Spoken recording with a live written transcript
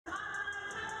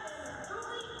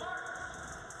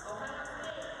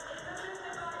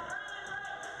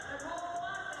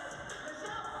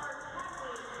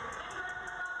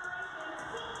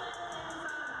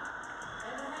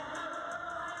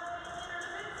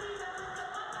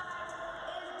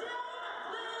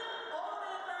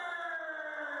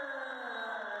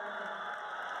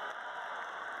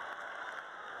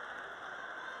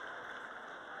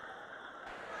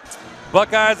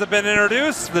Buckeyes have been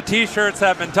introduced, the t-shirts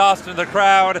have been tossed into the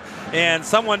crowd, and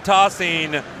someone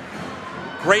tossing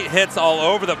great hits all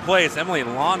over the place. Emily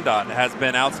Londot has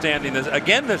been outstanding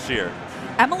again this year.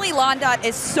 Emily Londot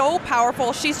is so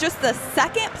powerful. She's just the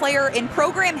second player in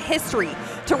program history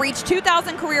to reach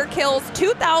 2,000 career kills,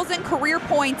 2,000 career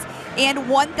points, and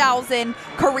 1,000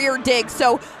 career digs.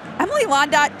 So Emily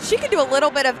Londot, she can do a little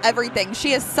bit of everything.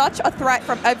 She is such a threat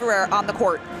from everywhere on the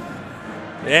court.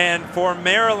 And for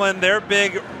Maryland,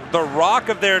 the rock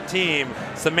of their team,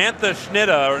 Samantha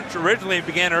Schnitta, originally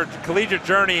began her collegiate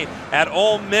journey at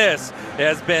Ole Miss,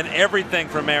 has been everything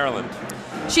for Maryland.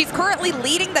 She's currently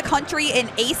leading the country in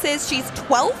aces. She's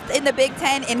 12th in the Big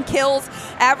Ten in kills,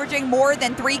 averaging more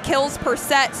than 3 kills per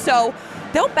set. So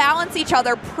they'll balance each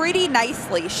other pretty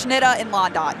nicely, Schnitta and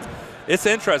Londot. It's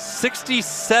interesting,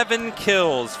 67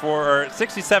 kills or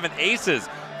 67 aces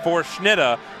for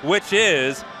Schnitta, which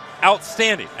is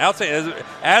outstanding.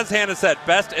 As Hannah said,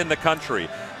 best in the country.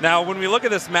 Now, when we look at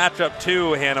this matchup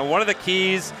too, Hannah, one of the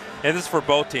keys, and this is for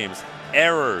both teams,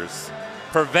 errors.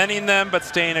 Preventing them, but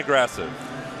staying aggressive.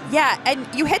 Yeah, and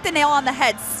you hit the nail on the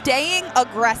head, staying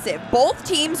aggressive. Both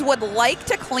teams would like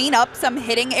to clean up some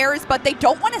hitting errors, but they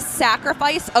don't want to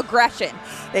sacrifice aggression.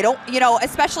 They don't,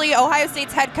 especially Ohio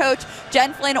State's head coach,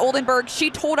 Jen Flynn Oldenburg, she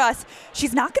told us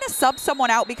she's not going to sub someone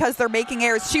out because they're making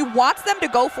errors. She wants them to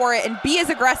go for it and be as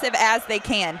aggressive as they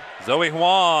can. Zoe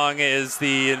Huang is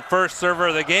the first server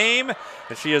of the game,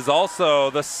 and she is also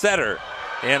the setter.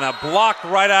 And a block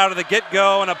right out of the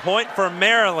get-go and a point for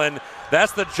Maryland.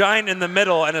 That's the giant in the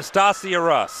middle, Anastasia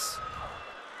Russ.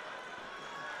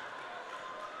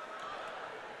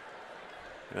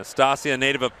 Anastasia,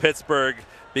 native of Pittsburgh,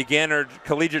 began her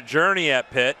collegiate journey at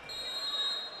Pitt.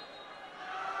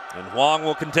 And Huang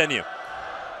will continue.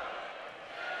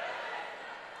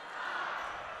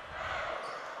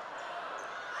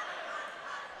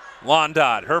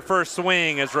 Londot, her first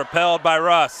swing is repelled by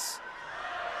Russ.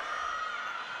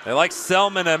 They like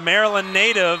Selman, a Maryland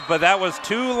native, but that was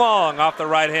too long off the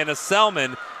right hand of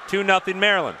Selman. 2-0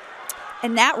 Maryland.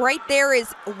 And that right there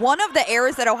is one of the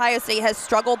errors that Ohio State has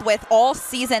struggled with all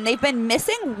season. They've been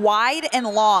missing wide and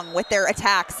long with their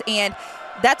attacks, and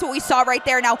that's what we saw right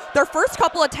there. Now, their first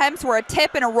couple attempts were a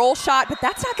tip and a roll shot, but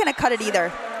that's not going to cut it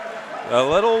either. A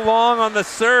little long on the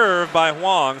serve by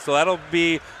Huang, so that'll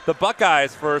be the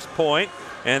Buckeyes' first point,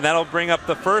 and that'll bring up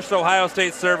the first Ohio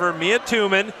State server, Mia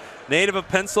Tuman, native of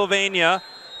Pennsylvania,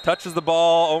 touches the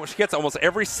ball. Oh, she gets almost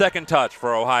every second touch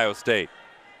for Ohio State.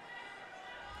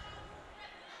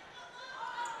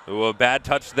 Ooh, a bad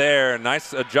touch there.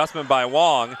 Nice adjustment by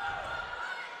Huang.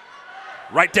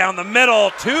 Right down the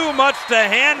middle, too much to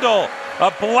handle.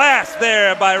 A blast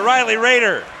there by Riley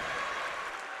Rader.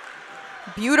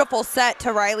 Beautiful set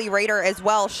to Riley Rader as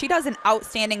well. She does an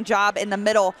outstanding job in the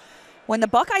middle. When the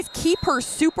Buckeyes keep her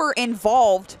super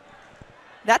involved,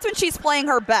 that's when she's playing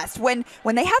her best. When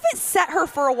they haven't set her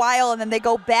for a while and then they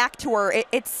go back to her,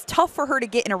 it's tough for her to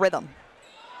get in a rhythm.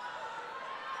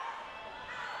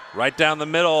 Right down the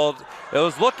middle. It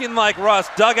was looking like Russ.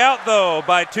 Dug out, though,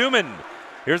 by Tuman.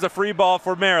 Here's a free ball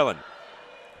for Maryland.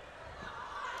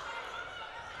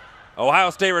 Ohio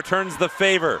State returns the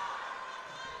favor.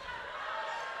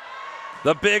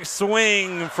 The big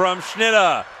swing from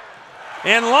Schnitta.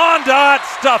 And Londot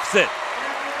stuffs it.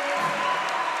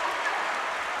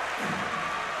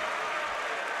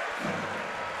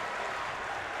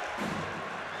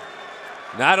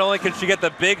 Not only can she get the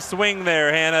big swing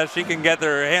there, Hannah, she can get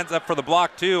their hands up for the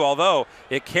block too, although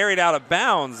it carried out of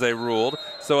bounds, they ruled,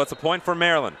 so it's a point for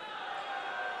Maryland.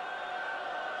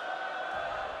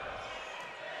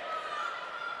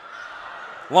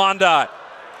 Londot,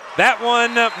 that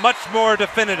one much more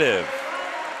definitive.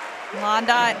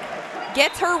 Londot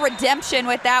gets her redemption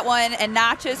with that one and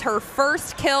notches her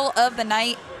first kill of the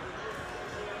night.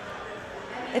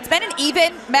 It's been an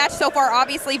even match so far,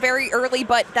 obviously very early,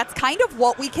 but that's kind of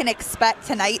what we can expect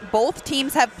tonight. Both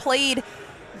teams have played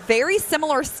very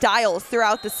similar styles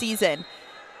throughout the season,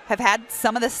 have had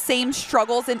some of the same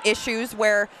struggles and issues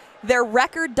where their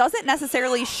record doesn't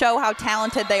necessarily show how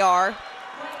talented they are.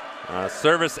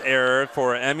 Service error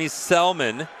for Emmy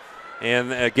Selman.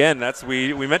 And again,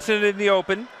 we mentioned it in the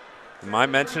open. I might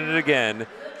mention it again.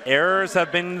 Errors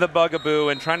have been the bugaboo,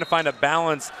 and trying to find a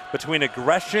balance between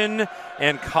aggression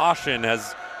and caution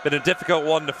has been a difficult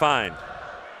one to find.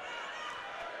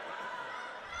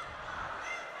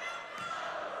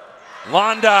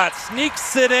 Londot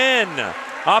sneaks it in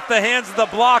off the hands of the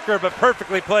blocker, but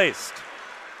perfectly placed.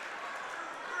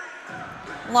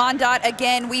 Londot,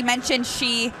 again, we mentioned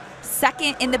she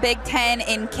second in the Big Ten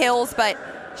in kills, but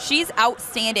She's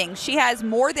outstanding. She has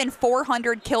more than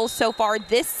 400 kills so far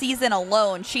this season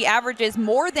alone. She averages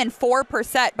more than 4 per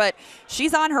set, but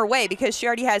she's on her way because she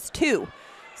already has 2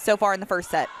 so far in the first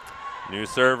set. New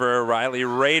server, Riley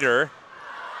Rader.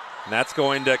 And that's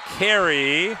going to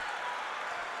carry,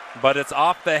 but it's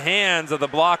off the hands of the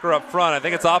blocker up front. I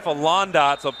think it's off of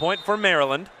Londot, so point for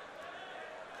Maryland.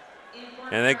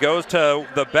 And it goes to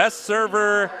the best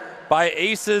server by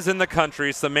aces in the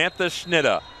country, Samantha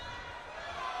Schnitta.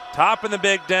 Top in the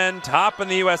Big Ten, top in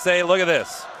the USA. Look at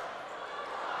this.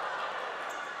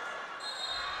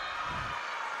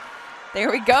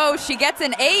 There we go. She gets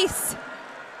an ace.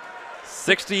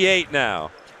 68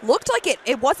 now. Looked like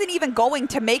it wasn't even going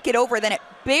to make it over. Then it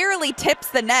barely tips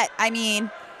the net. I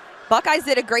mean, Buckeyes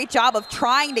did a great job of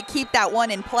trying to keep that one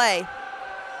in play.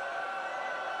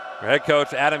 Head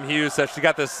coach Adam Hughes says she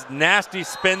got this nasty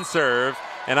spin serve,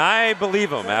 and I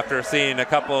believe him after seeing a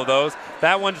couple of those.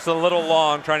 That one just a little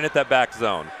long, trying to hit that back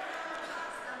zone.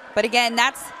 But again,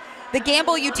 that's the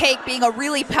gamble you take being a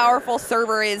really powerful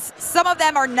server. Is some of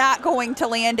them are not going to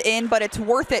land in, but it's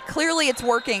worth it. Clearly it's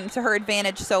working to her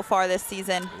advantage so far this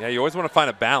season. Yeah, you always want to find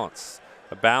a balance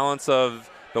of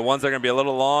the ones that are going to be a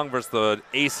little long versus the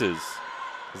aces.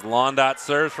 As Londot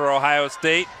serves for Ohio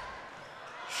State.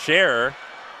 Scherer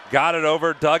got it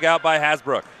over, dug out by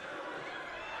Hasbrook.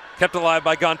 Kept alive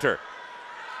by Gunter.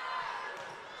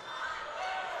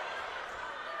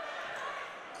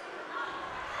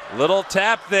 Little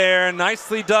tap there,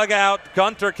 nicely dug out.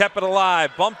 Gunter kept it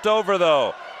alive. Bumped over,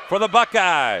 though, for the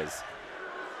Buckeyes.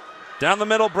 Down the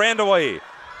middle, Brandaway.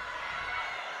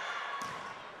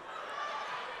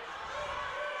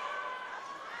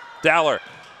 Dowler.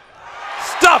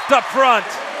 Stuffed up front.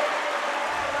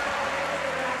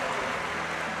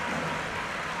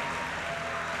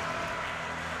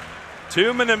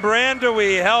 Tooman and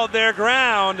Brandaway held their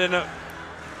ground, and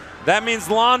that means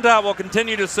Londot will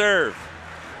continue to serve.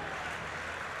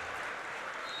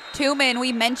 Tooman,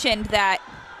 we mentioned that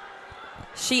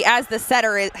she, as the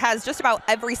setter, has just about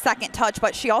every second touch,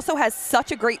 but she also has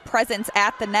such a great presence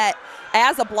at the net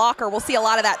as a blocker. We'll see a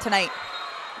lot of that tonight.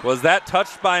 Was that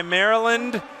touched by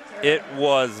Maryland? It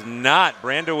was not.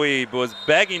 Brandaway was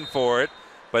begging for it,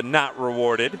 but not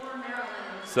rewarded.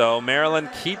 So Maryland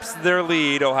keeps their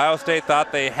lead. Ohio State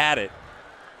thought they had it.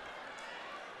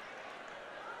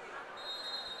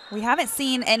 We haven't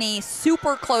seen any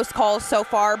super close calls so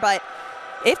far, but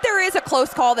if there is a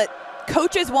close call that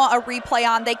coaches want a replay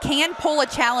on, they can pull a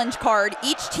challenge card.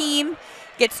 Each team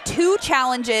gets 2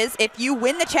 challenges. If you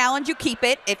win the challenge, you keep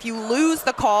it. If you lose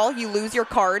the call, you lose your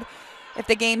card. If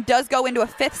the game does go into a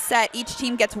 5th set, each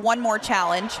team gets 1 more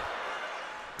challenge.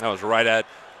 That was right at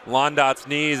Londot's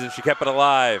knees, and she kept it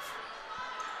alive.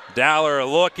 Dowler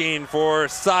looking for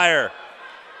Sire.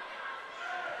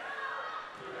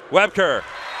 Webker.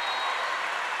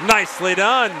 Nicely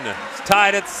done. It's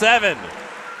tied at 7.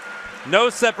 No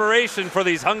separation for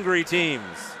these hungry teams.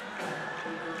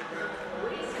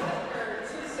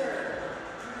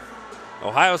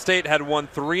 Ohio State had won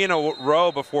 3 in a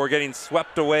row before getting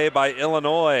swept away by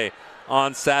Illinois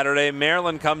on Saturday.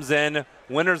 Maryland comes in,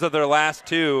 winners of their last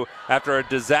 2 after a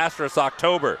disastrous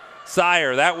October.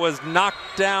 Sire, that was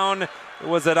knocked down.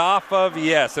 Was it off of?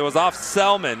 Yes, it was off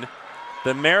Selman,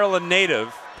 the Maryland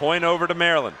native. Point over to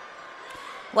Maryland.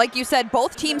 Like you said,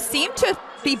 both teams seem to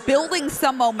be building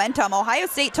some momentum. Ohio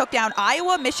State took down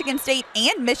Iowa, Michigan State,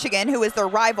 and Michigan, who is their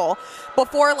rival,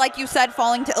 before, like you said,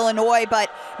 falling to Illinois. But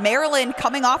Maryland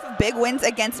coming off of big wins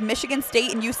against Michigan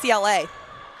State and UCLA.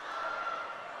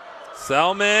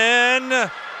 Selman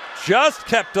just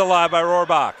kept alive by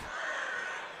Rohrbach.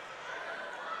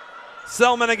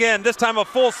 Selman again, this time a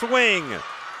full swing.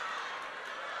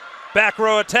 Back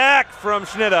row attack from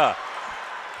Schnitta.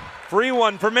 Free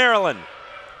one for Maryland.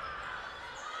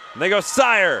 And they go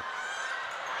Sire.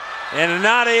 And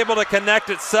not able to connect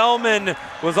it. Selman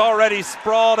was already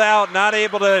sprawled out, not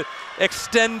able to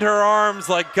extend her arms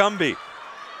like Gumby.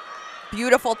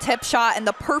 Beautiful tip shot and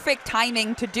the perfect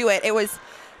timing to do it. It was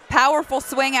powerful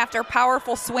swing after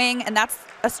powerful swing, and that's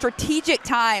a strategic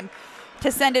time to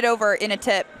send it over in a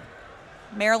tip.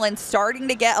 Maryland starting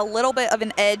to get a little bit of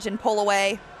an edge and pull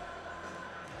away.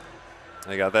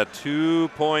 They got that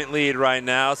 2-point lead right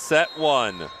now, set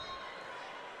 1.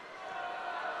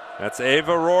 That's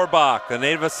Ava Rohrbach, the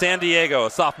native of San Diego, a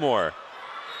sophomore.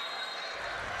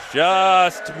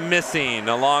 Just missing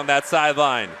along that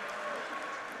sideline.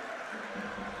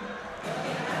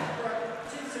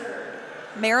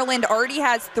 Maryland already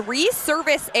has 3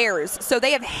 service errors, so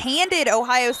they have handed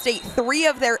Ohio State 3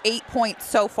 of their 8 points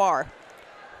so far.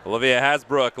 Olivia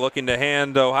Hasbrook looking to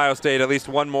hand Ohio State at least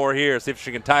 1 more here, see if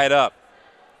she can tie it up.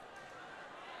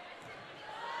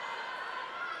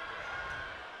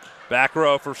 Back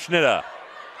row for Schnitta.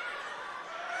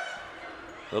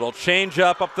 Little change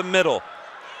up the middle.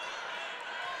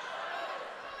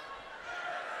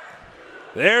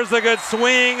 There's a good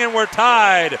swing, and we're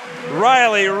tied.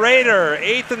 Riley Rader,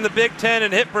 8th in the Big Ten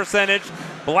in hit percentage,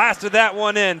 blasted that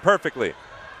one in perfectly.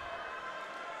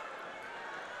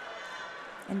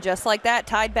 And just like that,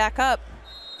 tied back up.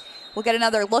 We'll get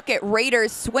another look at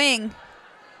Rader's swing.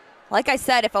 Like I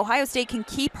said, if Ohio State can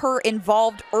keep her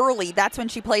involved early, that's when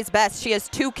she plays best. She has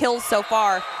 2 kills so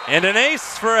far. And an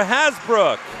ace for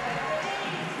Hasbrook.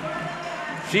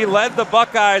 She led the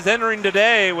Buckeyes entering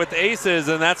today with aces,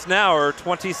 and that's now her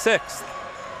 26th.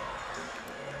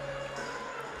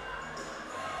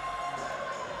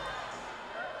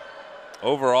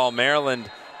 Overall, Maryland,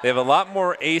 they have a lot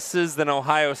more aces than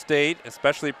Ohio State,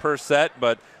 especially per set,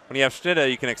 but when you have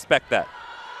Schnitta, you can expect that.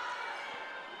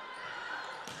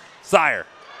 Sire.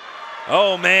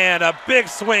 Oh, man, a big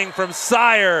swing from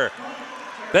Sire.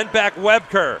 Bent back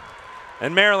Webker,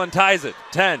 and Maryland ties it,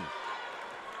 10.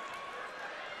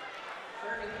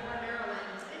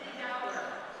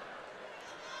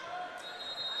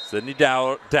 Sydney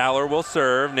Dowler will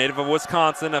serve, native of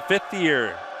Wisconsin, a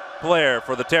 5th-year player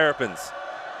for the Terrapins.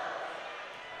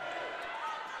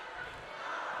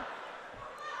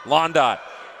 Londot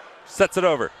sets it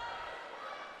over.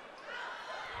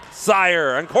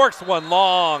 Sire uncorks one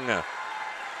long.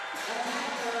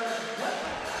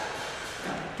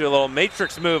 Do a little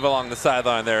matrix move along the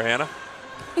sideline there, Hannah.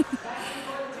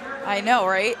 I know,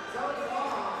 right?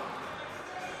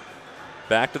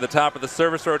 Back to the top of the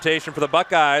service rotation for the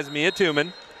Buckeyes, Mia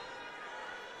Tumen.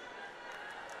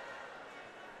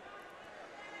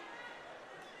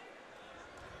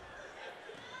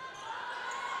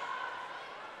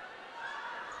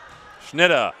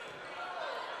 Schnitta.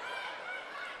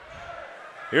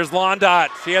 Here's Londot.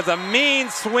 She has a mean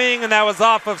swing, and that was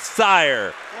off of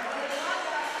Sire.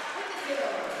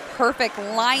 Perfect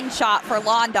line shot for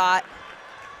Londot.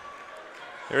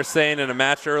 They were saying in a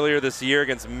match earlier this year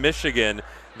against Michigan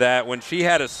that when she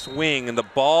had a swing and the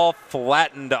ball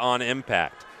flattened on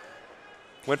impact,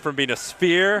 went from being a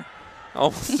sphere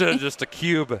almost to just a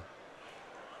cube.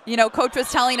 You know, Coach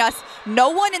was telling us no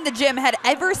one in the gym had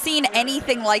ever seen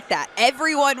anything like that.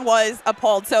 Everyone was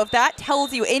appalled. So if that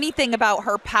tells you anything about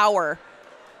her power.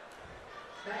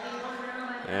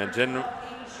 And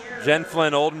Jen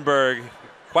Flynn Oldenburg,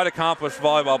 quite accomplished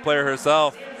volleyball player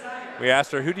herself. We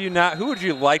asked her, who would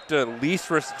you like to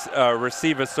least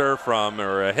receive a serve from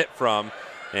or a hit from?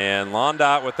 And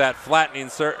Londot with that flattening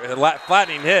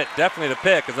hit, definitely the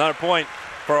pick. It's another point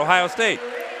for Ohio State.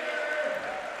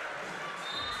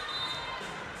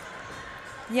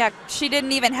 Yeah, she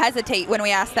didn't even hesitate when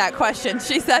we asked that question.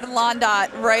 She said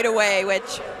Londot right away,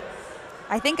 which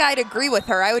I think I'd agree with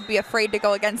her. I would be afraid to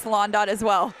go against Londot as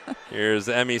well. Here's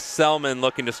Emmy Selman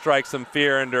looking to strike some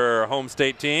fear into her home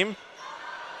state team.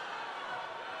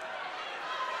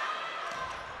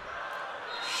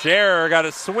 Scherer got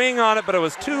a swing on it, but it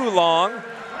was too long.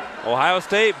 Ohio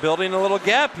State building a little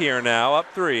gap here now, up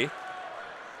 3.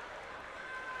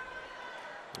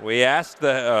 We asked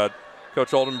the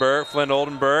Coach Flynn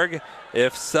Oldenburg,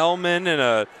 if Selman and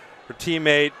her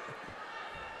teammate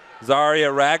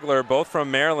Zaria Ragler, both from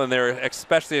Maryland, they're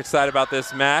especially excited about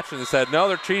this match, and they said no,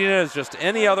 they're treating it as just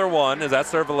any other one, as that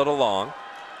served a little long.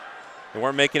 They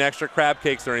weren't making extra crab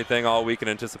cakes or anything all week in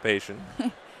anticipation.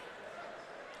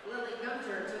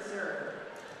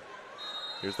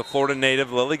 Here's the Florida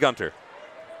native, Lily Gunter.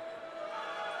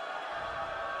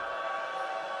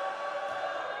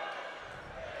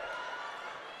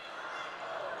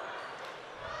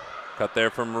 Cut there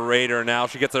from Rader. Now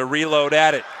she gets a reload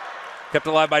at it. Kept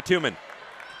alive by Tumen.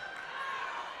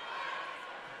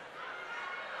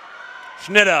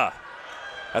 Schnitta.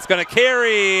 That's going to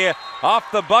carry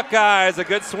off the Buckeyes. A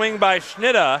good swing by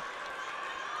Schnitta.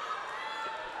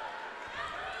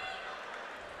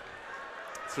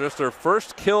 It's just her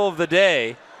first kill of the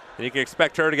day, and you can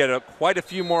expect her to get quite a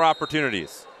few more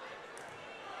opportunities.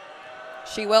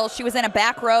 She will. She was in a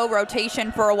back row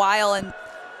rotation for a while, and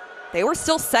they were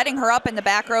still setting her up in the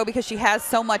back row because she has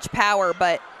so much power,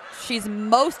 but she's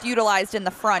most utilized in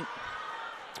the front.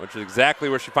 Which is exactly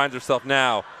where she finds herself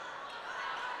now.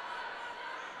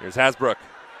 Here's Hasbrook.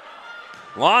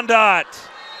 Londot.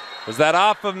 Was that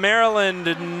off of Maryland?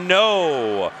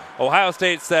 No. Ohio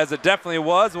State says it definitely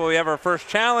was. Well, we have our first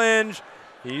challenge.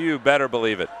 You better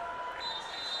believe it.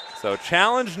 So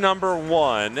challenge number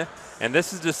 1, and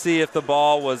this is to see if the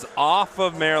ball was off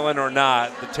of Maryland or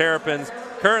not. The Terrapins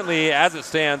currently, as it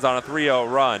stands, on a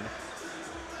 3-0 run.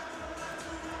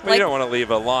 But you don't want to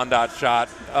leave a Londot shot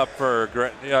up for,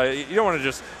 you don't want to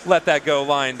just let that go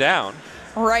lying down.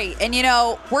 Right, and you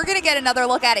know, we're going to get another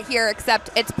look at it here, except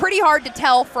it's pretty hard to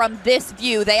tell from this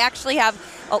view. They actually have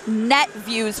net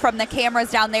views from the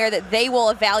cameras down there that they will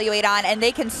evaluate on, and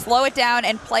they can slow it down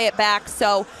and play it back.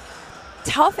 So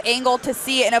tough angle to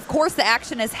see, and of course the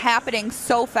action is happening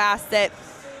so fast that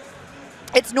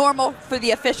it's normal for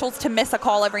the officials to miss a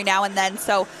call every now and then.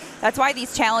 So that's why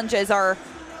these challenges are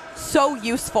so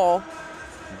useful.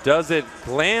 Does it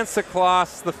glance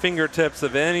across the fingertips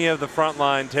of any of the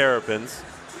frontline Terrapins?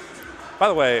 By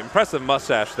the way, impressive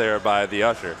mustache there by the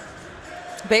usher.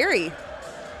 Very.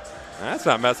 That's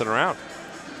not messing around.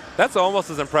 That's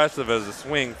almost as impressive as a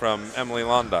swing from Emily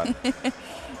London.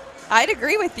 I'd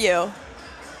agree with you.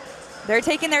 They're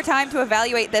taking their time to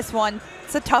evaluate this one.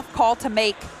 It's a tough call to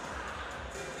make.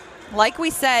 Like we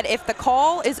said, if the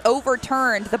call is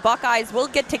overturned, the Buckeyes will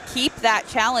get to keep that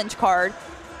challenge card.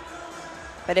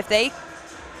 But if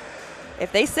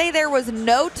they say there was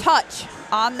no touch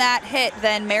on that hit,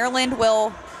 then Maryland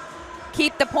will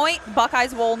keep the point.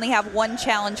 Buckeyes will only have one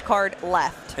challenge card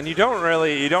left. And you don't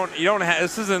have,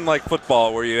 this isn't like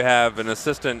football where you have an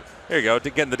assistant, there you go,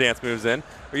 getting the dance moves in,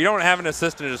 where you don't have an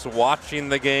assistant just watching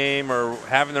the game or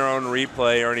having their own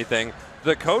replay or anything.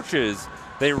 The coaches,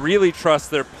 they really trust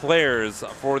their players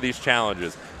for these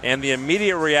challenges. And the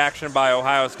immediate reaction by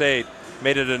Ohio State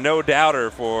made it a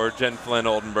no-doubter for Jen Flynn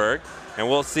Oldenburg. And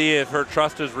we'll see if her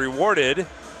trust is rewarded.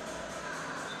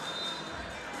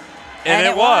 And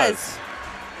it was.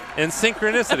 In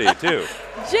synchronicity, too.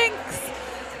 Jinx.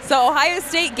 So Ohio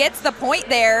State gets the point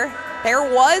there. There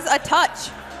was a touch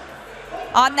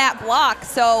on that block.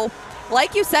 So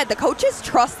like you said, the coaches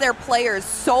trust their players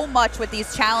so much with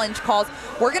these challenge calls.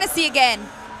 We're going to see again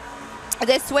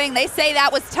this swing. They say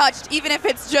that was touched, even if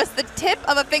it's just the tip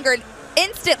of a finger.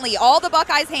 Instantly, all the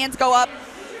Buckeyes' hands go up,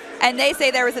 and they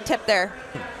say there was a tip there.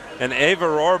 And Ava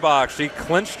Rohrbach, she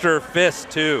clenched her fist,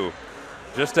 too,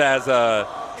 just as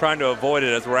trying to avoid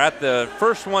it as we're at the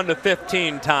first 1 to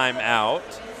 15 timeout.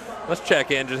 Let's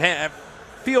check in, just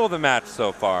feel the match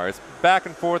so far. It's back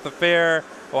and forth affair.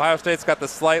 Ohio State's got the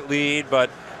slight lead, but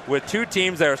with two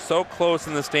teams that are so close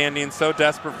in the standings, so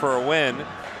desperate for a win,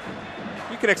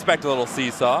 you can expect a little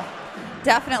seesaw.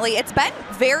 Definitely. It's been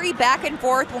very back and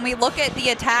forth when we look at the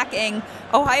attacking.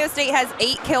 Ohio State has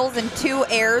 8 kills and 2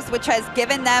 errors, which has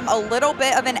given them a little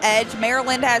bit of an edge.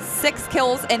 Maryland has 6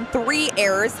 kills and 3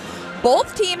 errors.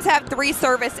 Both teams have 3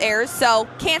 service errors, so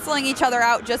canceling each other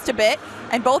out just a bit.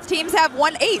 And both teams have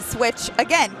 1 ace, which,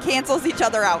 again, cancels each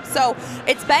other out. So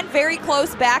it's been very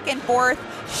close back and forth.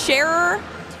 Scherer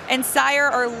and Sire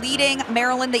are leading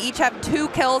Maryland. They each have 2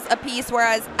 kills apiece,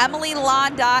 whereas Emily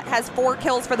Londot has 4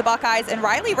 kills for the Buckeyes, and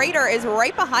Riley Rader is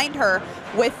right behind her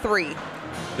with 3.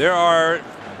 There are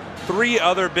 3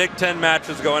 other Big Ten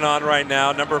matches going on right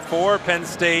now. Number 4, Penn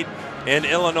State and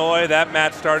Illinois. That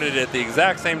match started at the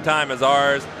exact same time as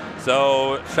ours,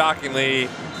 so shockingly,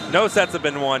 no sets have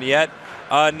been won yet.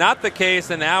 Not the case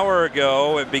an hour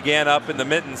ago. It began up in the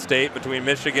Mitten State between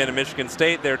Michigan and Michigan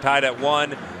State. They're tied at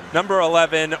 1. Number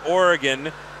 11,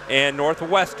 Oregon and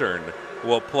Northwestern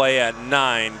will play at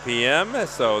 9 p.m.,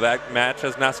 so that match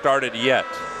has not started yet.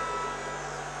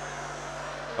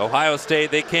 Ohio State,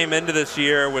 they came into this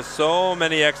year with so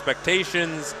many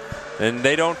expectations, and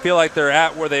they don't feel like they're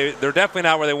definitely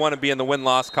not where they want to be in the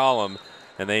win-loss column,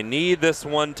 and they need this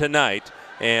one tonight.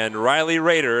 And Riley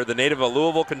Rader, the native of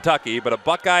Louisville, Kentucky, but a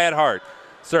Buckeye at heart,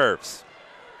 serves.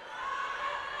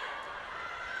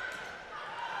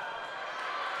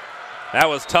 That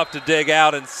was tough to dig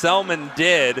out, and Selman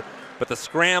did, but the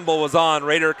scramble was on.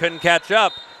 Rader couldn't catch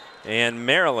up, and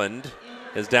Maryland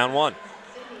is down 1.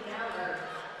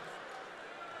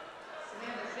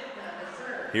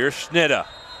 Here's Schnitta.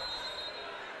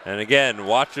 And again,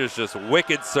 watches just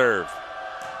wicked serve.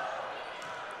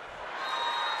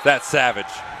 That's savage.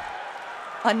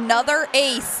 Another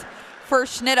ace for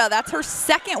Schnitta. That's her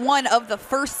second one of the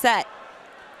first set.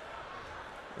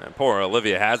 And poor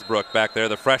Olivia Hasbrook back there,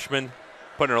 the freshman,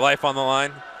 putting her life on the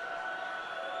line.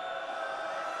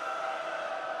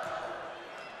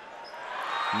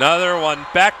 Another one,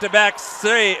 back-to-back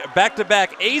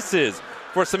aces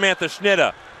for Samantha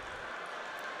Schnitta.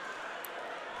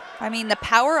 I mean, the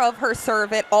power of her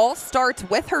serve, it all starts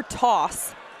with her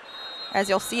toss, as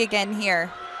you'll see again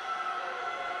here.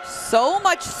 So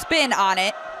much spin on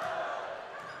it.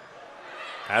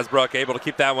 Hasbrook able to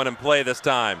keep that one in play this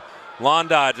time.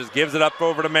 London just gives it up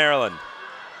over to Maryland.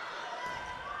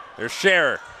 There's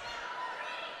Scherer.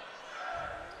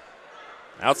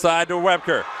 Outside to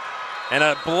Webker. And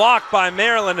a block by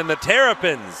Maryland, and the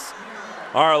Terrapins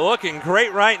are looking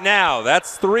great right now.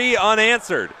 That's 3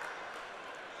 unanswered.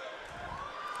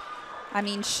 I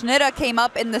mean, Schnitda came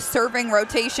up in the serving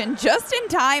rotation just in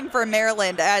time for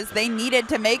Maryland as they needed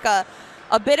to make a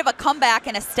bit of a comeback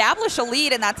and establish a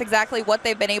lead, and that's exactly what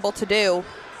they've been able to do.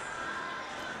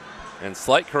 And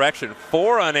slight correction,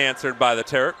 4 unanswered by the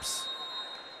Terps.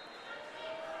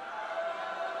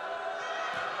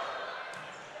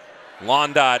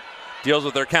 Londot deals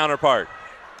with their counterpart.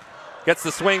 Gets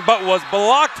the swing, but was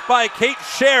blocked by Kate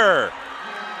Scherer.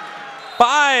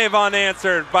 5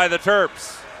 unanswered by the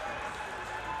Terps.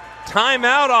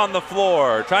 Timeout on the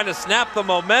floor, trying to snap the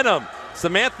momentum.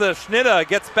 Samantha Schnitda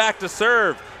gets back to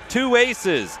serve. 2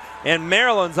 aces, and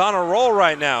Maryland's on a roll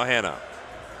right now, Hannah.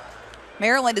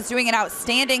 Maryland is doing an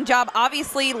outstanding job,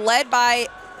 obviously led by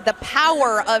the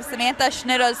power of Samantha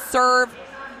Schnitda's serve.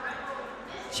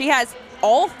 She has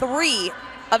all 3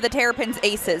 of the Terrapins'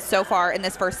 aces so far in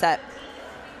this first set.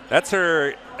 That's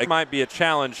her, it might be a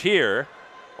challenge here.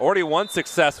 Already one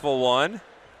successful one,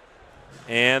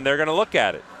 and they're gonna look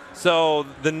at it. So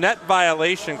the net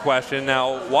violation question,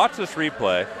 now watch this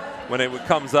replay when it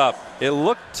comes up. It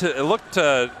looked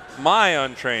to my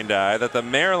untrained eye that the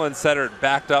Maryland setter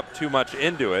backed up too much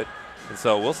into it, and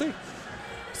so we'll see.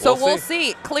 So we'll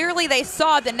see. Clearly they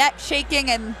saw the net shaking,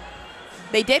 and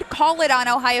they did call it on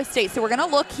Ohio State, so we're gonna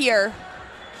look here.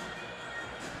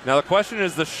 Now the question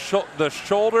is the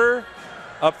shoulder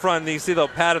up front, you see the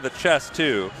pad of the chest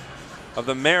too, of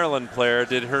the Maryland player.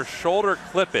 Did her shoulder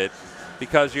clip it?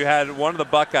 Because you had one of the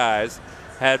Buckeyes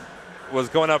was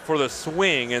going up for the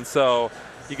swing, and so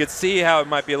you could see how it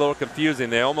might be a little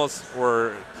confusing. They almost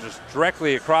were just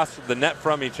directly across the net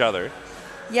from each other.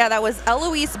 Yeah, that was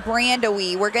Eloise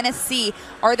Brandowie. We're gonna see.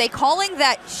 Are they calling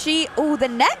that the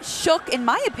net shook, in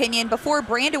my opinion, before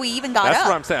Brandowie even got up. That's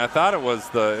what I'm saying. I thought it was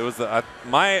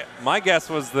my guess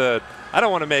was I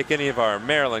don't want to make any of our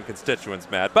Maryland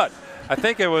constituents mad, but I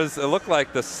think it looked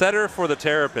like the setter for the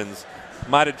Terrapins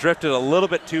might have drifted a little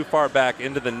bit too far back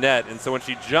into the net, and so when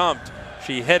she jumped,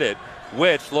 she hit it,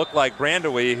 which looked like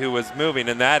Brandowie who was moving,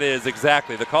 and that is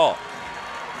exactly the call.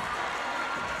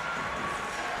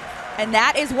 And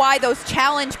that is why those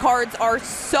challenge cards are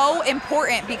so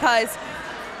important, because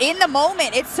in the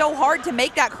moment, it's so hard to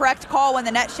make that correct call when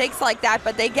the net shakes like that,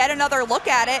 but they get another look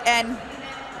at it, and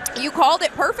you called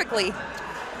it perfectly.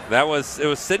 It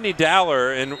was Sydney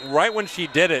Dowler, and right when she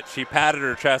did it, she patted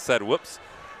her chest, said whoops,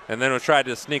 and then tried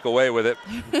to sneak away with it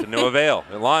to no avail.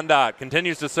 And Londot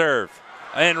continues to serve,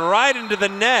 and right into the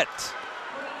net.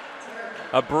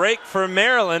 A break for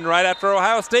Maryland right after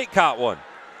Ohio State caught one.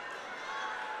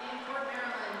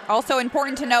 Also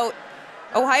important to note,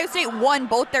 Ohio State won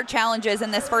both their challenges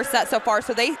in this first set so far,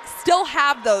 so they still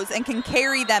have those and can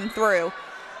carry them through.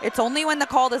 It's only when the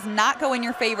call does not go in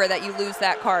your favor that you lose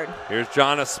that card. Here's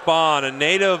Jonna Spahn, a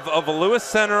native of Lewis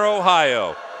Center,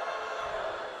 Ohio.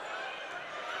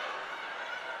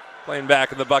 Playing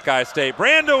back in the Buckeye State.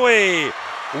 Brandowie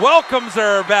welcomes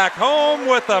her back home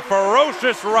with a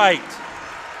ferocious right.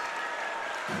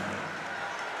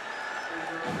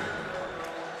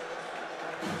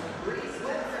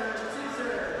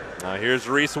 Now here's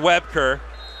Reese Webker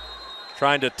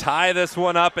trying to tie this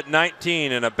one up at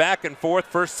 19 in a back and forth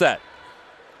first set.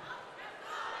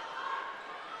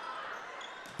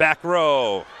 Back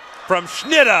row from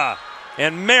Schnitda,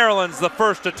 and Maryland's the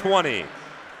first to 20.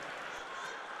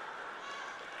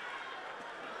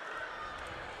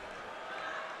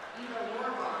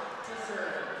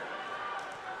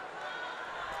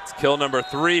 It's kill number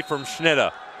 3 from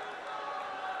Schnitda.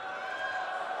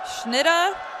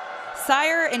 Schnitda,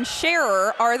 Sire, and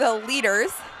Scherer are the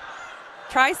leaders.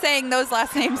 Try saying those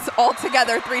last names all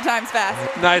together 3 times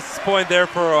fast. Nice point there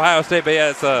for Ohio State, but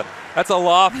yeah, that's a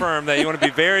law firm that you want to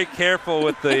be very careful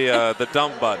with the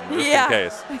dump button, just in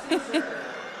case.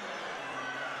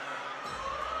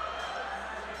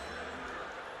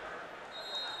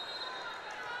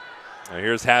 Now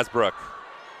here's Hasbrook.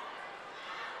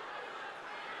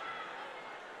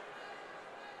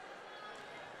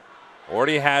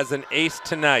 Already has an ace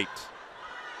tonight.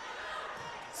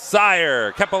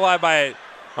 Sire kept alive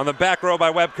on the back row by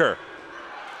Webker.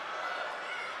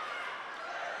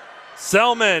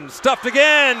 Selman stuffed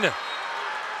again.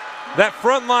 That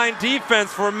front line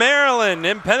defense for Maryland,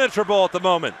 impenetrable at the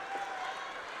moment.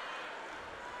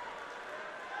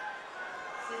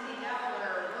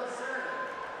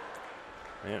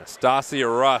 Anastasia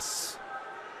Russ,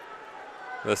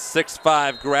 the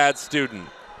 6'5" grad student,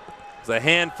 is a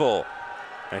handful.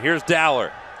 Now here's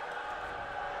Dowler.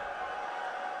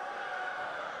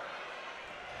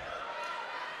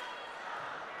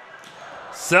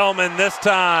 Selman this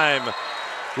time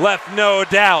left no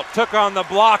doubt, took on the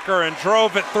blocker and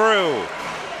drove it through.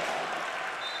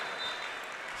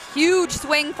 huge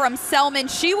swing from Selman.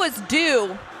 She was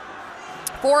due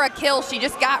for a kill. She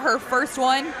just got her first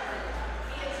one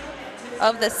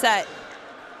of the set.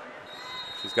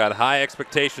 She's got high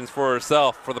expectations for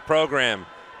herself, for the program,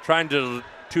 trying to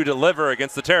deliver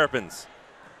against the Terrapins.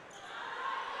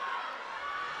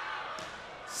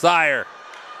 Sire.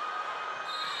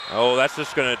 Oh, that's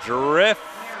just going to drift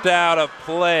out of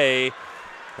play.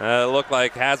 It looked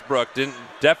like Hasbrook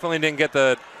definitely didn't get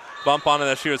the bump on it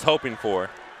that she was hoping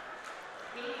for.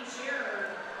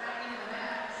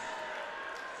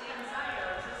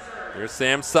 Here's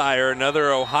Sam Sire,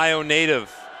 another Ohio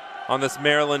native on this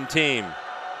Maryland team.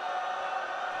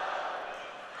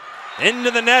 Into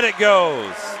the net it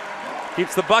goes.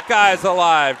 Keeps the Buckeyes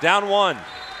alive, down 1.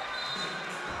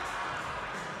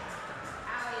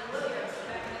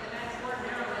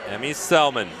 Emmy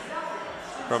Selman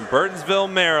from Burtonsville,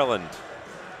 Maryland.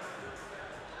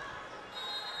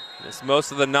 Missed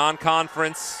most of the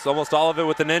non-conference, almost all of it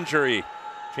with an injury.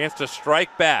 Chance to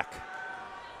strike back.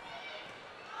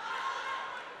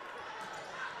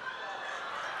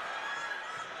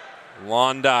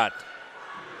 Londot.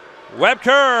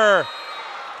 Webker!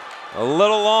 A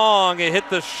little long. It hit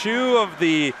the shoe of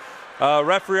the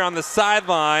referee on the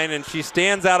sideline, and she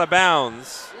stands out of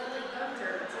bounds.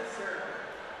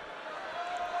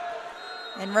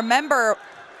 And remember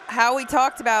how we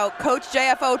talked about, Coach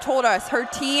JFO told us her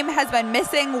team has been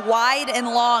missing wide and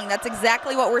long. That's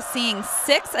exactly what we're seeing.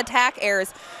 6 attack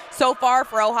errors so far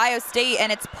for Ohio State,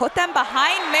 and it's put them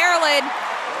behind Maryland,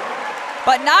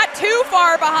 but not too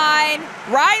far behind.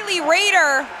 Riley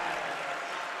Rader.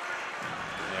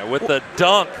 Yeah, with the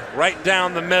dunk right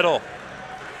down the middle.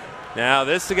 Now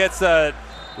this gets all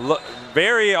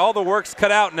the work's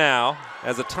cut out now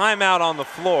as a timeout on the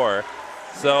floor.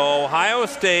 So Ohio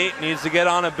State needs to get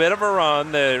on a bit of a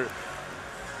run. The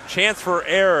chance for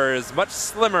error is much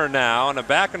slimmer now in a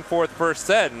back and forth first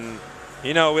set. And,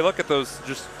 you know, we look at those,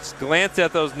 just glance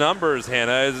at those numbers,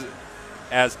 Hannah, is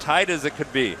as tight as it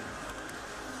could be.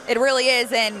 It really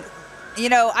is. And, you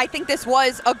know, I think this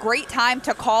was a great time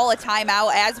to call a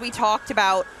timeout, as we talked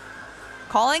about.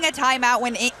 Calling a timeout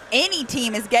when any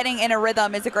team is getting in a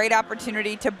rhythm is a great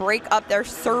opportunity to break up their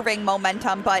serving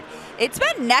momentum, but it's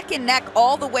been neck and neck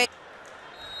all the way.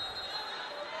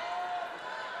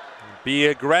 Be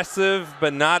aggressive,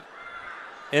 but not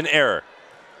in error.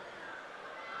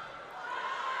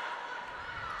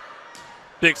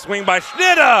 Big swing by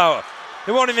Schnitta.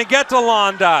 It won't even get to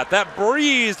Londot. That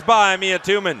breezed by Mia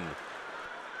Tumen.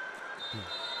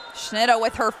 Schnitta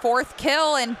with her 4th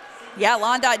kill, and yeah,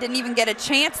 Londot didn't even get a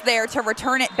chance there to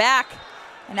return it back.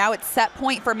 And now it's set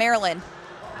point for Maryland.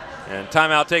 And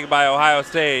timeout taken by Ohio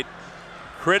State.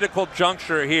 Critical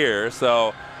juncture here,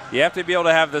 so you have to be able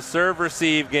to have the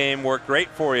serve-receive game work great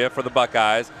for you for the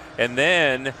Buckeyes, and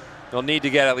then you'll need to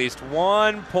get at least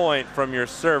 1 point from your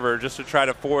server just to try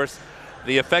to force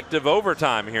the effective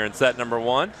overtime here in set number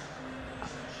 1.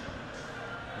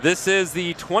 This is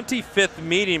the 25th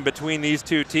meeting between these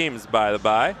two teams, by the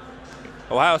by.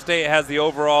 Ohio State has the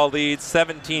overall lead,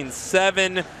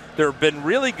 17-7. They've been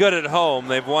really good at home.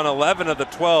 They've won 11 of the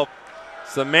 12.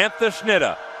 Samantha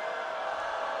Schnitta.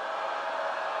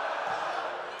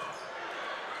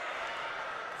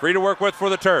 Free to work with for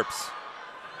the Terps.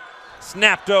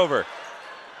 Snapped over.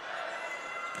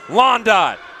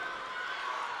 Londot.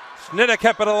 Schnitta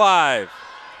kept it alive.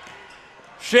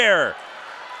 Scherer.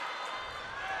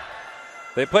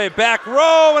 They play back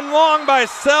row and long by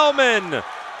Selman.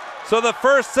 So the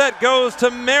first set goes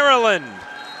to Maryland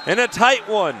in a tight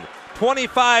one,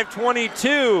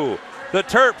 25-22. The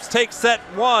Terps take set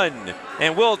 1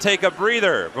 and will take a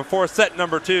breather before set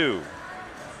number 2.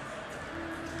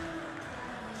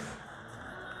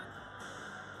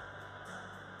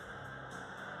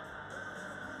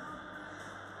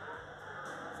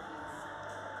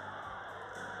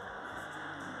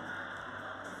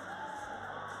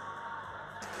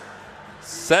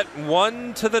 Set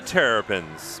 1 to the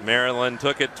Terrapins. Maryland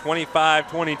took it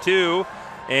 25-22,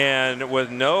 and with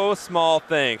no small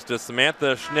thanks to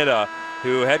Samantha Schnitta,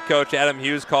 who head coach Adam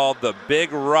Hughes called the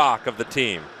big rock of the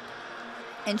team.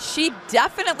 And she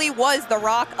definitely was the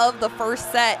rock of the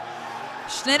first set.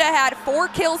 Schnitta had 4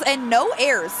 kills and no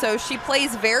errors, so she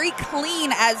plays very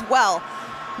clean as well.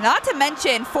 Not to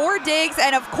mention 4 digs,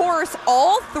 and of course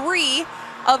all 3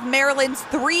 of Maryland's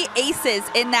 3 aces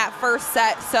in that first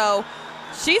set. So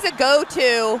she's a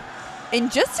go-to in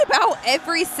just about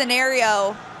every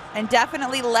scenario and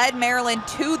definitely led Maryland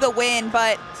to the win,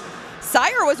 but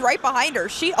Sire was right behind her.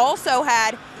 She also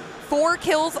had 4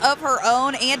 kills of her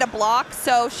own and a block,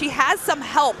 so she has some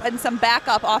help and some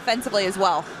backup offensively as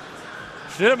well.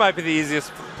 Schnitta might be the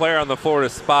easiest player on the floor to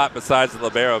spot besides the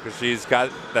libero because she's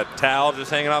got that towel just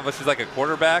hanging off, but she's like a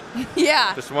quarterback.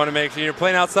 Yeah. Just want to make sure you're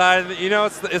playing outside. You know,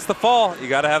 it's the fall. You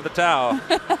got to have the towel.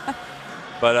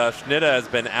 But Schnitta has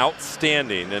been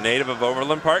outstanding, a native of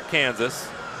Overland Park, Kansas.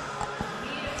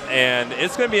 And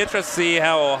it's going to be interesting to see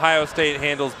how Ohio State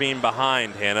handles being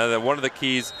behind, Hannah. That one of the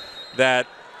keys that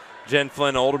Jen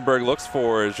Flynn Oldenburg looks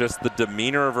for is just the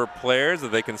demeanor of her players,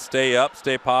 that they can stay up,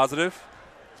 stay positive.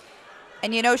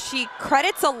 And, you know, she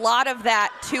credits a lot of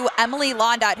that to Emily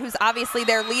Londot, who's obviously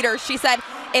their leader. She said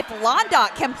if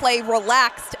Londot can play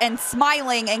relaxed and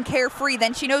smiling and carefree,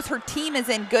 then she knows her team is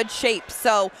in good shape.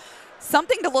 So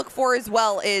something to look for as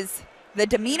well is the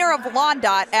demeanor of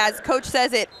Londot. As Coach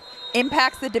says, it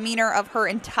impacts the demeanor of her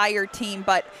entire team.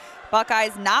 But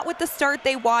Buckeyes not with the start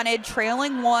they wanted,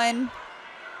 trailing 1.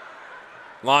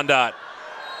 Londot.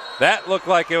 That looked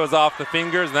like it was off the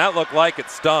fingers, and that looked like it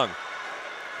stung.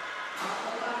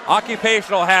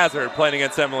 Occupational hazard playing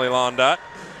against Emily Londot.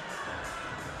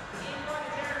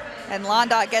 And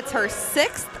Londot gets her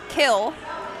 6th kill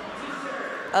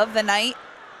of the night.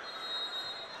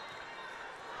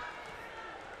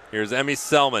 Here's Emmy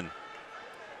Selman.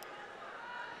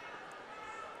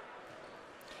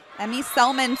 Emmy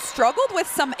Selman struggled with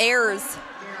some errors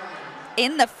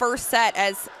in the first set,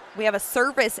 as we have a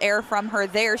service error from her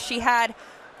there. She had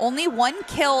only 1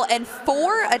 kill and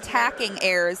 4 attacking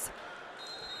errors,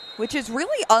 which is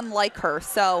really unlike her.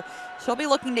 So she'll be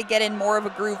looking to get in more of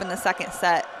a groove in the second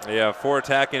set. Yeah, 4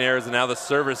 attacking errors and now the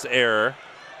service error.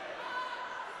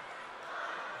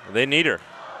 They need her.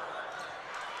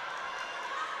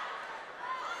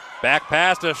 Back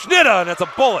pass to Schnitta, and it's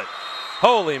a bullet.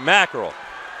 Holy mackerel.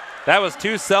 That was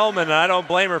to Selman, and I don't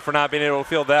blame her for not being able to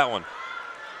field that one.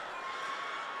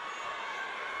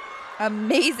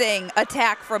 Amazing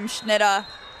attack from Schnitta.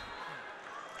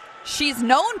 She's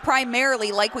known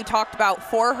primarily, like we talked about,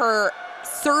 for her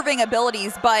serving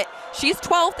abilities, but she's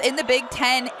 12th in the Big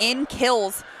Ten in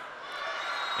kills.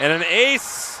 And an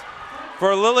ace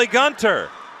for Lily Gunter.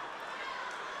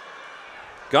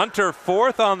 Gunter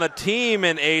 4th on the team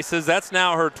in aces. That's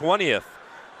now her 20th.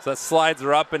 So that slides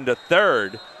her up into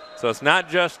 3rd. So it's not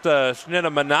just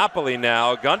Schnitta monopoly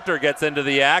now. Gunter gets into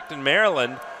the act, and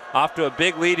Maryland off to a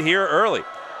big lead here early.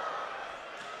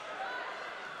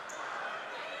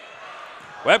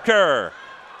 Webker.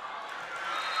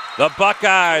 The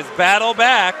Buckeyes battle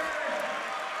back.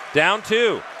 Down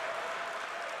 2.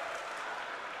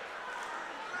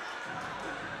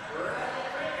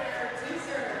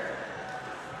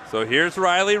 So here's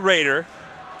Riley Rader.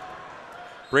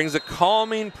 Brings a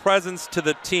calming presence to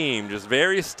the team. Just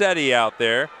very steady out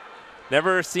there.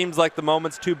 Never seems like the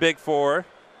moment's too big for her.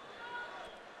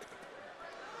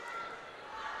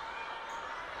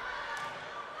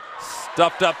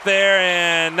 Stuffed up there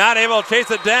and not able to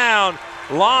chase it down.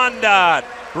 Londot,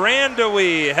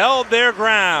 Brandewie held their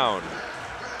ground.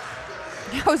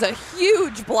 That was a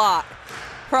huge block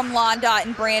from Londot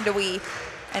and Brandewie.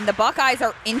 And the Buckeyes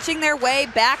are inching their way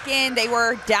back in. They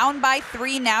were down by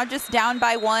 3, now just down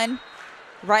by 1.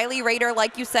 Riley Rader,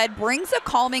 like you said, brings a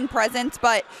calming presence,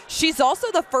 but she's also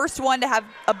the first one to have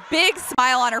a big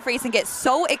smile on her face and get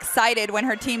so excited when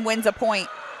her team wins a point.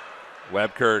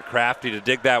 Webker crafty to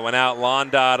dig that one out.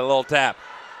 Londot, a little tap.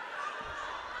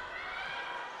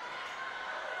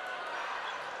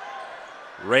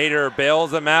 Rader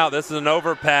bails him out. This is an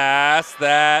overpass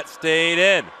that stayed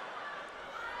in.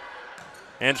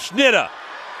 And Schnitta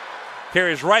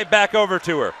carries right back over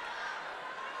to her.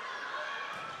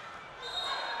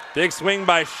 Big swing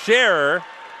by Scherer,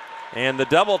 and the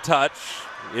double touch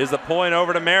is a point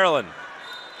over to Maryland.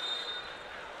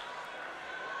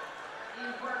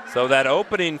 So that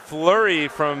opening flurry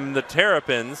from the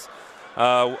Terrapins,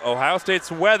 Ohio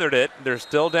State's weathered it. They're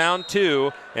still down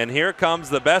 2, and here comes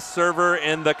the best server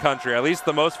in the country, at least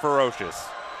the most ferocious.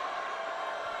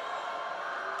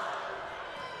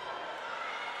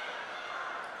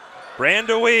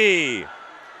 Brandewie.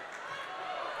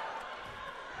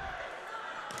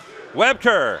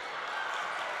 Webker.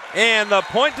 And the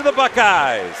point to the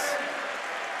Buckeyes.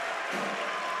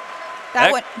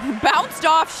 That one bounced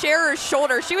off Scherer's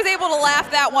shoulder. She was able to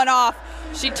laugh that one off.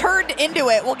 She turned into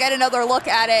it. We'll get another look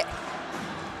at it.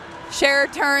 Scherer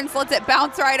turns, lets it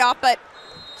bounce right off, but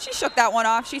she shook that one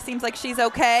off. She seems like she's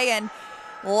okay. And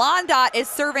Londot is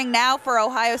serving now for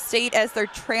Ohio State as they're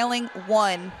trailing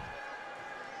 1.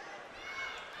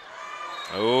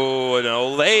 Oh, an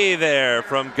Olay there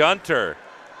from Gunter.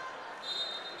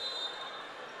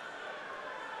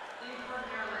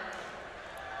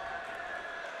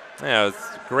 Yeah,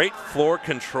 it's great floor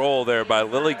control there by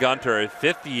Lily Gunter, a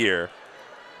 5th year.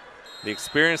 The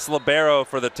experienced libero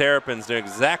for the Terrapins knew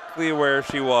exactly where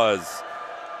she was.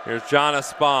 Here's Jonna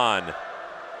Spahn.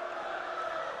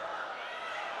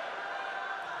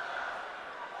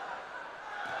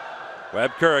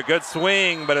 Webker, a good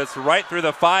swing, but it's right through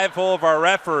the 5-hole of our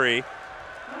referee.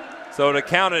 So to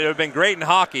count it, it would have been great in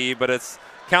hockey, but it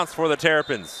counts for the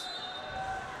Terrapins.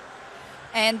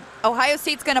 And Ohio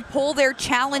State's going to pull their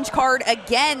challenge card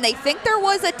again. They think there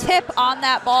was a tip on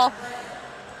that ball.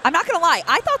 I'm not going to lie.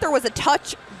 I thought there was a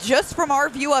touch just from our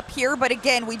view up here, but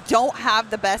again, we don't have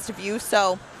the best view,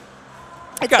 so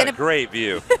it's got a great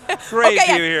view. Great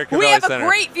okay, view here at Covelli We have Center. a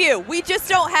great view. We just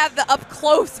don't have the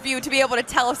up-close view to be able to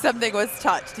tell if something was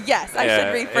touched. Yes, I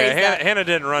should rephrase that. Hannah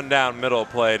didn't run down middle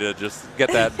play to just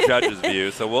get that judge's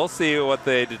view, so we'll see what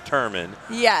they determine.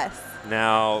 Yes.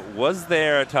 Now, was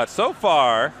there a touch? So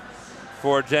far,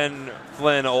 for Jen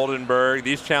Flynn Oldenburg,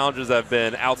 these challenges have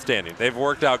been outstanding. They've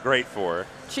worked out great for her.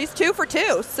 She's 2 for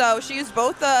 2, so she used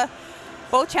both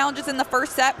challenges in the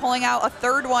first set, pulling out a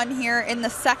third one here in the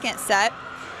second set.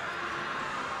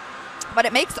 But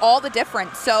it makes all the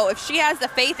difference. So if she has the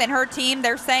faith in her team,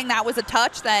 they're saying that was a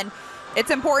touch, then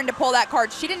it's important to pull that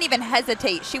card. She didn't even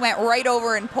hesitate. She went right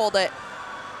over and pulled it.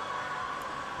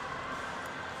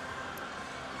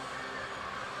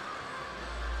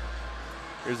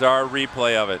 Here's our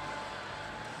replay of it.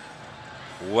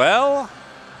 Well,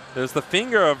 there's the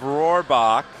finger of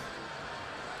Rohrbach.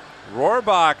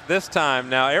 Rohrbach this time.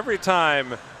 Now, every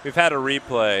time we've had a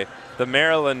replay, the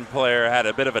Maryland player had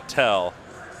a bit of a tell.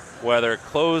 Whether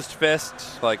closed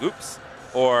fist, like oops,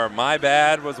 or my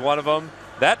bad was one of them.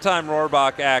 That time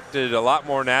Rohrbach acted a lot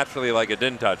more naturally like it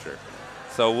didn't touch her.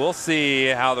 So we'll see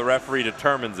how the referee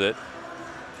determines it.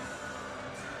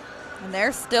 And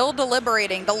they're still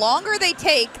deliberating. The longer they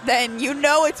take, then you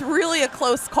know it's really a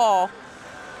close call.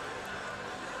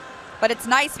 But it's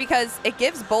nice because it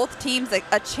gives both teams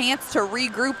a chance to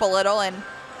regroup a little. And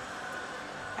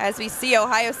as we see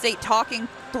Ohio State talking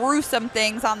through some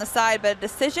things on the side, but a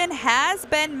decision has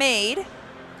been made.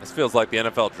 This feels like the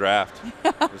NFL draft.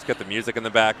 Just get the music in the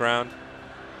background.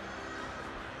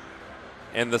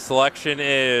 And the selection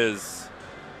is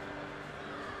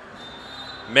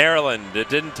Maryland. It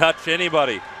didn't touch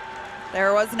anybody.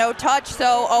 There was no touch,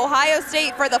 so Ohio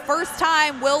State for the first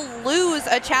time will lose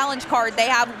a challenge card. They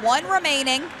have one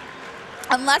remaining,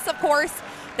 unless of course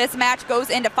this match goes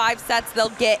into 5 sets, they'll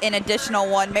get an additional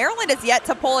one. Maryland is yet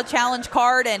to pull a challenge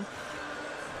card, and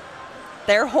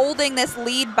they're holding this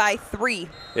lead by 3.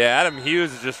 Yeah, Adam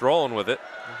Hughes is just rolling with it,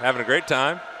 having a great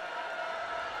time.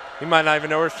 He might not even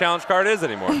know where his challenge card is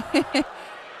anymore.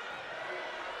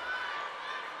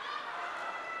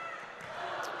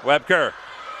 Webker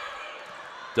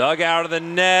dug out of the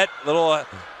net, little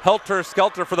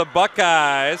helter-skelter for the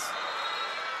Buckeyes.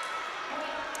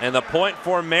 And the point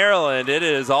for Maryland, it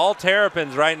is all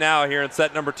Terrapins right now here in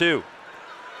set number 2.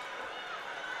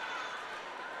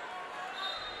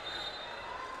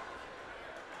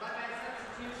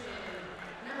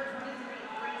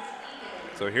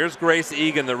 So here's Grace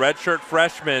Egan, the redshirt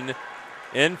freshman,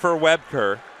 in for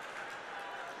Webker.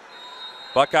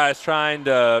 Buckeyes trying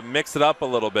to mix it up a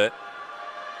little bit.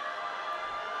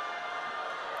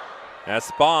 As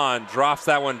Spahn drops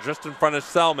that one just in front of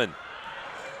Selman.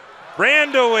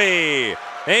 Brandowy,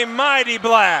 a mighty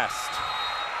blast.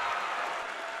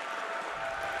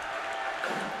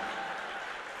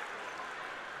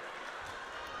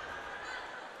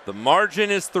 The margin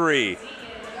is 3.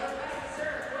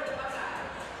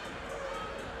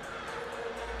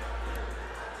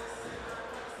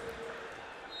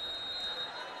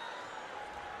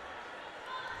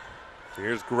 So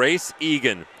here's Grace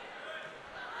Egan.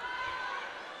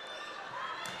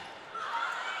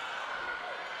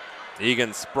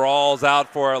 Egan sprawls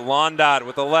out for Londot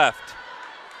with the left.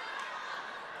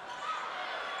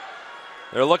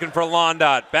 They're looking for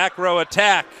Londot. Back row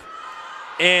attack.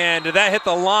 And did that hit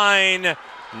the line?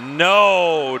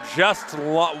 No, just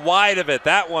wide of it.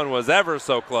 That one was ever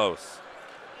so close.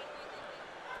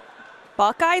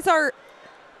 Buckeyes are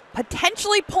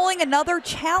potentially pulling another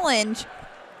challenge,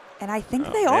 and I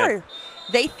think they are.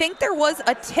 They think there was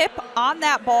a tip on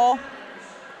that ball.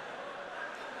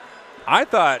 I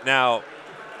thought, now,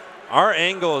 our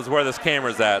angle is where this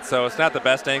camera's at, so it's not the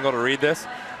best angle to read this,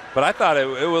 but I thought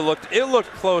it looked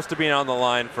close to being on the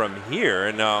line from here.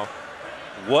 And now,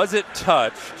 was it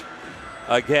touched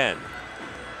again?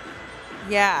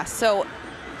 Yeah, so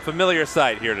familiar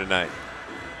sight here tonight.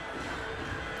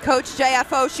 Coach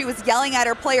JFO, she was yelling at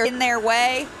her player in their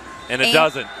way. And it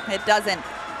doesn't. It doesn't.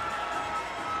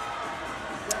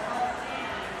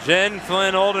 Jen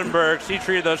Flynn Oldenburg, she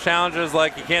treated those challenges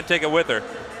like you can't take it with her.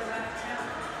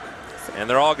 And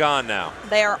they're all gone now.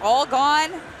 They are all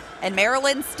gone, and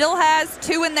Maryland still has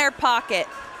 2 in their pocket.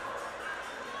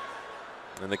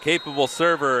 And the capable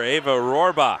server, Ava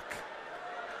Rohrbach,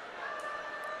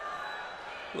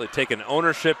 really taking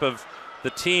ownership of the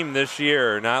team this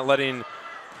year, not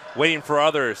waiting for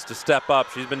others to step up.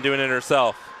 She's been doing it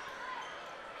herself.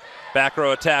 Back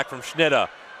row attack from Schnitta.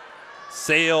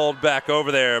 Sailed back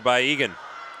over there by Egan.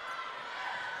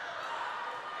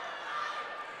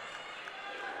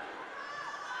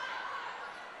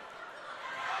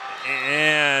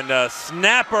 And a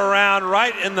snap around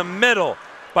right in the middle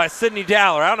by Sydney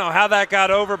Dowler. I don't know how that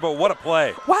got over, but what a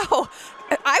play. Wow,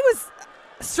 I was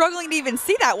struggling to even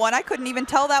see that one. I couldn't even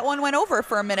tell that one went over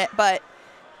for a minute, but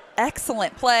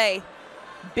excellent play.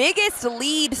 Biggest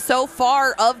lead so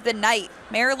far of the night.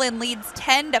 Maryland leads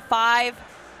 10-5.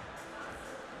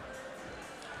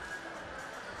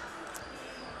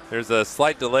 There's a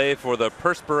slight delay for the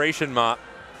perspiration mop.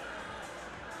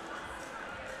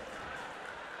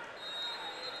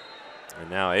 And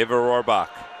now Ava Rohrbach.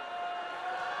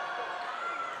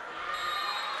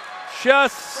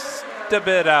 Just a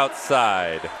bit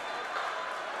outside.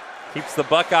 Keeps the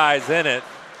Buckeyes in it.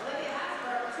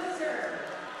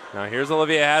 Now here's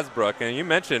Olivia Hasbrook, and you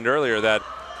mentioned earlier that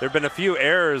there have been a few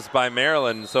errors by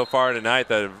Maryland so far tonight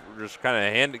that have just kind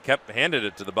of handed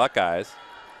it to the Buckeyes.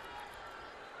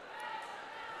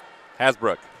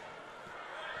 Hasbrook.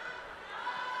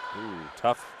 Ooh,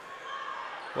 tough.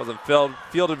 Wasn't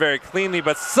fielded very cleanly,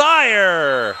 but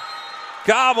Sire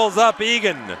gobbles up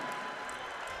Egan.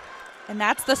 And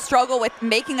that's the struggle with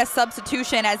making a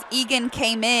substitution as Egan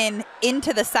came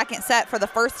into the second set for the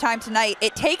first time tonight.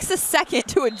 It takes a second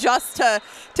to adjust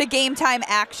to game time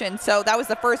action. So that was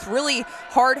the first really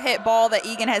hard hit ball that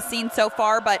Egan has seen so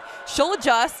far, but she'll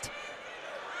adjust.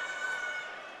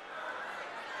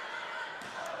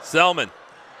 Selman.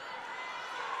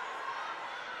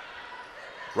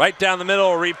 Right down the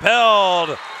middle,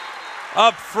 repelled.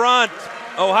 Up front,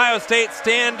 Ohio State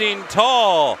standing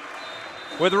tall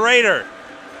with Rader.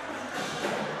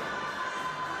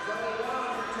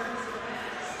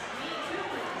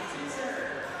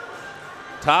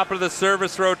 Top of the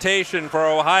service rotation for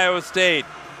Ohio State,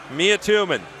 Mia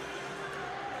Tuman.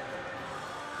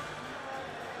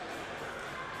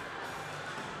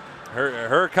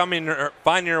 Finding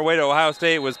her way to Ohio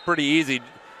State was pretty easy.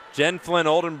 Jen Flynn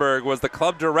Oldenburg was the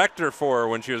club director for her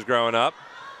when she was growing up.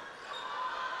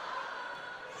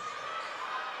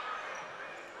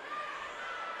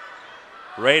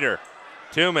 Rader,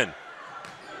 Tuman,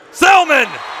 Selman!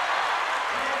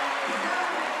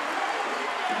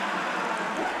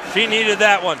 She needed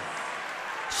that one.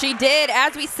 She did.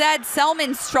 As we said,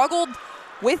 Selman struggled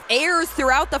with errors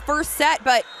throughout the first set,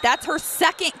 but that's her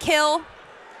second kill,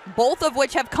 both of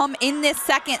which have come in this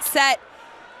second set.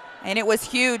 And it was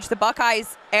huge. The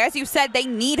Buckeyes, as you said, they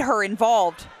need her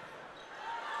involved.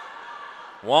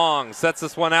 Wong sets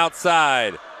this one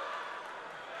outside.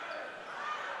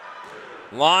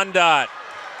 Londot.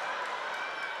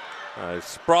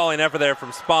 Sprawling effort there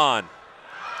from Spahn.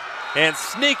 And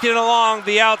sneaking along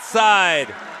the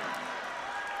outside.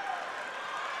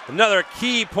 Another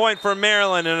key point for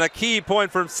Maryland and a key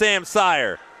point from Sam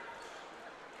Sire.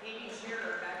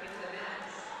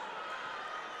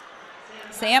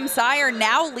 Sam Sire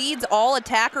now leads all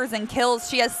attackers and kills.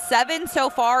 She has 7 so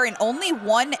far and only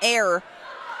 1 error.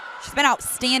 She's been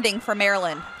outstanding for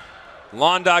Maryland.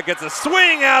 Londot gets a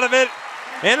swing out of it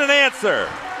and an answer.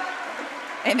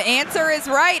 An answer is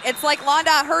right. It's like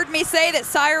Londot heard me say that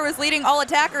Sire was leading all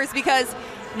attackers because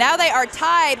now they are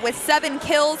tied with 7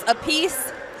 kills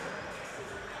apiece.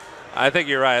 I think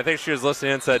you're right. I think she was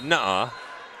listening and said, nuh-uh.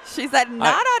 She said,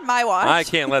 not on my watch. I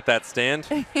can't let that stand.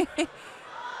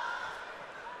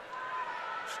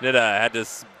 Schnitta had to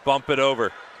bump it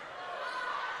over.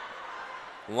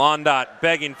 Londot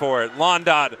begging for it.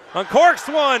 Londot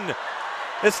uncorks one.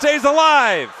 It stays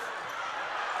alive.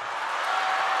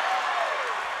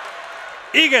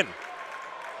 Egan.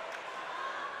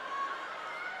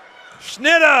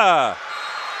 Schnitta.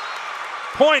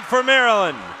 Point for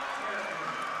Maryland.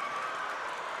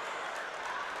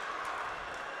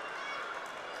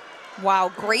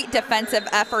 Wow, great defensive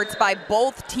efforts by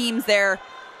both teams there.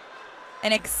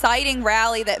 An exciting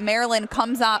rally that Maryland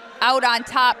comes out on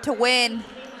top to win.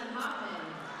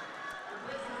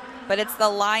 But it's the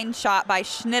line shot by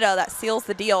Schnitta that seals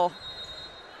the deal.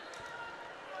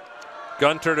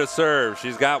 Gunter to serve.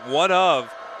 She's got one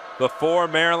of the 4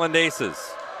 Maryland aces.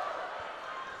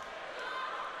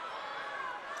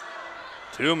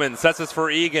 Tuman sets this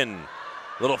for Egan.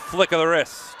 Little flick of the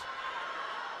wrist.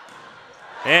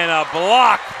 And a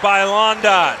block by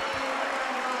Londot.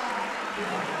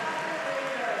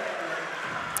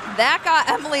 That got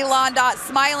Emily Londot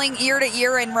smiling ear to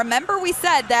ear. And remember, we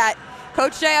said that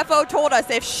Coach JFO told us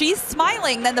if she's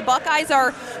smiling, then the Buckeyes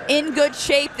are in good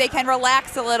shape. They can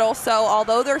relax a little. So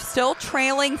although they're still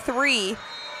trailing 3,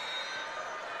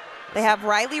 they have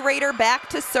Riley Rader back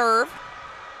to serve.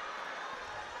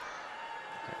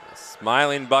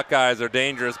 Smiling Buckeyes are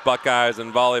dangerous Buckeyes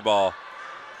in volleyball.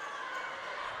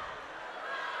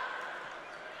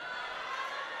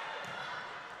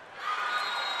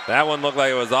 That one looked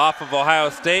like it was off of Ohio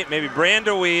State, maybe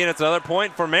Brandewee, and it's another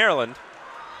point for Maryland.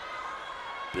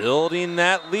 Building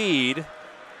that lead.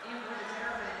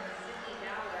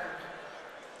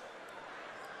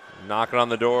 Knocking on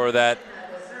the door of that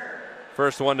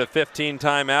first 1 to 15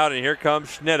 timeout, and here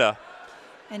comes Schnitta.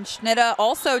 And Schnitta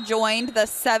also joined the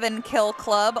 7-kill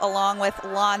club along with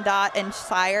Londot and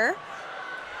Sire.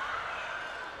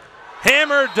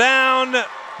 Hammer down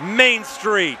Main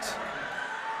Street.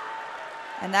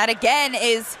 And that again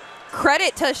is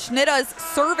credit to Schnitta's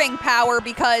serving power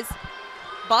because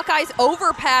Buckeyes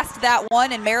overpassed that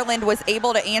one and Maryland was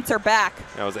able to answer back.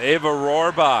 That was Ava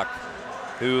Rohrbach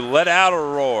who let out a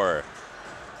roar.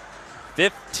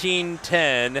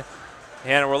 15-10.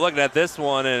 And we're looking at this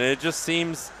one, and it just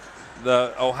seems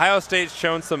the Ohio State's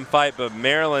shown some fight, but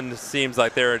Maryland seems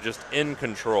like they're just in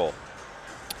control.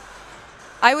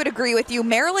 I would agree with you.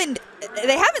 Maryland,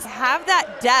 they haven't have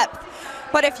that depth,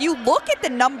 but if you look at the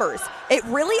numbers, it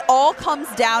really all comes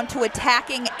down to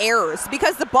attacking errors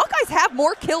because the Buckeyes have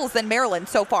more kills than Maryland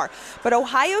so far, but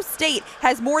Ohio State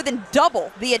has more than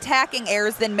double the attacking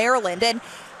errors than Maryland. And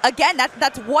again,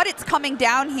 that's what it's coming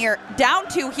down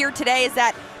to here today is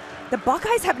that the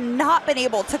Buckeyes have not been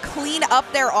able to clean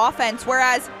up their offense,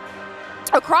 whereas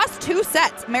across 2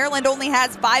 sets, Maryland only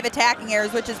has 5 attacking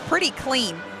errors, which is pretty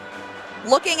clean.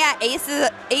 Looking at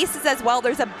aces as well,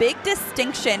 there's a big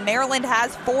distinction. Maryland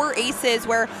has 4 aces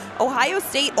where Ohio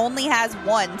State only has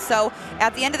 1. So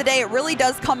at the end of the day, it really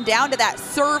does come down to that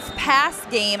serve-pass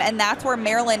game, and that's where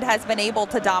Maryland has been able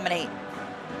to dominate.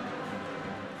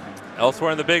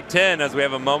 Elsewhere in the Big Ten, as we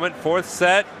have a moment, 4th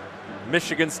set,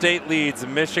 Michigan State leads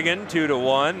Michigan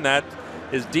 2-1. That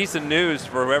is decent news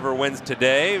for whoever wins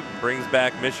today. Brings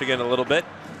back Michigan a little bit.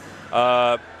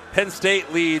 Penn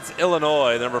State leads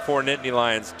Illinois, the number 4 Nittany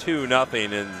Lions,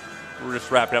 2-0, and we're just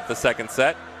wrapping up the 2nd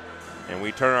set. And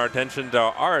we turn our attention to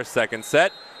our 2nd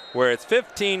set, where it's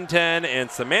 15-10, and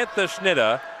Samantha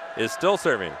Schnitta is still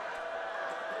serving.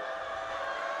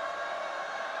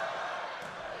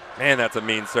 Man, that's a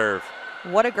mean serve.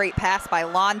 What a great pass by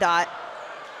Londot.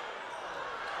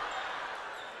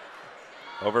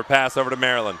 Overpass over to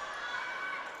Maryland.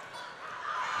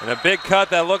 And a big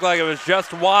cut that looked like it was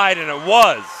just wide, and it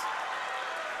was.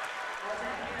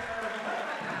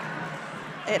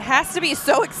 It has to be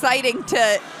so exciting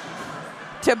to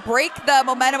break the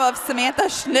momentum of Samantha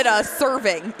Schnitta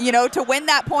serving, to win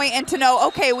that point and to know,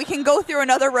 okay, we can go through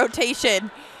another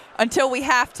rotation until we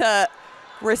have to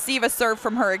receive a serve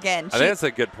from her again. I think that's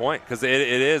a good point because it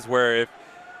is where if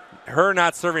her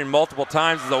not serving multiple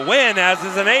times is a win, as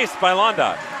is an ace by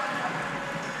Londot.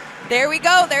 There we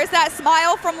go. There's that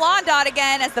smile from Londot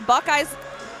again as the Buckeyes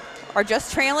are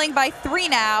just trailing by 3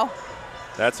 now.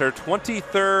 That's her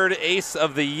 23rd ace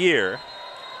of the year.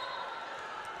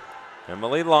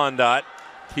 Emily Londot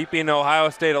keeping Ohio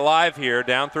State alive here,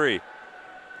 down 3.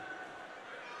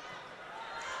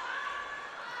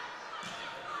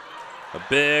 A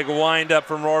big windup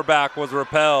from Rohrbach was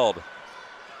repelled.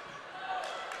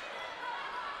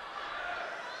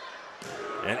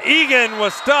 And Egan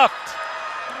was stuffed.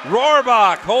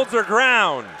 Rohrbach holds her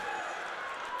ground.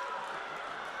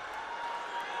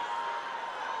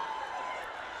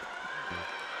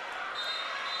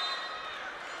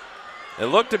 It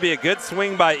looked to be a good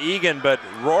swing by Egan, but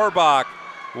Rohrbach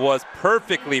was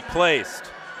perfectly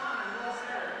placed.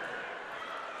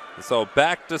 So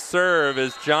back to serve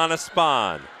is Jonna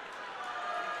Spahn.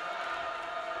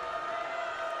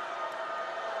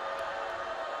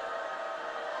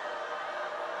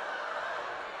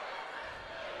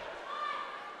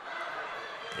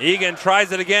 Egan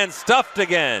tries it again, stuffed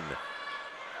again.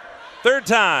 3rd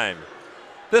time.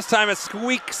 This time it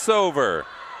squeaks over.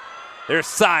 There's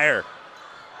Sire.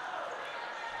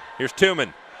 Here's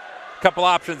Tuman. Couple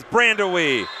options.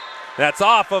 Brandewee. That's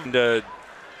off of him to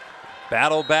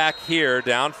battle back here,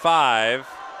 down 5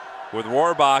 with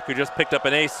Rohrbach, who just picked up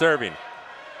an ace serving.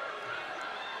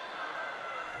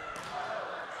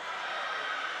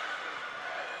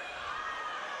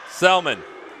 Selman.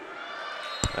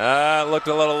 Looked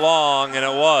a little long, and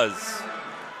it was.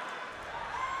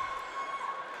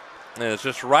 And it's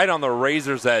just right on the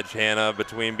razor's edge, Hannah,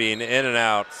 between being in and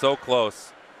out. So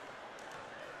close.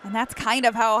 And that's kind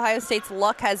of how Ohio State's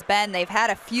luck has been. They've had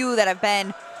a few that have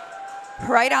been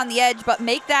right on the edge, but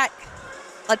make that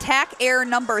attack error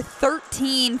number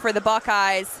 13 for the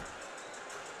Buckeyes.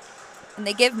 And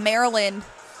they give Maryland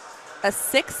a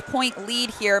 6-point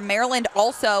lead here. Maryland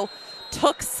also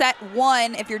took set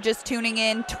one, if you're just tuning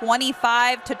in,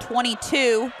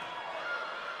 25-22.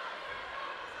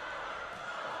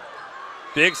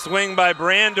 Big swing by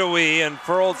Brandewie and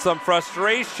furled some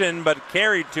frustration, but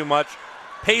carried too much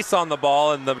pace on the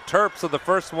ball, and the Terps are the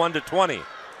first one to 20.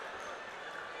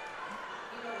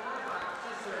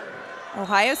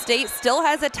 Ohio State still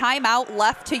has a timeout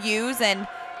left to use, and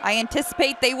I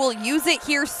anticipate they will use it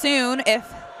here soon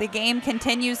if the game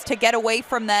continues to get away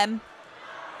from them.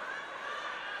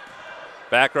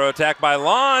 Back row attack by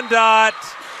Londot,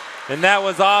 and that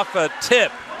was off a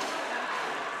tip.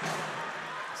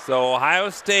 So Ohio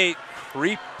State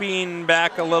creeping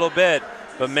back a little bit,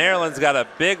 but Maryland's got a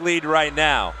big lead right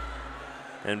now.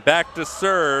 And back to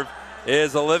serve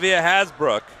is Olivia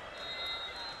Hasbrook,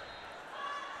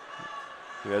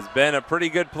 who has been a pretty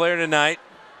good player tonight.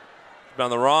 She's been on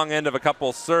the wrong end of a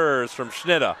couple serves from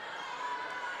Schnitта.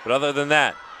 But other than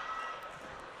that,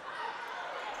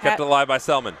 kept alive by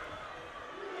Selman.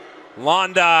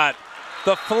 Londot,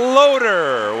 the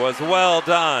floater was well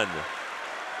done.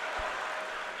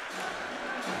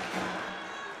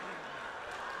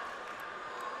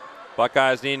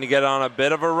 Buckeyes needing to get on a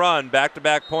bit of a run.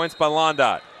 Back-to-back points by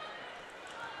Londot.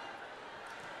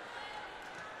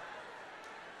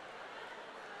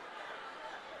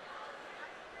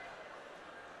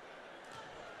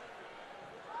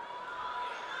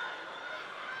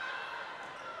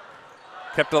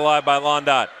 Kept alive by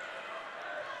Londot.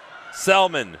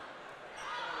 Selman.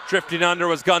 Drifting under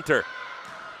was Gunter.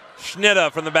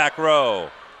 Schnitta from the back row.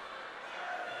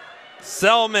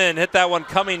 Selman hit that one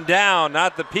coming down,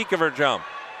 not the peak of her jump.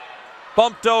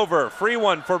 Bumped over, free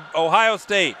one for Ohio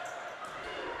State.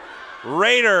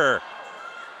 Rader.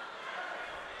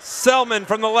 Selman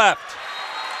from the left.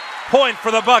 Point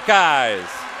for the Buckeyes.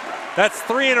 That's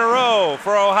 3 in a row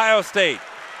for Ohio State.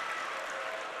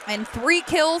 And 3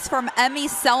 kills from Emmy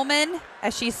Selman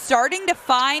as she's starting to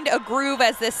find a groove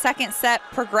as this second set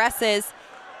progresses.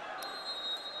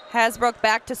 Hasbrook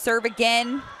back to serve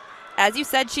again. As you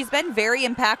said, she's been very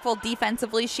impactful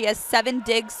defensively. She has 7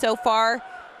 digs so far.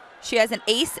 She has an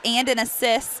ace and an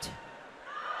assist.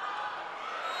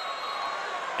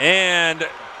 And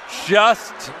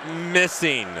just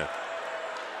missing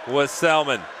was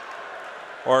Selman.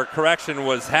 Or correction,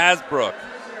 was Hasbrook.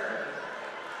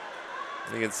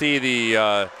 You can see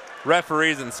the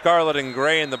referees in scarlet and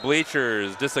gray in the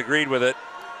bleachers disagreed with it.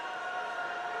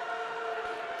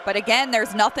 But again,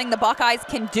 there's nothing the Buckeyes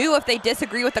can do if they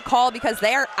disagree with the call because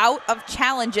they're out of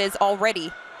challenges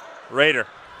already. Rader.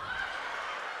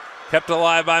 Kept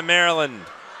alive by Maryland.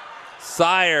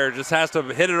 Sire just has to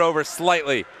hit it over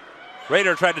slightly.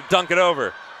 Rader tried to dunk it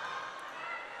over.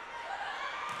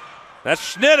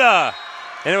 That's Schnitta.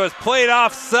 And it was played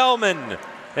off Selman.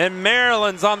 And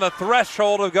Maryland's on the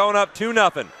threshold of going up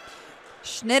 2-0.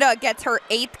 Schnitta gets her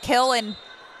 8th kill, and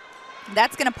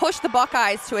that's going to push the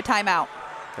Buckeyes to a timeout.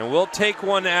 And we'll take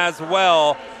one as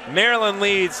well. Maryland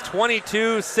leads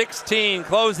 22-16,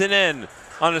 closing in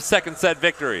on a second set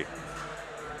victory.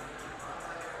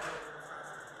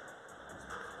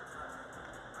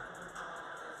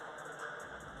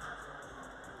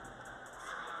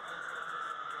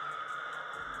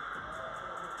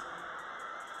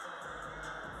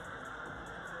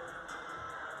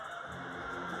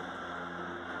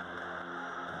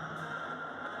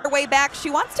 Way back, she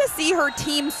wants to see her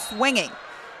team swinging.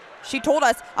 She told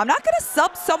us, I'm not going to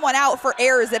sub someone out for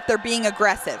errors if they're being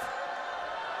aggressive.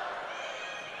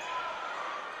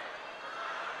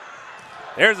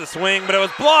 There's a swing, but it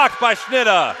was blocked by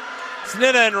Schnitta.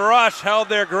 Schnitta and Rush held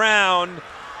their ground,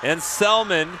 and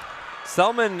Selman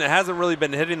hasn't really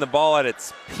been hitting the ball at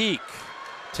its peak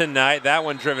tonight. That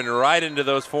one driven right into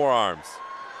those forearms.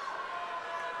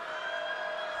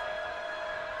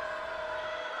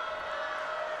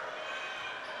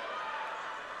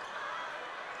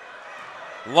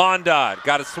 Londot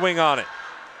got a swing on it.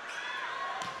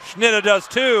 Schnitta does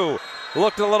too.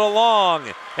 Looked a little long,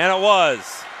 and it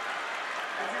was.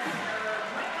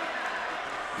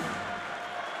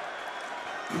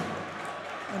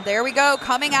 And there we go,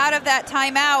 coming out of that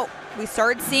timeout. We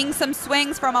started seeing some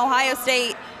swings from Ohio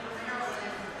State.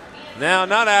 Now,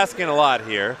 not asking a lot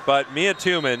here, but Mia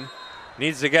Tuman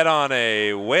needs to get on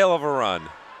a whale of a run.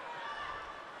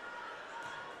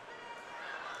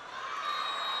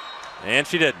 And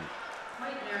she didn't.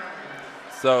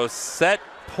 So set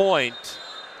point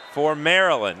for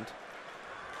Maryland.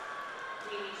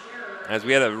 as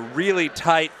we had a really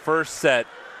tight first set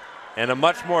and a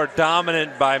much more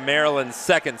dominant by Maryland's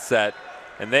second set.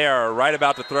 And they are right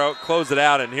about to close it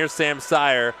out. And here's Sam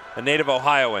Sire, a native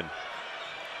Ohioan.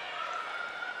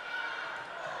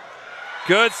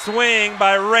 Good swing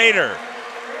by Rader.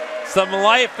 Some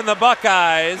life in the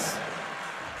Buckeyes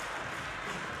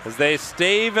as they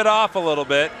stave it off a little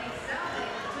bit.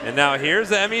 And now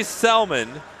here's Emmy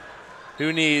Selman,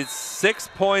 who needs 6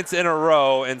 points in a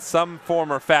row in some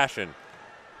form or fashion.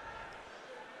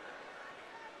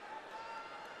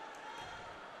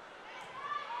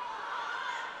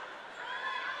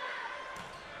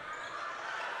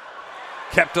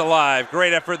 Kept alive.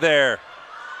 Great effort there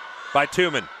by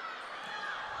Tuman.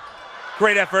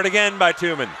 Great effort again by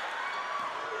Tuman.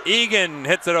 Egan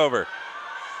hits it over.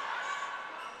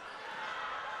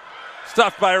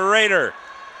 Stuffed by Rader.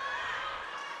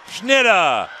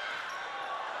 Schnitta.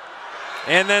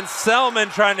 And then Selman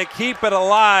trying to keep it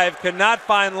alive. Could not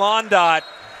find Londot.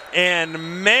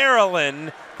 And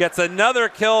Maryland gets another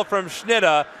kill from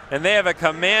Schnitta. And they have a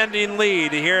commanding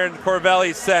lead here in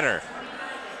Corvelli Center.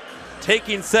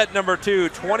 Taking set number 2,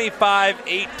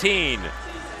 25-18.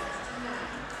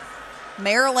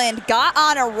 Maryland got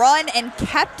on a run and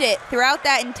kept it throughout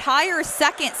that entire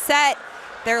second set.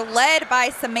 They're led by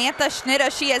Samantha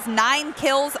Schnitta. She has 9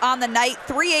 kills on the night,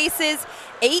 3 aces,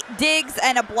 8 digs,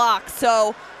 and a block.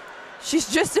 So she's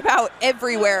just about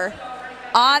everywhere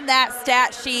on that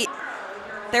stat sheet.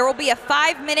 There will be a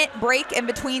 5-minute break in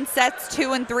between sets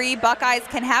 2 and 3. Buckeyes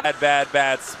can have a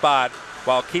bad spot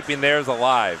while keeping theirs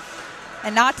alive.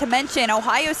 And not to mention,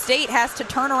 Ohio State has to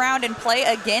turn around and play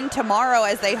again tomorrow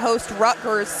as they host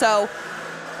Rutgers. So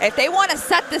if they want to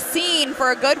set the scene for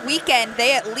a good weekend,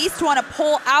 they at least want to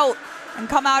pull out and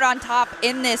come out on top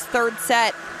in this third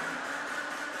set.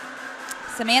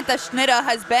 Samantha Schnitta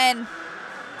has been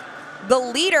the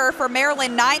leader for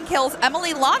Maryland, 9 kills.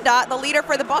 Emily Londot, the leader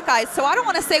for the Buckeyes. So I don't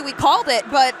want to say we called it,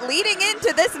 but leading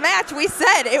into this match, we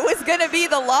said it was going to be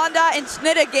the Londot and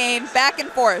Schnitta game back and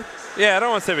forth. Yeah, I don't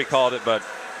want to say we called it, but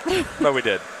we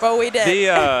did. But we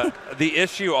did. The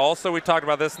issue also, we talked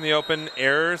about this in the open,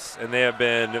 errors, and they have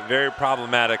been very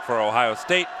problematic for Ohio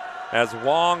State, as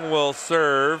Wong will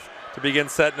serve to begin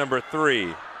set number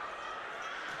 3.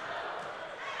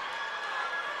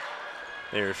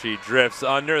 There she drifts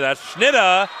under. That's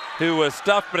Schnitta, who was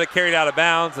stuffed but it carried out of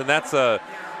bounds, and that's a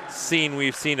scene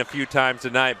we've seen a few times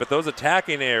tonight. But those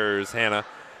attacking errors, Hannah,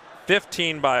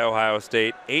 15 by Ohio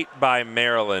State, 8 by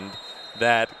Maryland.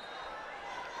 That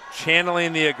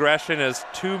channeling the aggression as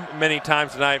too many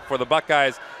times tonight for the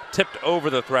Buckeyes tipped over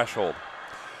the threshold.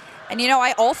 And you know,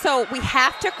 we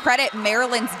have to credit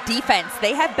Maryland's defense.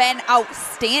 They have been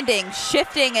outstanding,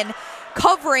 shifting and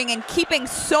covering and keeping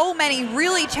so many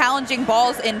really challenging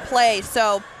balls in play.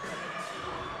 So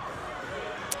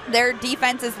their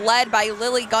defense is led by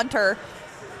Lily Gunter.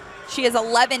 She has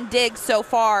 11 digs so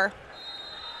far.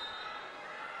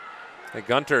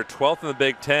 Gunter, 12th in the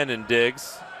Big Ten in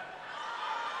digs.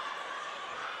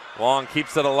 Long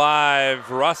keeps it alive.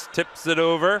 Russ tips it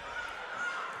over.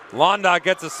 Londot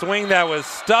gets a swing that was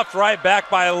stuffed right back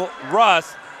by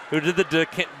Russ, who did the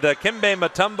Kimbe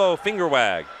Mutombo finger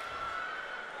wag.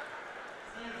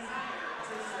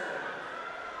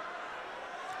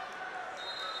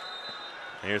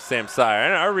 Here's Sam Sire.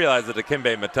 And I realize that the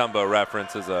Kimbe Mutombo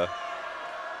reference is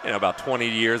about 20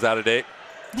 years out of date.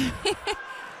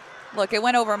 Look, it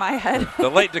went over my head. The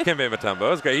late Dikembe Mutombo. It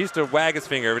was great. He used to wag his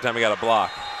finger every time he got a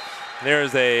block.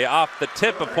 There's a off the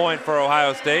tip a point for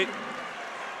Ohio State.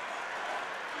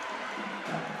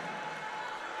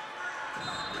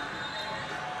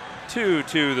 Two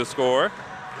to the score.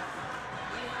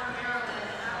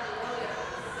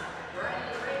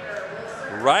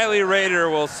 Riley Rader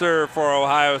will serve for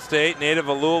Ohio State, native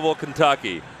of Louisville,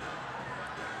 Kentucky.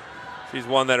 She's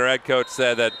one that her head coach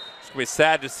said that it's going to be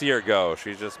sad to see her go.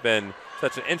 She's just been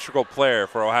such an integral player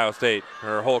for Ohio State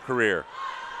her whole career.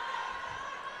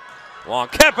 Long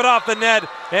kept it off the net,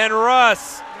 and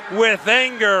Russ with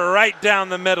anger right down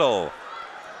the middle.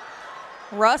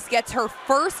 Russ gets her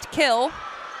first kill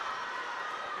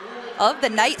of the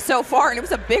night so far, and it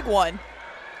was a big one.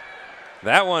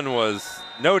 That one was,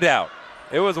 no doubt,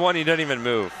 it was one you didn't even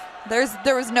move.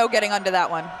 There was no getting under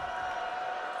that one.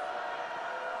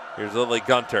 Here's Lily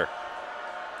Gunter.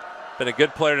 Been a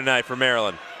good player tonight for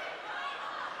Maryland.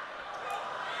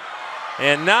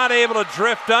 And not able to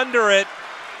drift under it.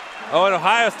 Oh, and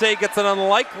Ohio State gets an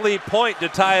unlikely point to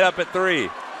tie it up at 3.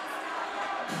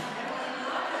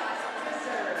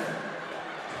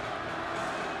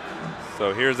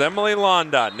 So here's Emily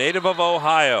Londot, native of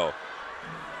Ohio.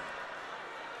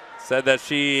 said that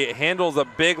she handles a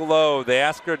big load. They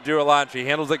ask her to do a lot, and she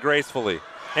handles it gracefully.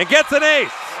 And gets an ace.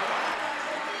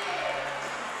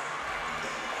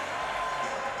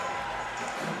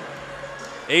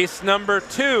 Ace number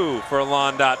 2 for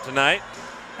Londot tonight.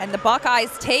 And the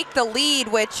Buckeyes take the lead,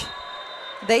 which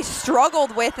they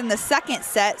struggled with in the second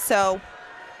set, so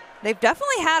they've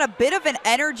definitely had a bit of an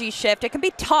energy shift. It can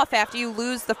be tough after you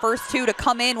lose the first 2 to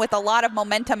come in with a lot of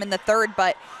momentum in the third,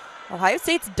 but Ohio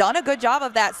State's done a good job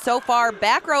of that so far.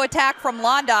 Back row attack from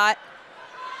Londot.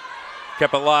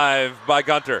 Kept alive by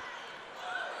Gunter.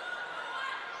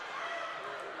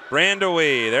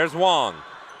 Brandewie, there's Wong.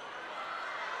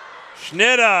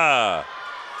 Schnitta.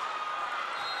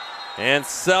 And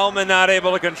Selman not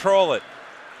able to control it.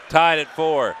 Tied at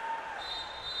 4.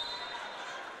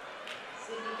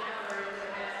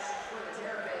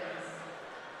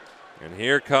 And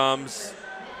here comes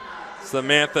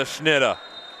Samantha Schnitta.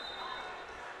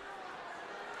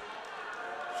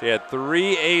 She had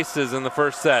 3 aces in the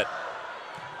first set.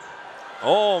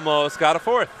 Almost got a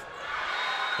 4th.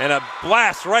 And a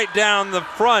blast right down the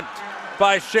front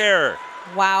by Scherer.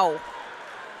 Wow.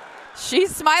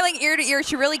 She's smiling ear to ear.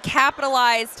 She really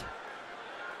capitalized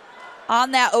on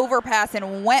that overpass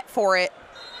and went for it.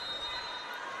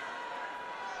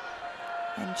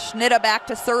 And Schnitta back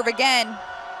to serve again.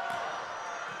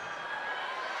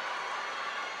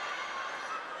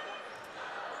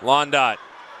 Londot.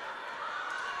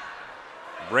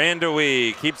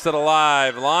 Brandewie keeps it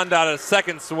alive. Londot a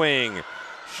second swing.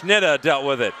 Schnitta dealt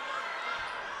with it.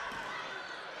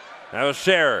 That was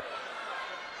Scherer.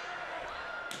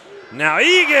 Now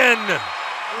Egan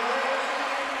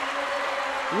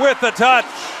with the touch.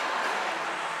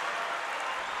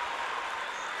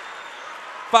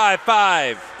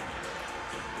 5-5.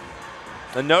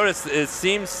 And notice it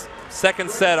seems second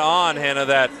set on, Hannah,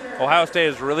 that Ohio State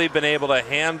has really been able to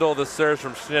handle the serves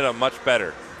from Schnitta much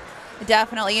better.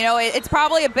 Definitely. You know, it's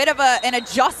probably a bit of an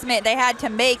adjustment they had to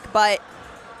make, but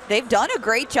they've done a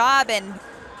great job. And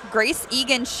Grace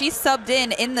Egan, she subbed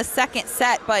in the second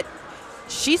set, but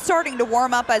she's starting to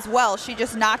warm up as well. She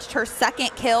just notched her second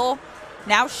kill.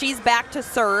 Now she's back to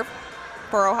serve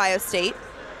for Ohio State.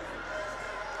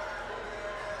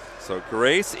 So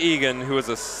Grace Egan, who is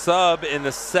a sub in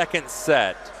the second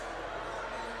set.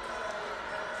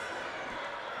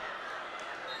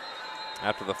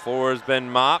 After the floor has been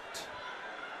mopped,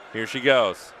 here she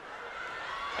goes.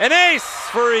 An ace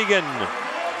for Egan.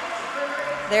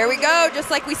 There we go.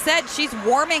 Just like we said, she's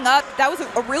warming up. That was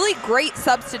a really great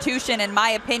substitution in my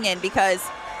opinion, because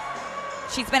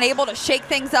she's been able to shake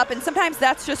things up, and sometimes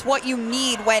that's just what you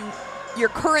need when your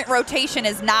current rotation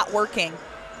is not working.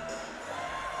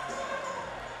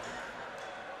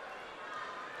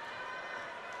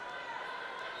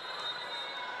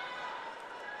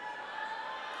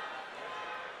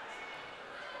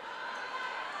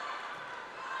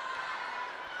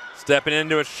 Stepping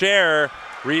into a share,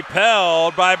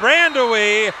 repelled by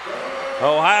Brandewie.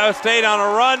 Ohio State on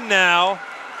a run now.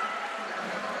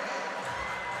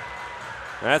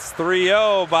 That's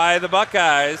 3-0 by the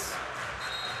Buckeyes.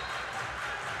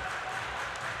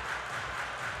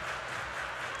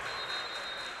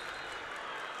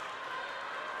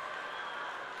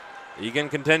 Egan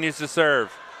continues to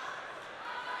serve.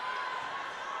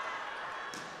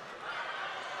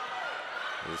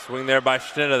 The swing there by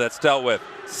Schnitta that's dealt with.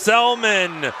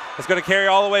 Selman is going to carry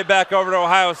all the way back over to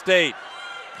Ohio State.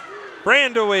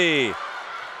 Brandewie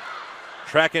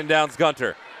tracking down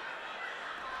Gunter.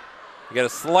 You got a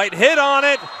slight hit on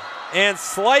it, and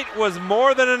slight was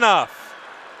more than enough.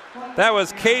 That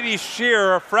was Katie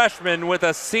Shearer, a freshman, with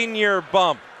a senior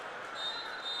bump.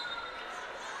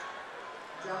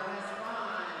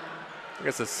 I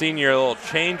guess a senior little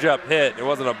change-up hit. It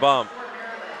wasn't a bump.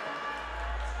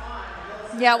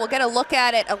 Yeah, we'll get a look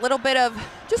at it. A little bit of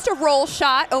just a roll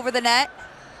shot over the net,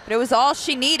 but it was all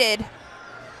she needed.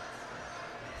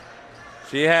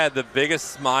 She had the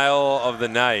biggest smile of the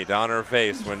night on her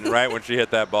face right when she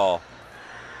hit that ball.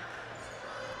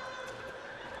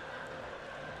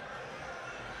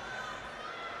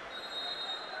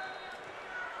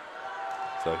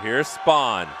 So here's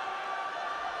Spahn.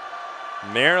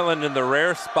 Maryland in the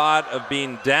rare spot of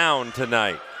being down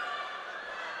tonight.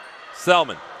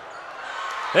 Selman.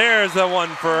 There's the one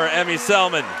for Emmy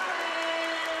Selman.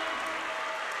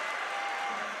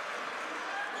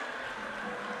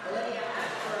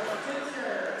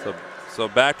 So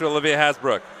back to Olivia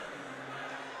Hasbrook.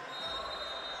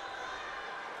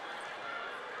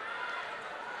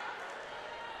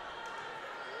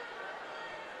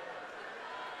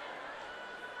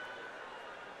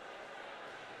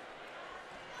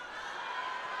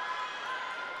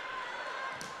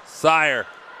 Sire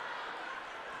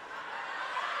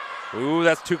Ooh,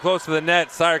 that's too close to the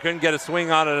net. Sire couldn't get a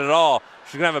swing on it at all.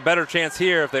 She's going to have a better chance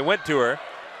here if they went to her.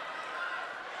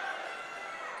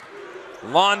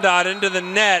 Londot into the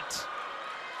net.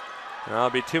 That'll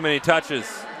be too many touches.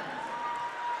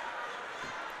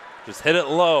 Just hit it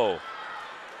low.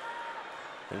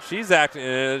 And she's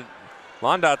acting,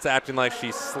 Londot's acting like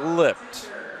she slipped,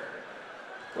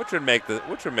 which would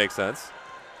make sense.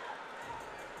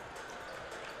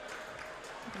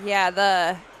 Yeah,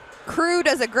 the crew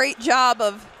does a great job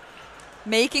of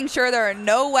making sure there are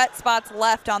no wet spots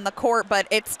left on the court, but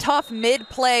it's tough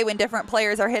mid-play when different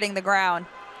players are hitting the ground.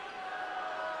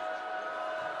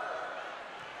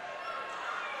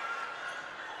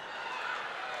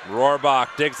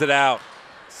 Rohrbach digs it out.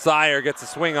 Sire gets a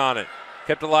swing on it.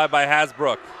 Kept alive by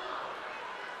Hasbrook.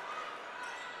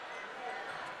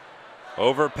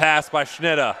 Overpass by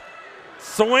Schnida.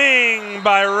 Swing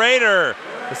by Rader.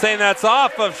 They're saying that's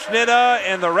off of Schnida,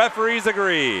 and the referees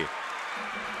agree.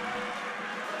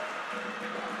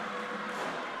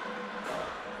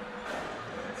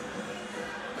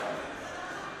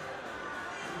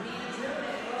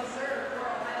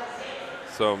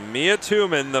 So Mia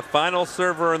Tumen, the final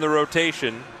server in the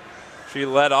rotation, she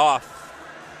led off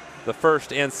the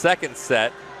first and second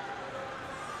set.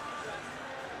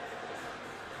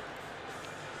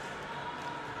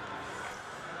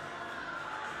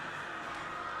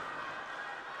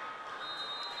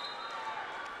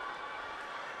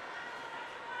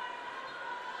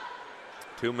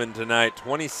 Tumen tonight,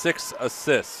 26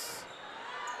 assists.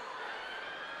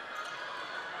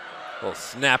 Little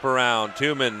snap around.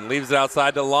 Tumen leaves it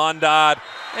outside to Londot,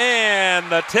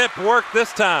 and the tip worked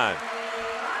this time.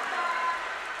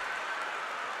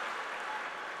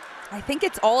 I think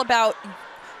it's all about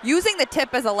using the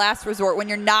tip as a last resort when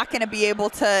you're not going to be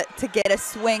able to get a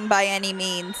swing by any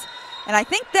means. And I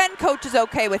think then coach is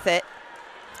okay with it.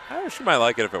 She might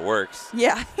like it if it works.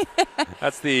 Yeah.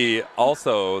 That's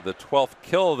also the 12th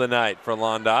kill of the night for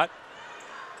Londot.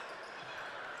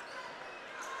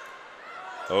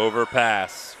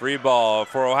 Overpass, free ball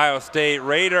for Ohio State.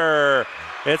 Rader,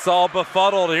 it's all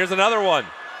befuddled. Here's another one.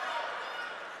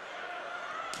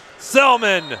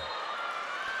 Selman.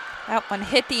 That one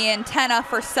hit the antenna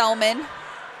for Selman.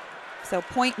 So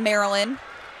point Maryland.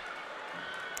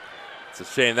 It's a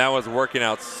shame. That was working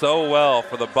out so well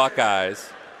for the Buckeyes.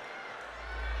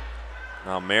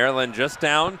 Now Maryland just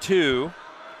down 2.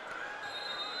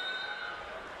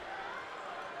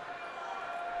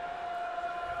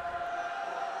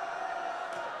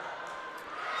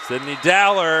 Sydney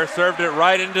Dowler served it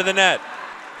right into the net.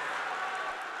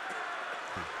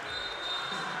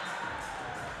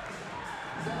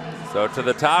 So to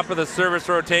the top of the service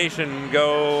rotation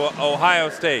go Ohio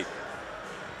State.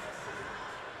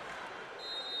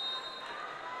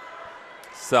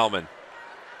 Selman.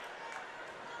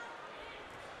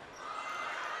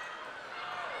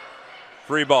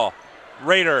 Free ball.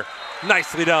 Rader,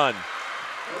 nicely done.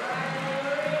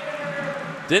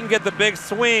 Didn't get the big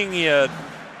swing you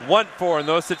want for in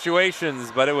those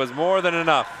situations, but it was more than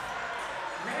enough.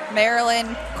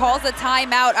 Maryland calls a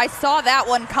timeout. I saw that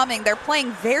one coming. They're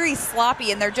playing very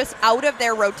sloppy, and they're just out of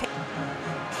their rotation.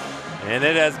 And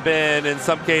it has been, in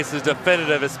some cases,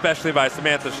 definitive, especially by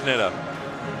Samantha Schnida.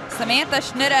 Samantha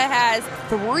Schnida has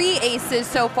 3 aces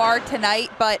so far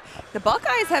tonight, but the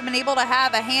Buckeyes have been able to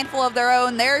have a handful of their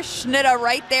own. There's Schnida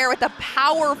right there with a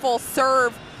powerful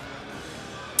serve.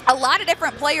 A lot of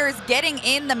different players getting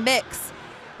in the mix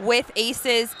with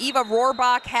aces. Eva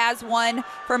Rohrbach has one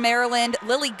for Maryland.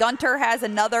 Lily Gunter has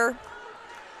another.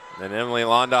 And Emily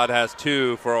Londot has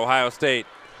 2 for Ohio State.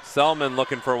 Selman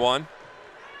looking for one.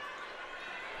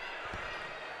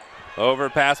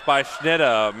 Overpass by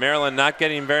Schnida. Maryland not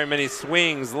getting very many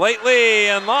swings lately,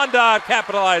 and Londot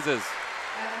capitalizes.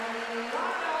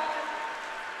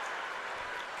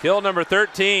 Kill number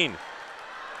 13.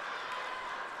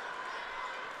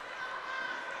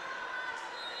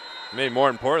 Maybe more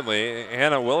importantly,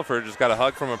 Hannah Wilford just got a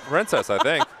hug from a princess, I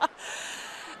think.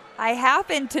 I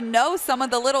happen to know some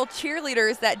of the little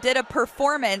cheerleaders that did a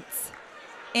performance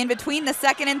in between the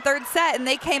second and third set, and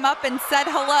they came up and said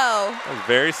hello. That was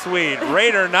very sweet.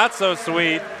 Rader, not so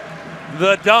sweet.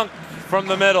 The dunk from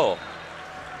the middle.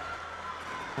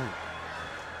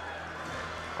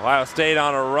 Ohio State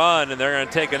on a run, and they're going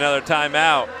to take another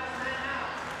timeout.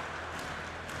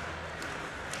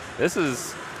 This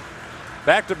is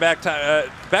back-to-back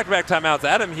timeouts.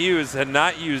 Adam Hughes had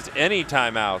not used any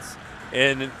timeouts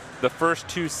in the first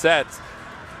 2 sets,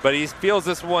 but he feels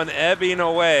this one ebbing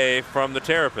away from the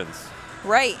Terrapins.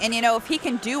 Right, and if he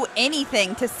can do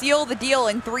anything to seal the deal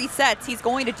in 3 sets, he's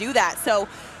going to do that. So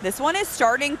this one is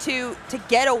starting to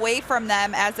get away from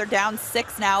them as they're down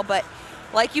 6 now. But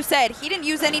like you said, he didn't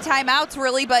use any timeouts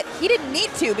really, but he didn't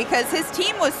need to because his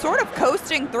team was sort of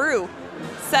coasting through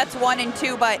sets 1 and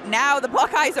 2. But now the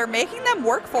Buckeyes are making them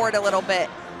work for it a little bit.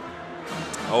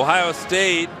 Ohio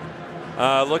State,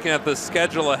 looking at the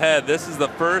schedule ahead, this is the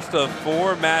first of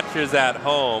 4 matches at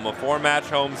home, a 4-match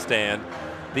homestand.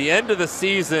 The end of the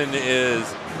season is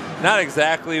not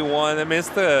exactly one. I mean,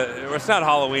 it's not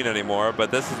Halloween anymore, but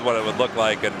this is what it would look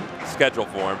like in schedule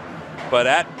form. But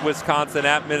at Wisconsin,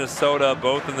 at Minnesota,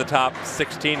 both in the top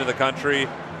 16 of the country.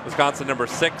 Wisconsin number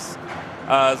 6.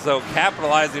 So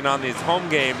capitalizing on these home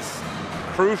games,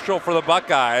 crucial for the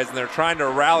Buckeyes, and they're trying to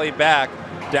rally back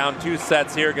down 2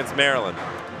 sets here against Maryland.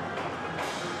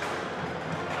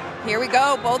 Here we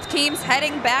go, both teams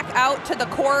heading back out to the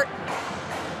court.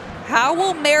 How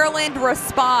will Maryland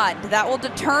respond? That will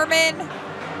determine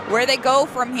where they go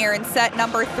from here in set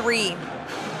number 3.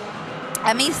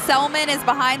 Emmy Selman is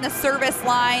behind the service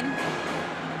line.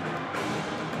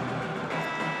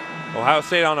 Ohio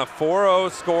State on a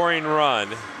 4-0 scoring run.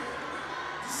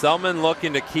 Selman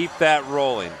looking to keep that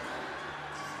rolling.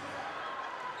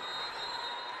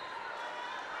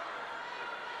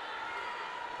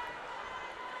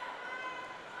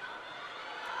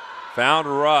 Found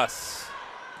Russ.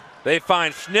 They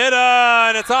find Schnitта,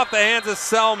 and it's off the hands of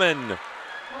Selman.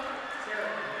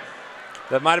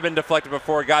 That might have been deflected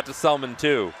before it got to Selman,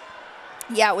 too.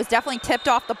 Yeah, it was definitely tipped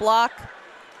off the block.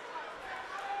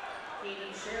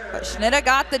 But Schnitta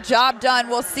got the job done.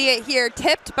 We'll see it here.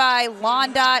 Tipped by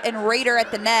Londot and Rader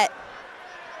at the net.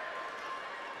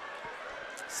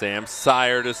 Sam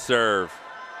Sire to serve.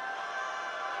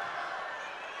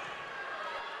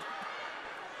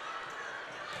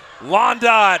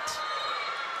 Londot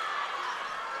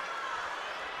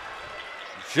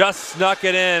just snuck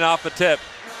it in off a tip.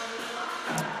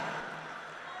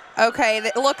 Okay,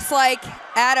 it looks like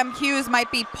Adam Hughes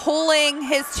might be pulling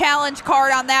his challenge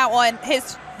card on that one.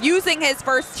 Using his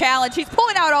first challenge. He's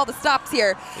pulling out all the stops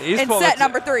here in set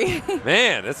number 3.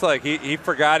 Man, it's like he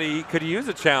forgot he could use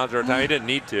a challenger at a time. He didn't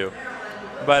need to.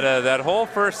 But that whole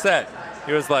first set,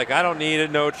 he was like, I don't need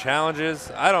no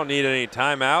challenges. I don't need any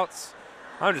timeouts.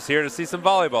 I'm just here to see some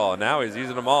volleyball. And now he's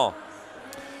using them all.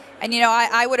 And,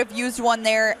 I would have used one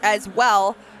there as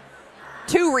well.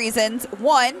 2 reasons.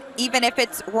 One, even if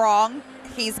it's wrong,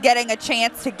 he's getting a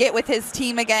chance to get with his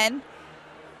team again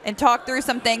and talk through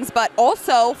some things. But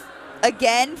also,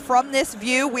 again, from this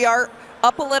view, we are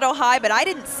up a little high, but I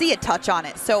didn't see a touch on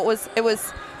it. So it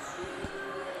was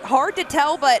hard to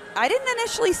tell, but I didn't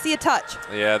initially see a touch.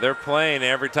 Yeah, they're playing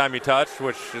every time you touch,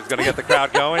 which is going to get the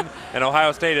crowd going. And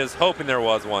Ohio State is hoping there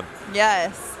was one.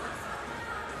 Yes.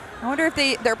 I wonder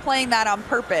if they're playing that on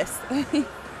purpose.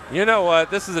 You know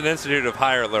what? This is an institute of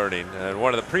higher learning, and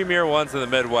one of the premier ones in the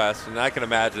Midwest, and I can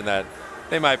imagine that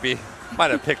they might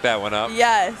have picked that one up.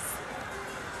 Yes.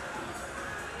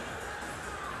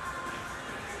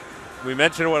 We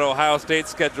mentioned what Ohio State's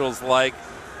schedule's like.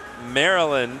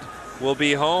 Maryland will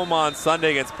be home on Sunday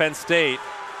against Penn State,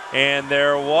 and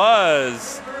there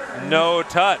was no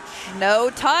touch.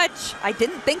 No touch. I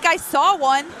didn't think I saw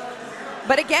one,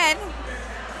 but again,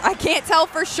 I can't tell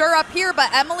for sure up here,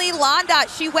 but Emily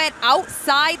Londot, she went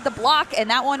outside the block, and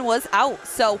that one was out.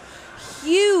 So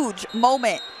huge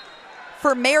moment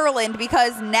for Maryland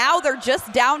because now they're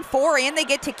just down 4 and they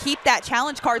get to keep that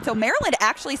challenge card. So Maryland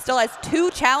actually still has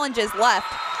 2 challenges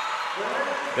left.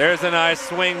 There's a nice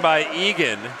swing by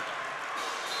Egan.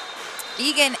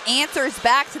 Egan answers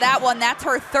back to that one. That's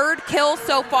her 3rd kill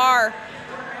so far.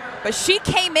 But she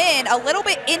came in a little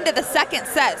bit into the 2nd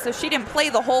set, so she didn't play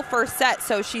the whole 1st set.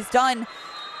 So she's done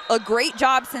a great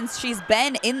job since she's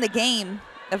been in the game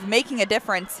of making a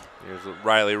difference. Here's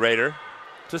Riley Rader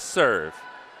to serve.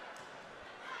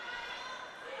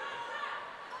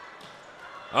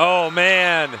 Oh,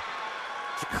 man.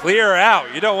 To clear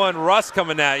out. You don't want Russ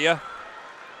coming at you.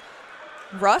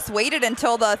 Russ waited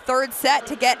until the 3rd set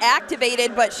to get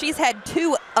activated, but she's had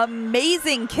 2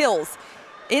 amazing kills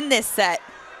in this set.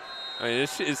 I mean,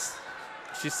 she's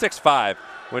 6'5".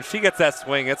 When she gets that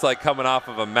swing, it's like coming off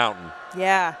of a mountain.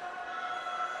 Yeah.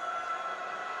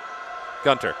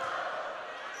 Gunter.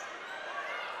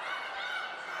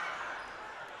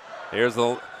 Here's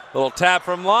a little tap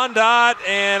from Londot,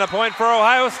 and a point for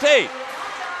Ohio State.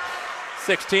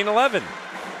 16-11.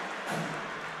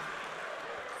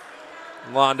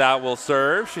 Londot will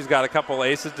serve. She's got a couple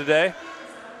aces today.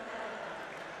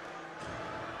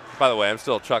 By the way, I'm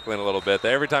still chuckling a little bit.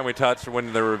 Every time we touch,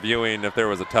 when they're reviewing, if there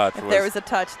was a touch. There was a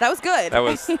touch. That was good. That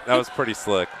was pretty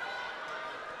slick.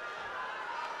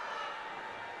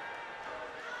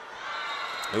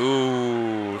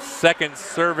 Ooh, second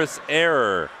service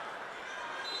error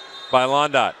by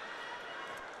Londot.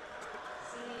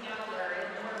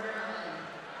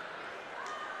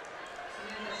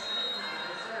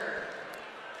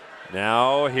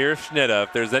 Now here's Schnitta.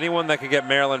 If there's anyone that can get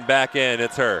Maryland back in,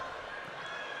 it's her.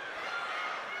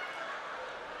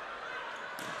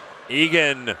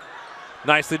 Egan,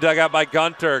 nicely dug out by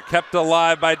Gunter, kept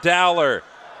alive by Dowler.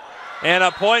 And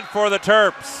a point for the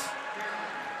Terps.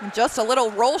 Just a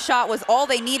little roll shot was all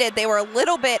they needed. They were a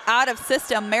little bit out of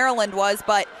system, Maryland was,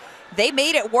 but they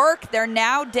made it work. They're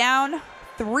now down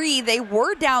 3. They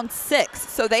were down 6,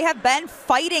 so they have been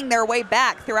fighting their way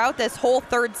back throughout this whole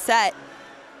third set.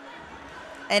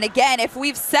 And again, if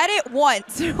we've said it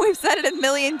once, we've said it a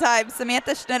million times,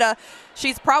 Samantha Schnitta,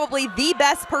 she's probably the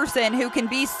best person who can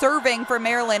be serving for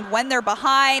Maryland when they're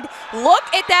behind. Look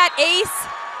at that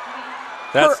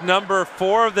ace. That's number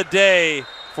 4 of the day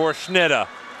for Schnitta.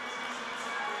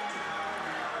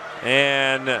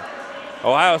 And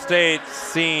Ohio State's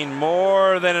seen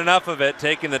more than enough of it,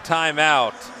 taking the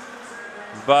timeout.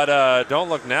 But don't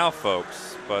look now,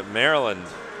 folks. But Maryland,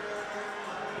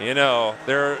 you know,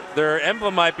 their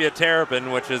emblem might be a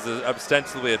terrapin, which is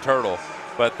ostensibly a turtle,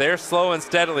 but they're slow and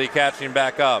steadily catching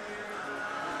back up.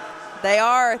 They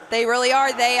are. They really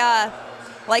are. They,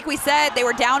 like we said, they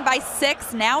were down by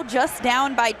 6, now just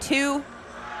down by 2.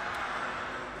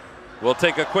 We'll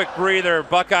take a quick breather.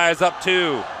 Buckeyes up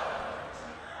 2.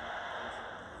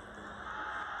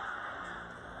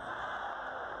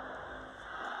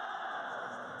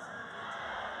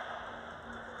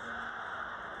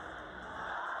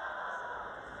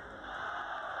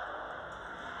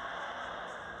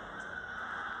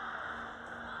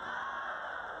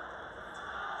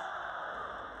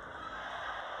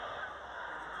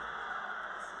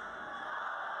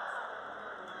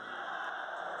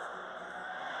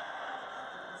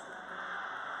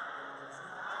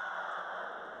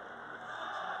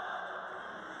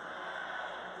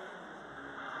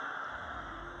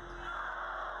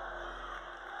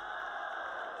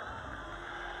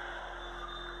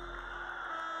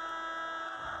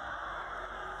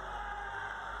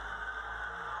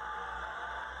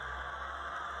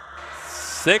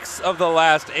 Six of the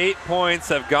last 8 points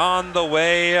have gone the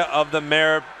way of the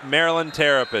Maryland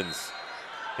Terrapins.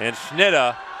 And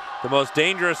Schnitta, the most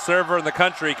dangerous server in the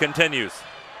country, continues.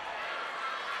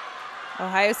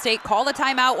 Ohio State called a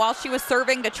timeout while she was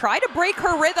serving to try to break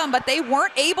her rhythm, but they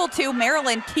weren't able to.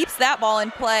 Maryland keeps that ball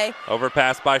in play.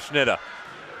 Overpass by Schnitta.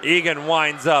 Egan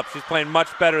winds up. She's playing much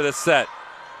better this set.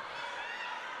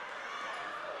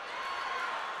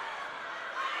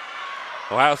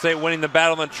 Ohio State winning the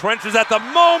battle in the trenches at the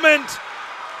moment,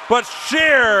 but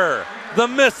Shear, the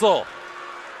missile.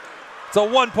 It's a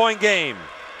 1-point game.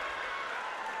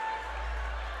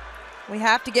 We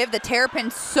have to give the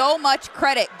Terrapins so much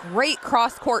credit. Great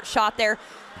cross-court shot there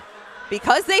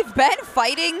because they've been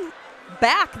fighting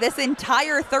back this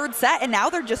entire third set, and now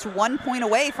they're just 1 point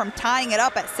away from tying it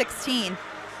up at 16.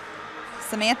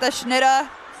 Samantha Schnitta,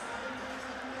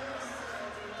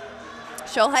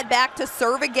 she'll head back to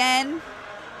serve again.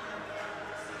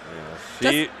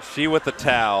 She with the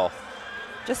towel.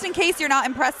 Just in case you're not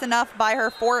impressed enough by her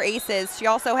 4 aces, she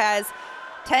also has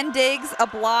 10 digs, a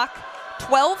block,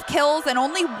 12 kills, and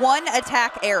only 1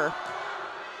 attack error.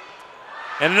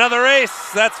 And another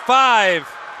ace, that's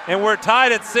 5, and we're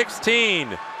tied at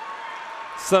 16.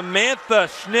 Samantha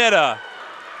Schnitta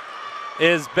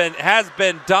has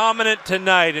been dominant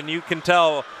tonight, and you can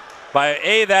tell by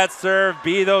A, that serve,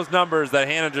 B, those numbers that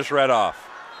Hannah just read off.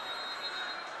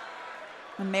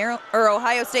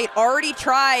 Ohio State already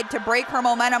tried to break her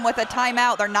momentum with a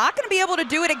timeout. They're not going to be able to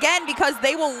do it again because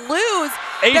they will lose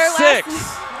Ace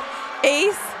 6.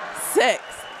 Ace 6.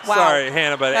 Wow. Sorry,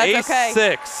 Hannah, but That's ace okay.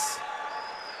 6.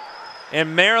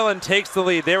 And Maryland takes the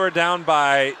lead. They were down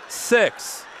by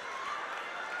 6.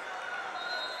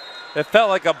 It felt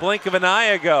like a blink of an eye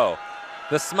ago.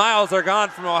 The smiles are gone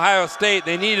from Ohio State.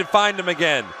 They need to find them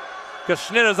again because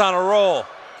Schnitta's on a roll.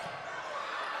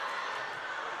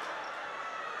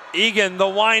 Egan, the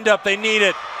windup, they need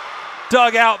it.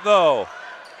 Dug out though.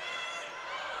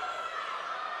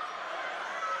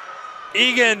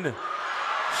 Egan,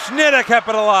 Schnitta kept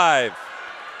it alive.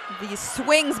 These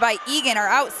swings by Egan are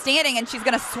outstanding, and she's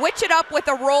going to switch it up with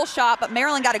a roll shot, but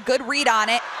Maryland got a good read on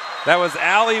it. That was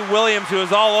Allie Williams who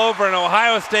was all over, and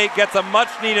Ohio State gets a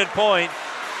much-needed point.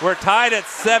 We're tied at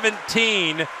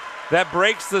 17. That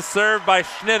breaks the serve by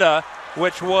Schnitta,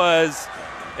 which was,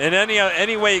 in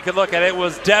any way you could look at it,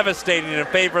 was devastating in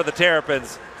favor of the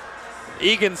Terrapins.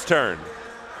 Egan's turn.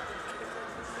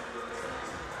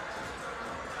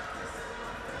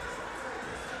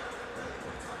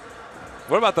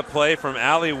 What about the play from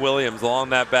Allie Williams along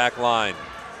that back line?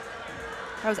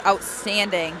 That was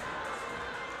outstanding.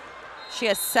 She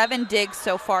has 7 digs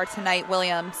so far tonight,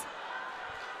 Williams.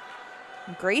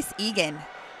 Grace Egan,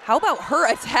 how about her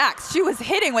attacks? She was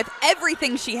hitting with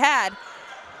everything she had.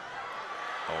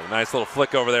 Oh, nice little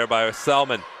flick over there by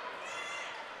Selman.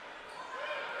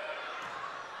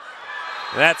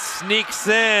 That sneaks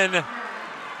in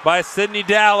by Sydney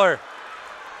Dowler.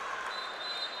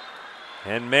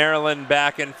 And Maryland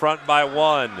back in front by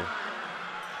 1.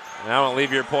 And I won't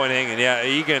leave your point hanging. Yeah,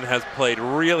 Egan has played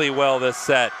really well this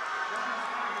set.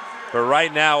 But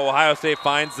right now, Ohio State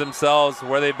finds themselves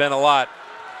where they've been a lot,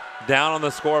 down on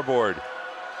the scoreboard.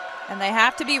 And they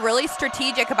have to be really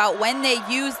strategic about when they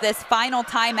use this final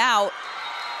timeout.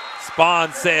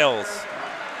 Spawn sails.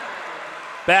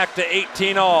 Back to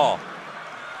 18 all.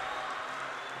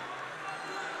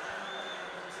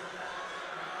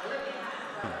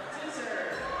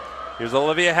 Here's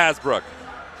Olivia Hasbrook.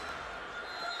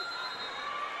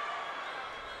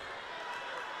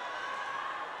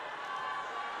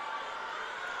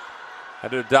 Had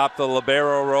to adopt the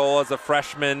libero role as a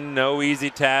freshman. No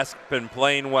easy task, been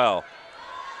playing well.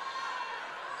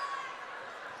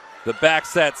 The back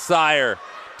set, Sire.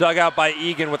 Dug out by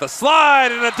Egan with a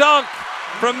slide and a dunk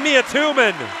from Mia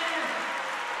Tuman.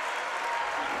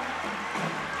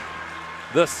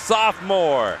 The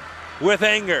sophomore with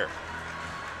anger.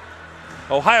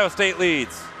 Ohio State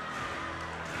leads.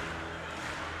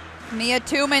 Mia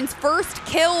Tuman's first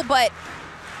kill, but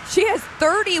she has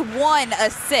 31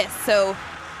 assists, so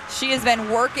she has been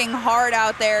working hard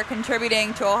out there,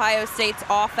 contributing to Ohio State's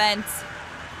offense.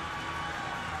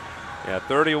 Yeah,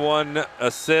 31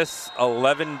 assists,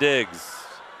 11 digs.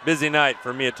 Busy night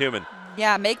for Mia Tuman.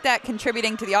 Yeah, make that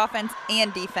contributing to the offense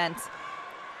and defense.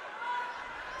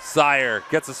 Sire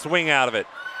gets a swing out of it.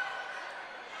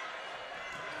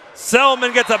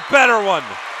 Selman gets a better one.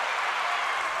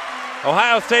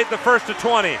 Ohio State the first to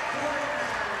 20.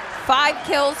 5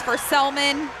 kills for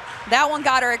Selman. That one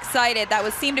got her excited.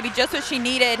 That seemed to be just what she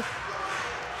needed.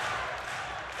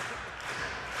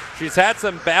 She's had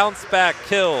some bounce back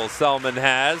kills, Selman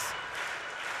has.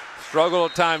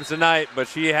 Struggled at times tonight, but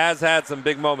she has had some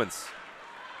big moments.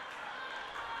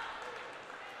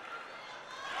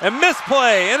 And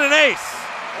misplay and an ace.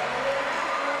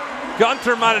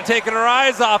 Gunter might have taken her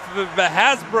eyes off of it, but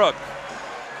Hasbrook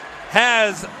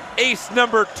has ace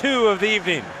number 2 of the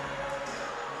evening.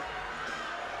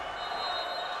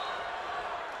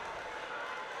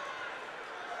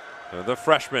 The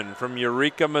freshman from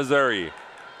Eureka, Missouri.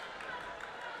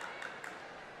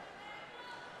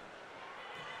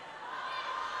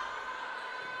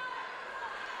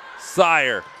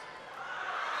 Sire.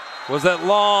 Was it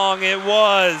long? It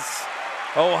was.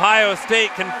 Ohio State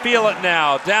can feel it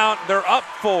now. Down, they're up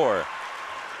 4.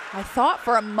 I thought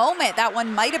for a moment that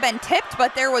one might have been tipped,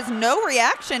 but there was no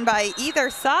reaction by either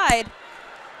side.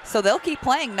 So they'll keep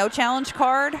playing. No challenge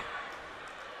card.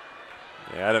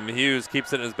 Adam Hughes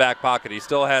keeps it in his back pocket. He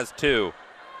still has 2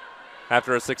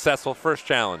 after a successful first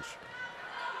challenge.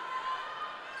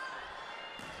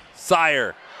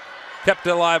 Sire kept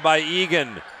alive by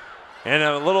Egan. And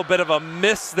a little bit of a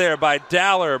miss there by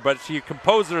Dowler, but she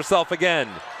composed herself again.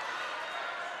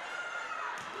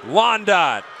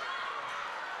 Londot.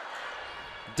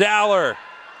 Dowler.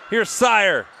 Here's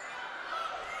Sire.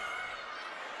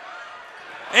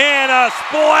 And a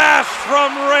splash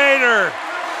from Raider.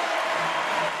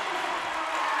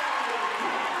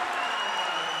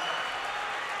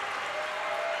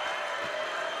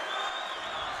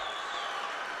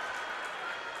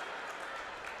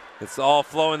 It's all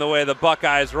flowing the way of the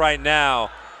Buckeyes right now.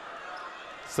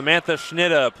 Samantha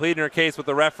Schnitta pleading her case with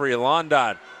the referee.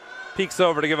 Londot peeks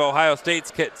over to give Ohio State's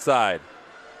kit side.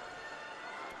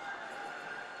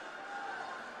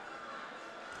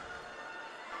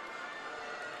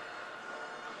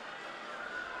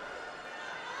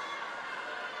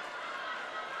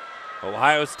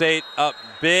 Ohio State up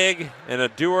big in a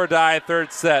do-or-die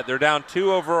third set. They're down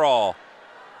 2 overall.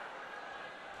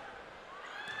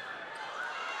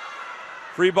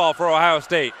 Free ball for Ohio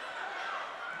State.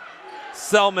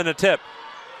 Selman a tip.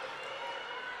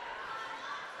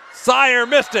 Sire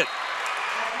missed it.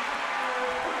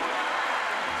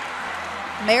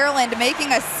 Maryland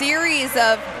making a series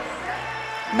of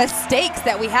mistakes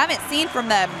that we haven't seen from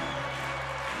them.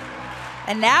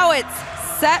 And now it's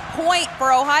set point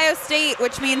for Ohio State,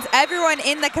 which means everyone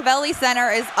in the Covelli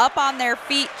Center is up on their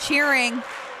feet cheering.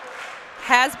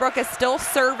 Hasbrook is still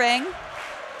serving.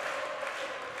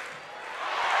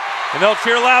 And they'll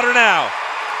cheer louder now.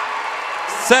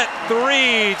 Set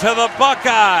 3 to the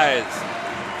Buckeyes.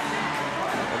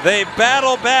 They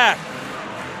battle back.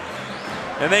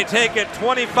 and they take it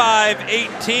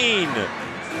 25-18.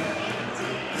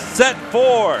 Set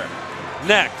 4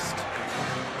 next.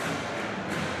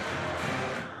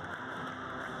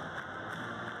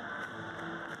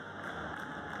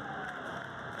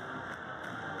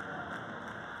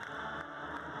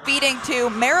 Beating to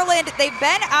Maryland, they've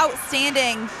been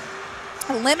outstanding,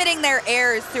 limiting their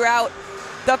errors throughout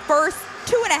the first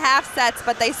 2.5 sets,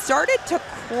 but they started to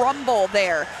crumble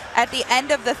there at the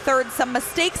end of the third. Some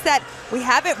mistakes that we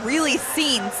haven't really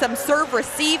seen, some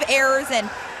serve-receive errors, and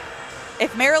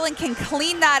if Maryland can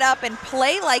clean that up and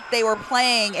play like they were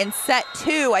playing in set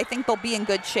 2, I think they'll be in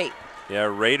good shape. Yeah,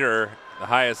 Raider, the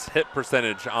highest hit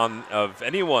percentage of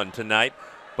anyone tonight,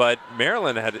 but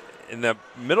Maryland had, in the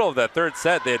middle of that third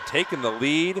set, they had taken the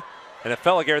lead, and it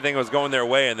felt like everything was going their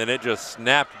way, and then it just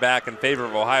snapped back in favor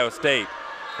of Ohio State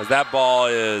as that ball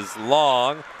is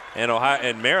long,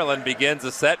 and Maryland begins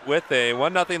the set with a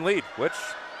 1-0 lead, which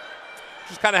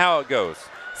is kind of how it goes.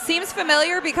 Seems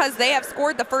familiar because they have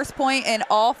scored the first point in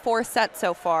all 4 sets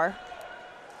so far.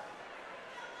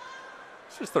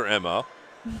 It's just their MO.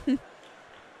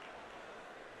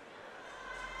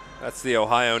 That's the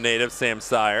Ohio native, Sam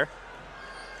Sire.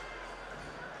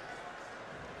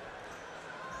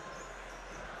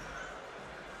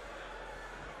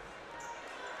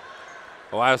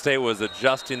 Ohio State was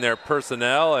adjusting their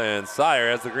personnel, and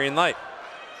Sire has the green light.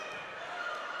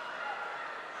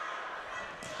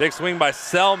 Big swing by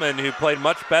Selman, who played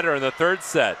much better in the third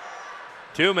set.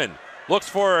 Tuman looks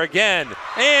for her again,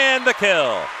 and the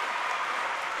kill.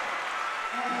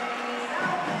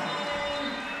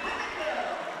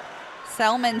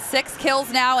 Selman 6 kills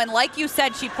now, and like you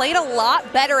said, she played a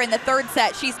lot better in the third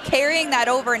set. She's carrying that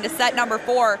over into set number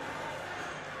 4.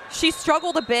 She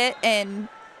struggled a bit, and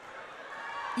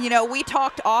you know, we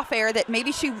talked off air that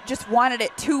maybe she just wanted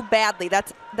it too badly.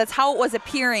 That's how it was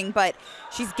appearing, but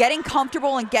she's getting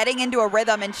comfortable and getting into a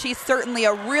rhythm, and she's certainly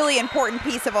a really important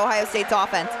piece of Ohio State's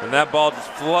offense. And that ball just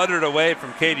fluttered away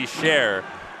from Katie Scher.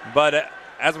 But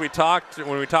as we talked,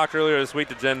 when we talked earlier this week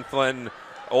to Jen Flynn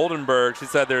Oldenburg, she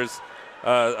said there's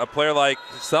a player like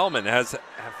Selman has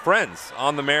friends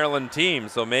on the Maryland team,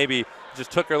 so maybe it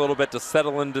just took her a little bit to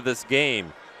settle into this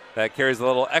game. That carries a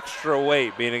little extra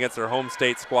weight being against their home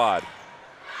state squad.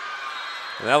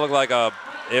 And that looked like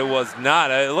it was not.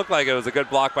 It looked like it was a good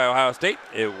block by Ohio State.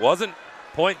 It wasn't.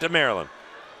 Point to Maryland.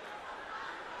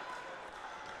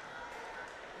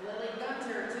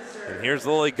 And here's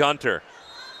Lily Gunter.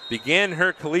 Began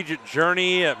her collegiate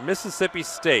journey at Mississippi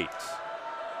State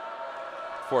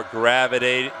before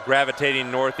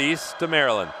gravitating northeast to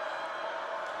Maryland.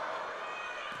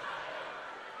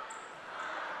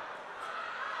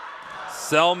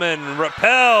 Selman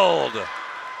repelled.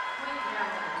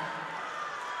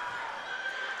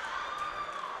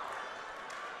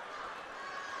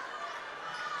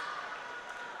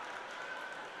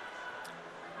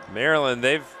 Maryland,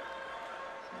 they've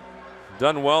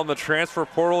done well in the transfer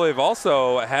portal. They've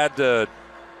also had to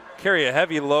carry a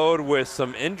heavy load with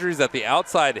some injuries at the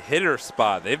outside hitter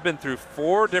spot. They've been through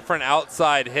 4 different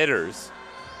outside hitters.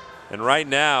 And right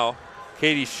now,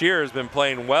 Katie Scher has been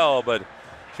playing well, but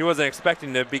she wasn't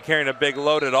expecting to be carrying a big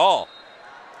load at all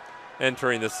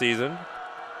entering the season.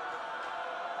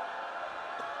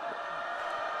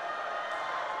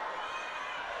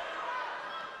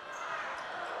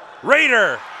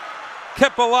 Raider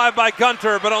kept alive by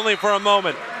Gunter, but only for a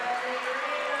moment.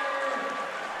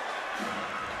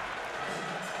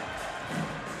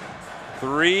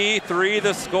 Three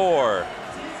the score.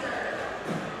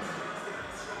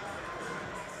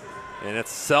 And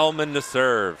it's Selman to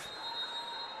serve.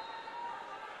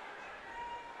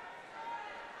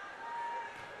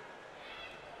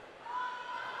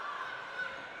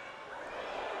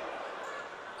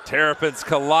 Terrapins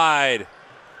collide.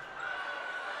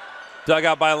 Dug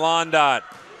out by Londot.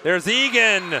 There's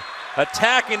Egan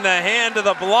attacking the hand of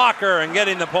the blocker and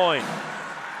getting the point.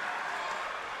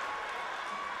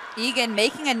 Egan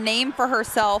making a name for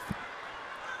herself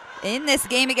in this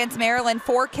game against Maryland.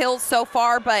 4 kills so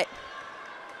far, but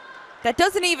that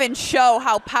doesn't even show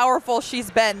how powerful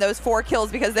she's been, those 4 kills,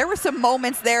 because there were some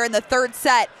moments there in the third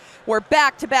set where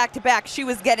back to back to back she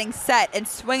was getting set and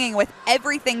swinging with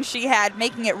everything she had,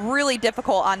 making it really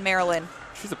difficult on Maryland.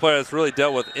 She's a player that's really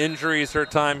dealt with injuries her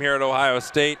time here at Ohio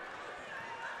State.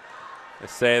 They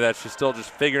say that she's still just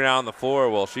figuring it out on the floor.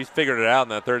 Well, she's figured it out in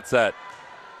that third set.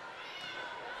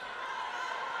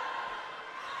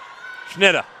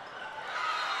 Schnitta.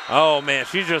 Oh, man,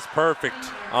 she's just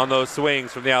perfect on those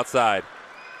swings from the outside.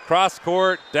 Cross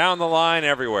court, down the line,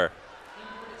 everywhere.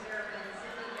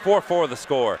 4-4 the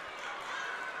score.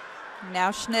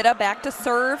 Now Schnitta back to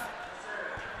serve.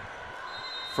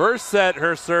 First set,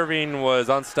 her serving was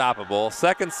unstoppable.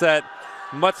 Second set,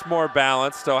 much more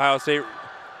balanced. Ohio State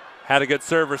had a good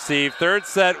serve receive. Third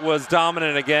set was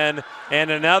dominant again, and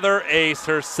another ace,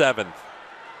 her 7th,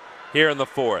 here in the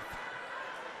 4th.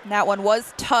 That one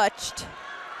was touched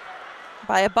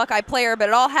by a Buckeye player, but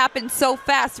it all happened so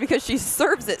fast because she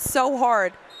serves it so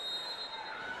hard.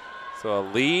 So a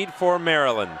lead for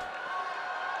Maryland.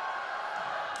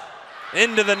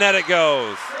 Into the net it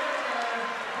goes.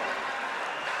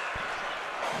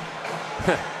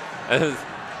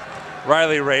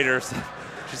 Riley Raiders,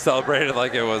 she celebrated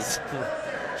like it was,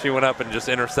 she went up and just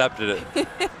intercepted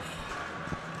it.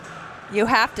 You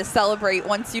have to celebrate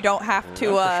once you don't have to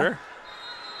sure.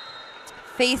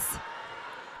 face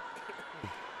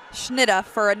Schnitta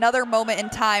for another moment in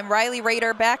time. Riley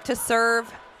Raider back to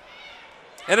serve.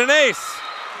 And an ace.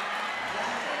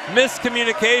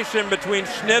 Miscommunication between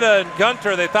Schnitta and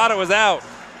Gunter. They thought it was out.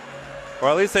 Or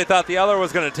at least they thought the other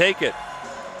was going to take it.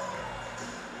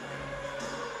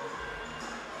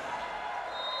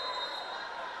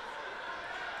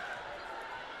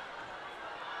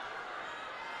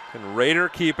 Can Raider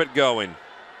keep it going?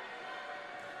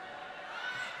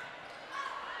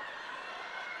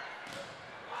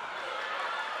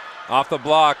 Off the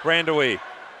block, Brandewie.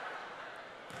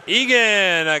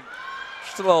 Egan,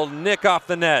 just a little nick off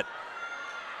the net.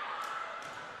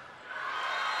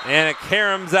 And it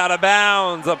caroms out of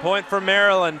bounds. A point for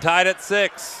Maryland, tied at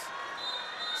 6.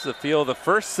 This is the feel of the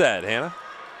first set, Hannah.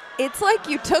 It's like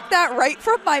you took that right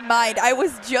from my mind. I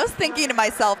was just thinking to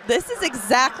myself, this is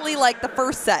exactly like the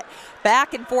first set.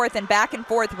 Back and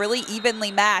forth, really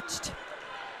evenly matched.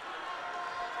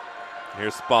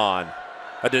 Here's Spawn.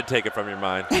 I did take it from your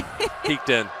mind. Peeked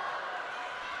in.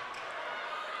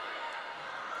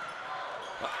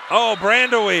 Oh,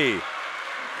 Brandewie.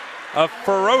 A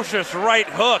ferocious right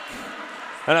hook.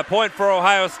 And a point for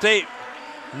Ohio State,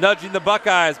 nudging the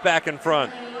Buckeyes back in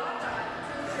front.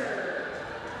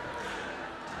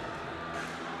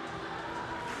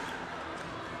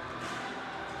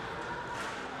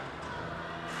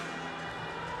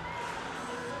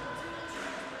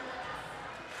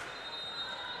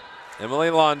 Emily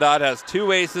Londot has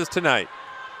 2 aces tonight.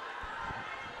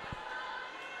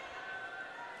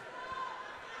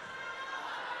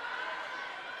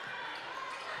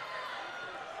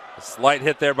 A slight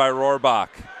hit there by Rohrbach.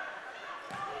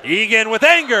 Egan with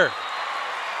anger.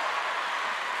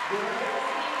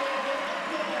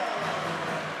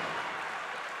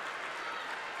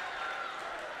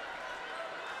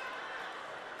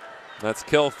 That's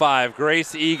kill 5.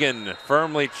 Grace Egan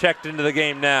firmly checked into the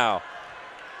game now.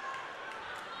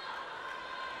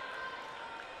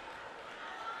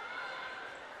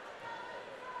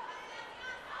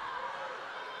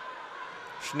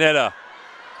 Schnitta.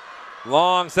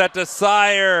 Long set to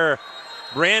Sire.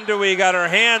 Brandewie got her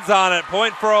hands on it.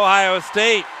 Point for Ohio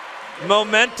State.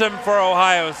 Momentum for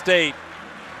Ohio State.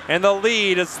 And the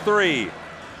lead is 3.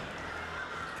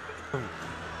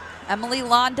 Emily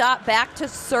Londot back to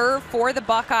serve for the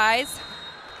Buckeyes.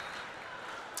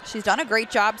 She's done a great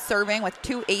job serving with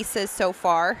 2 aces so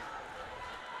far.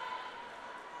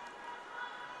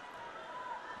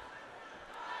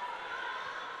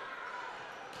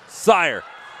 Sire.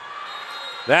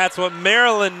 That's what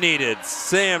Maryland needed.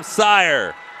 Sam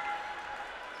Sire.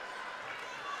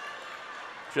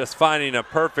 Just finding a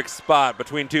perfect spot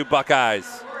between 2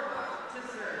 Buckeyes.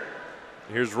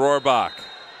 Here's Rohrbach.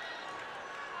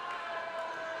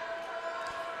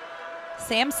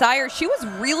 Sam Sire, she was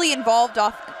really involved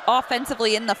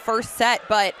offensively in the first set,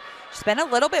 but she's been a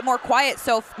little bit more quiet,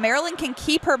 so if Maryland can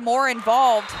keep her more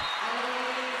involved,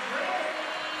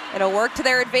 it'll work to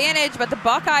their advantage, but the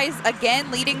Buckeyes again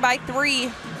leading by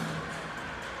 3.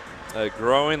 A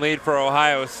growing lead for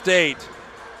Ohio State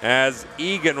as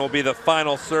Egan will be the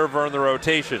final server in the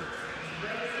rotation.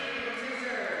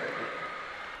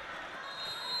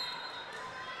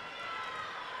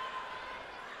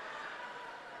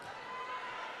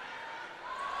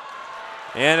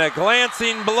 And a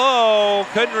glancing blow,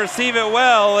 couldn't receive it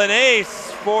well, an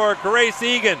ace for Grace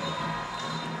Egan.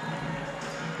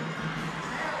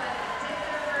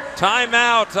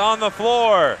 Timeout on the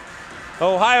floor.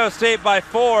 Ohio State by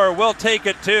 4, will take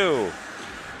it 2.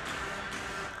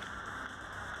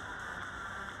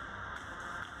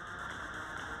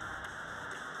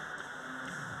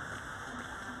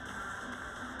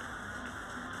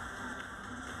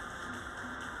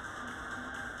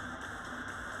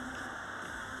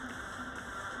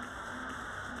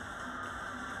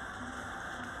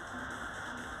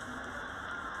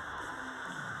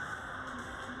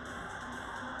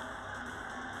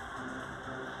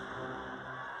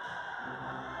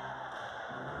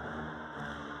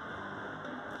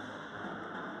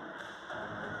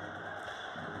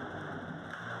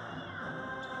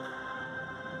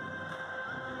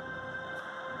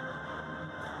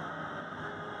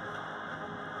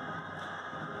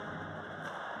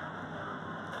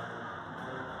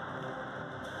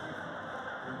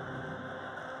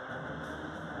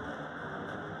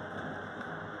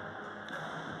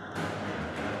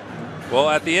 Well,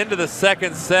 at the end of the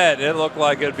second set, it looked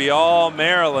like it'd be all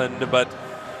Maryland, but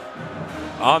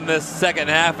on this second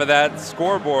half of that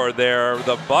scoreboard there,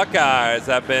 the Buckeyes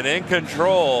have been in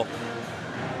control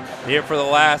here for the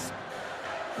last,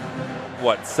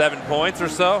 what, 7 points or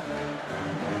so?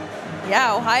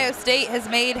 Yeah, Ohio State has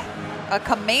made a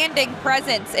commanding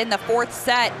presence in the fourth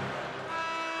set.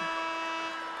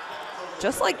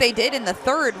 Just like they did in the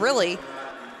third, really.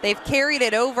 They've carried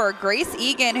it over. Grace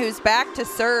Egan, who's back to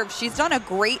serve, she's done a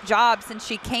great job since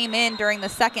she came in during the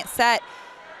second set.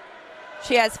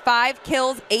 She has 5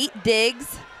 kills, 8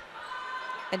 digs,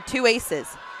 and 2 aces.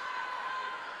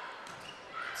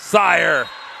 Sire.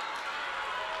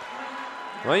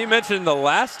 Well, you mentioned the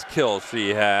last kill she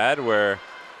had, where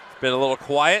it's been a little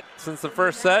quiet since the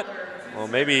first set. Well,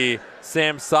 maybe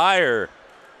Sam Sire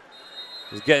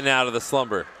is getting out of the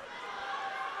slumber.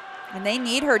 And they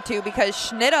need her to, because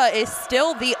Schnitта is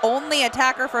still the only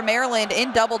attacker for Maryland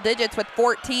in double digits with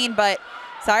 14, but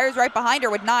Sire's right behind her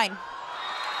with 9.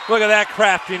 Look at that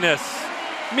craftiness.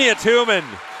 Mia Tooman.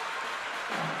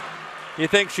 You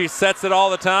think she sets it all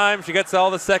the time? She gets all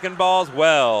the second balls?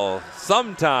 Well,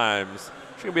 sometimes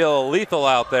she can be a little lethal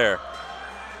out there.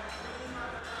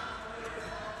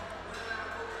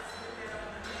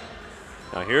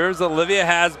 Now here's Olivia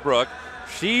Hasbrook.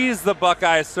 She's the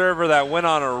Buckeye server that went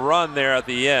on a run there at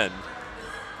the end.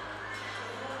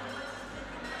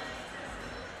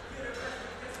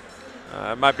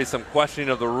 There might be some questioning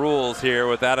of the rules here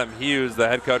with Adam Hughes, the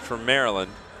head coach from Maryland.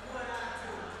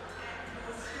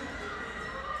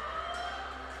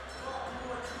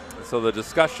 So the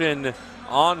discussion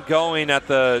ongoing at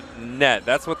the net.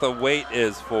 That's what the wait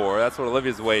is for. That's what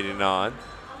Olivia's waiting on.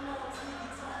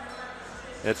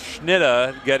 It's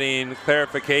Schnitta getting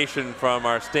clarification from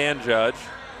our stand judge.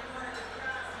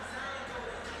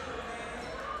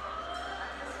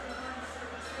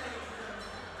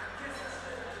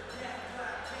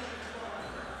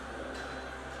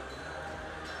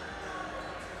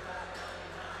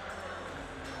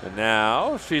 And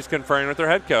now she's conferring with her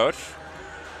head coach,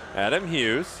 Adam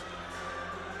Hughes.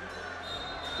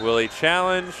 Will he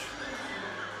challenge?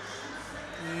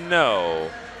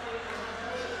 No.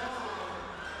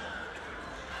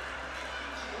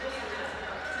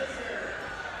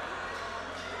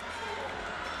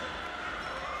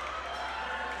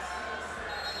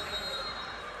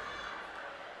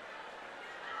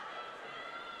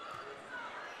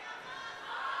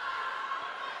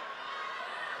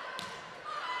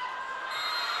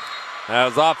 That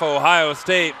was off Ohio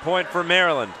State, point for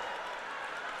Maryland.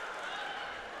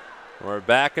 We're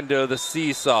back into the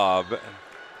seesaw.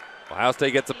 Ohio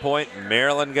State gets a point,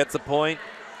 Maryland gets a point,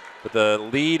 but the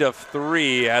lead of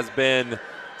 3 has been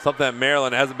something that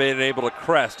Maryland hasn't been able to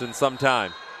crest in some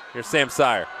time. Here's Sam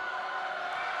Sire.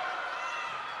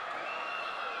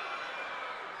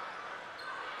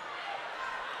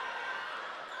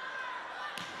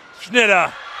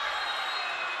 Schnitta.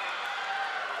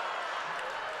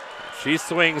 She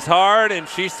swings hard and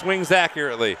she swings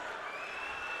accurately.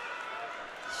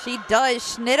 She does.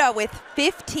 Schnitta with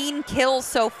 15 kills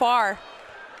so far.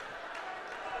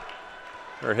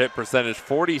 Her hit percentage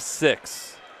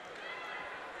 46.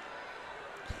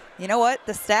 You know what?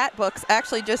 The stat books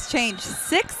actually just changed.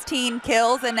 16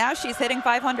 kills and now she's hitting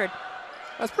 500.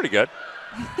 That's pretty good.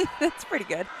 That's pretty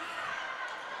good.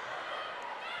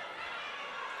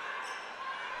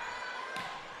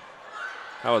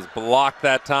 That was blocked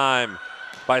that time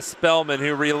by Spellman,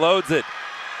 who reloads it.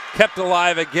 Kept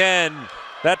alive again,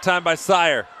 that time by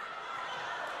Sire.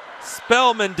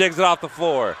 Spellman digs it off the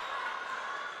floor.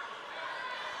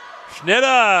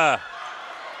 Schnitta.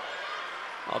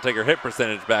 I'll take her hit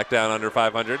percentage back down under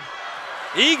 500.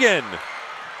 Egan.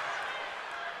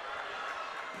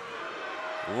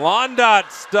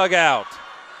 Londot's dug out.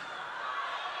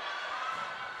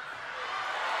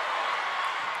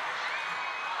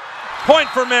 Point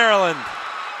for Maryland.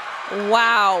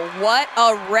 Wow, what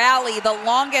a rally. The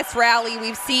longest rally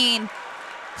we've seen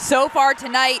so far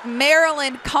tonight.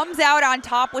 Maryland comes out on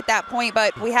top with that point,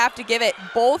 but we have to give it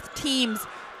both teams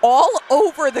all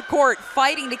over the court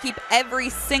fighting to keep every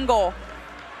single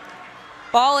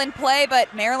ball in play,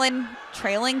 but Maryland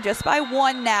trailing just by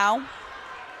 1 now.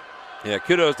 Yeah,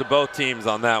 kudos to both teams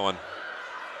on that one.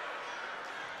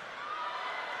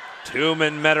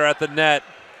 Tooman met her at the net.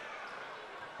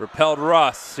 Repelled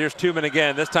Russ. Here's Tooman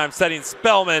again, this time setting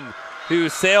Spellman, who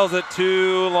sails it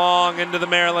too long into the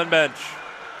Maryland bench.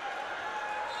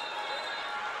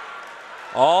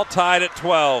 All tied at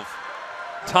 12.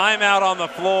 Timeout on the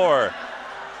floor.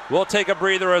 We'll take a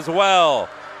breather as well.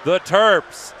 The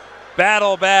Terps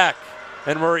battle back,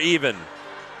 and we're even.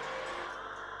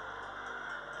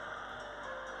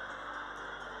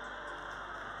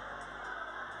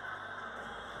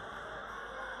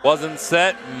 Wasn't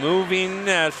set, moving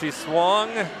as she swung.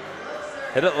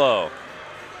 Hit it low.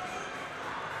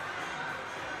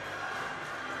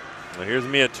 Well, here's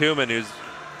Mia Tumen, who's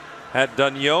had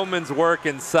done yeoman's work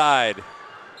inside.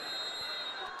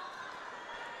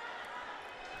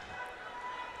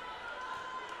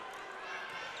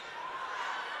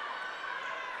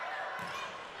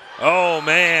 Oh,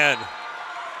 man.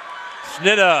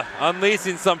 Schnitta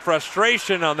unleashing some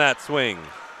frustration on that swing.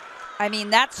 I mean,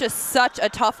 that's just such a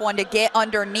tough one to get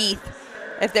underneath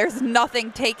if there's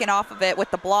nothing taken off of it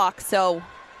with the block. So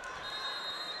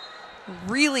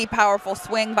really powerful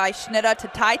swing by Schnitta to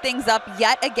tie things up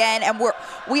yet again. And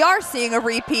we are seeing a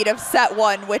repeat of set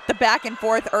one with the back and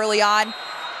forth early on.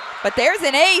 But there's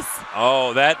an ace.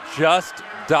 Oh, that just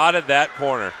dotted that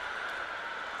corner.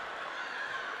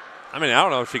 I mean, I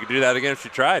don't know if she could do that again if she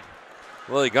tried.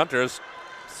 Lily Gunter is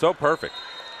so perfect.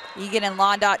 Egan and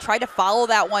Londot tried to follow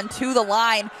that one to the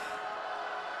line,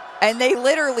 and they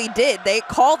literally did. They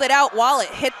called it out while it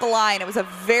hit the line. It was a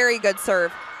very good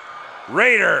serve.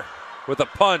 Raider with a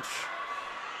punch.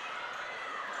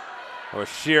 Oh,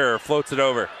 Shearer floats it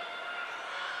over.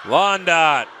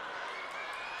 Londot.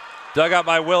 Dug out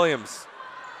by Williams.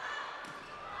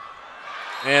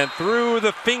 And through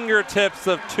the fingertips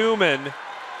of Tumen.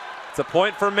 It's a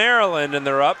point for Maryland, and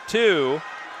they're up 2.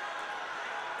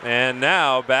 And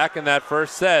now, back in that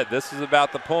first set, this is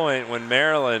about the point when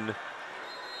Maryland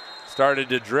started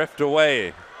to drift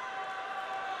away.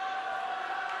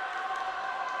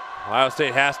 Ohio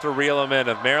State has to reel them in.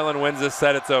 If Maryland wins this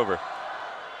set, it's over.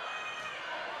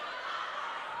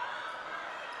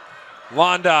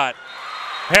 Londot,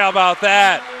 how about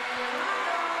that?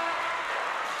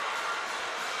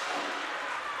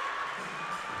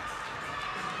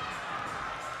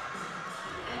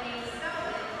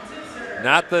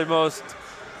 Not the most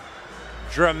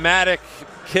dramatic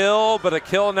kill, but a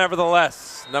kill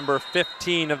nevertheless. Number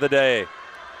 15 of the day.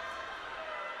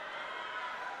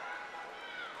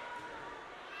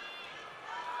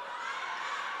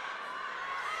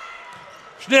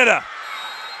 Schnitta.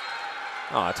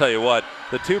 Oh, I tell you what,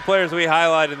 the two players we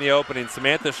highlighted in the opening,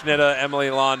 Samantha Schnitta, Emily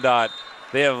Londot,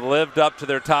 they have lived up to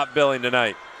their top billing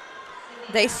tonight.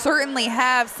 They certainly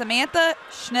have. Samantha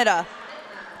Schnitta.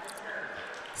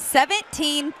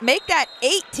 17, make that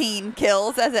 18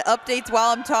 kills as it updates while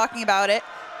I'm talking about it.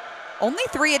 Only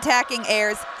 3 attacking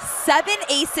airs, 7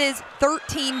 aces,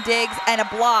 13 digs, and a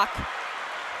block.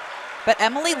 But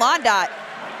Emily Londot,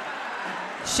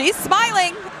 she's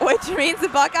smiling, which means the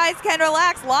Buckeyes can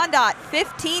relax. Londot,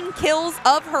 15 kills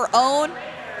of her own,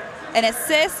 an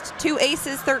assist, 2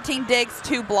 aces, 13 digs,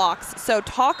 2 blocks. So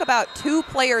talk about 2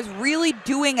 players really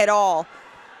doing it all.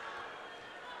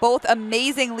 Both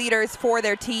amazing leaders for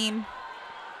their team.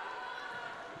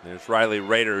 There's Riley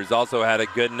Raider, who's also had a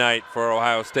good night for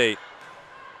Ohio State.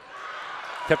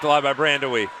 Kept alive by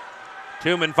Brandewie.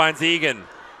 Tumen finds Egan.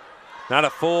 Not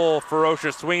a full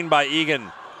ferocious swing by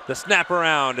Egan. The snap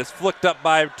around is flicked up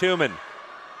by Tumen.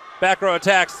 Back row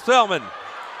attacks, Spellman.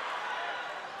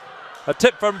 A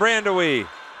tip from Brandewie.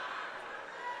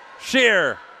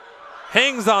 Shear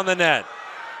hangs on the net.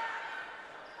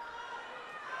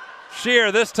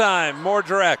 Shear this time, more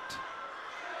direct.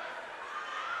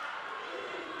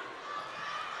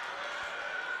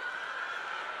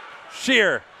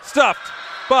 Shear, stuffed,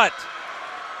 but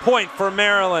point for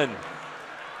Maryland.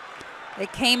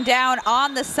 It came down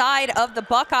on the side of the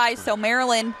Buckeyes, so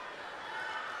Maryland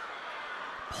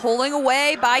pulling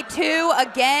away by 2.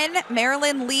 Again,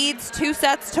 Maryland leads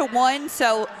 2-1,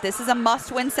 so this is a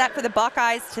must-win set for the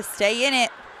Buckeyes to stay in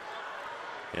it.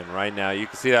 And right now, you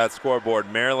can see that scoreboard.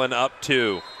 Maryland up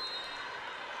 2.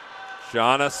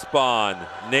 Shauna Spahn,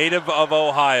 native of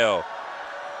Ohio.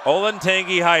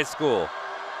 Olentangy High School.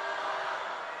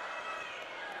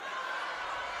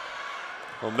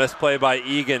 A misplay by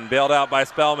Egan, bailed out by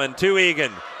Spellman. To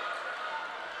Egan.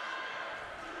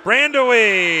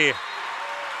 Brandewie.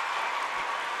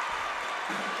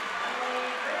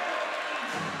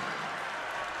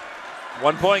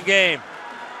 One-point game.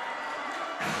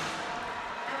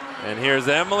 And here's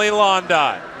Emily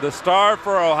Londot, the star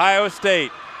for Ohio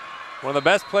State, one of the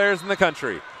best players in the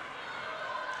country.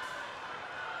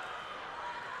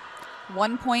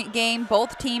 One-point game.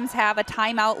 Both teams have a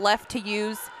timeout left to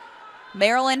use.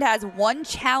 Maryland has 1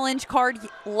 challenge card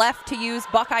left to use.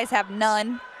 Buckeyes have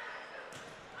none.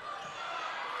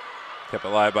 Kept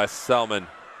alive by Selman.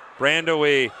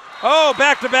 Brandewie. Oh,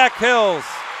 back-to-back kills.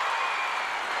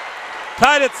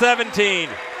 Tied at 17.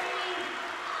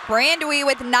 Brandewie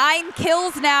with 9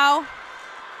 kills now,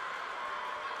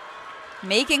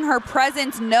 making her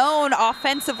presence known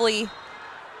offensively.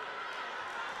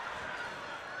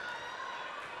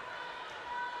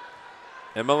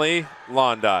 Emily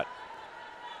Londot.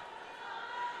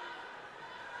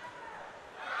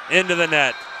 Into the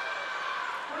net.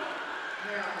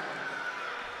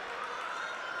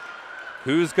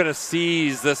 Who's going to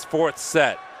seize this fourth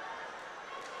set?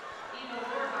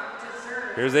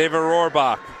 Here's Ava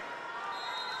Rohrbach.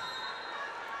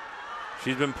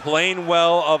 She's been playing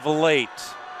well of late.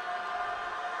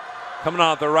 Coming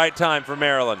on at the right time for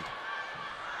Maryland.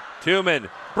 Tumen.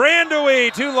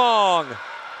 Brandewie, too long.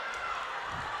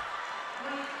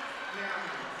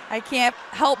 I can't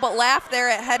help but laugh there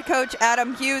at head coach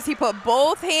Adam Hughes. He put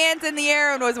both hands in the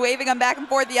air and was waving them back and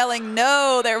forth, yelling,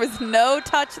 no, there was no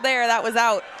touch there. That was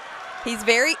out. He's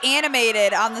very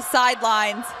animated on the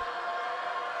sidelines.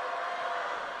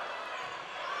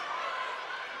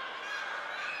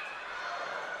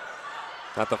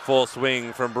 Not the full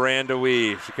swing from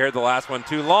Brandewie. She carried the last one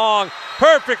too long.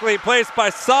 Perfectly placed by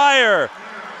Sire.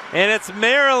 And it's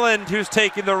Maryland who's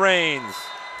taking the reins.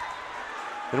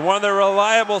 And one of the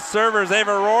reliable servers,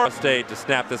 Ava Rohrbach, State to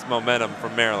snap this momentum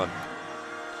from Maryland.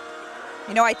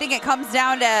 You know, I think it comes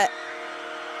down to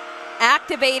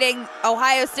activating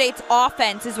Ohio State's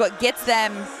offense is what gets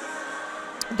them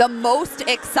the most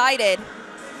excited.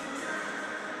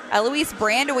 Eloise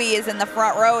Brandewie is in the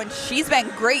front row, and she's been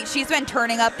great. She's been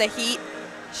turning up the heat.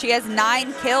 She has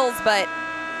 9 kills, but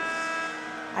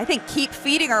I think keep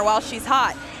feeding her while she's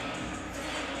hot.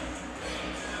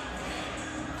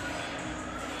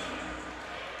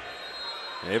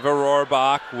 Ava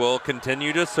Rohrbach will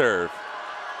continue to serve.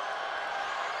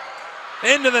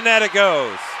 Into the net it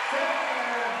goes.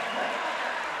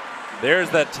 There's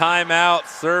that timeout,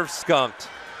 serve skunked.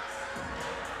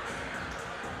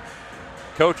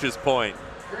 Coach's point.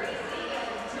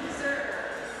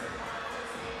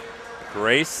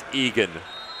 Grace Egan.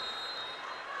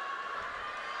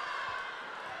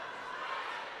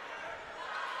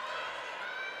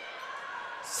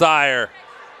 Sire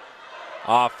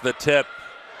off the tip.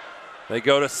 They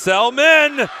go to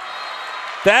Selman.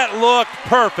 That looked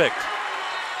perfect.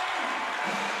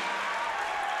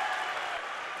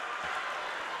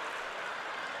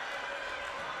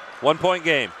 One-point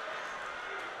game.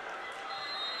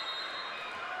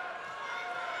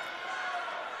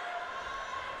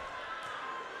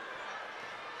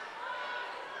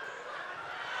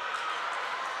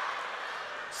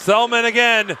 Selman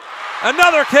again.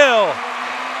 Another kill.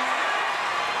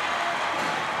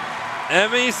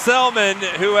 Emmy Selman,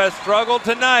 who has struggled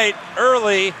tonight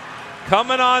early,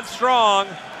 coming on strong.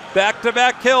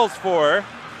 Back-to-back kills for her.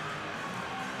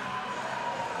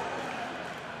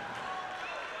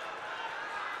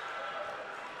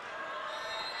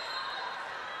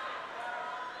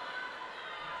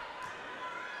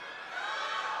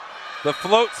 The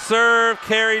float serve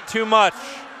carried too much,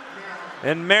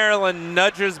 and Maryland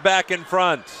nudges back in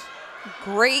front.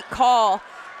 Great call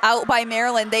out by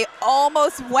Maryland. They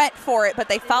almost went for it, but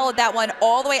they followed that one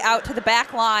all the way out to the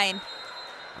back line.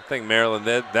 I think Maryland,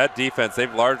 that defense,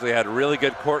 they've largely had really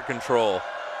good court control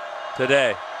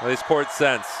today, at least court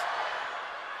sense.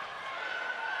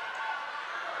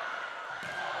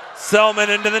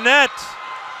 Selman into the net.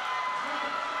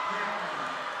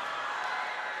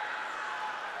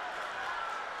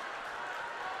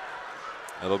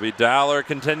 It'll be Dowler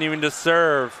continuing to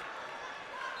serve.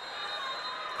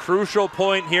 Crucial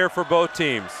point here for both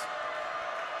teams.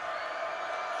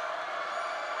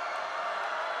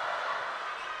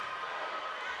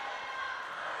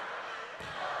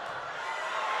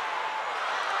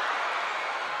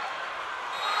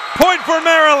 Point for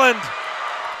Maryland.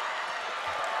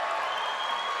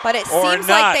 But it seems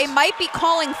like they might be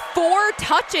calling 4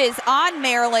 touches on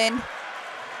Maryland.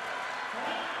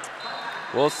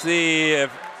 We'll see if,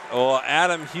 well,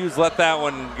 Adam Hughes let that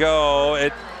one go.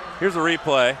 Here's a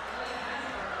replay.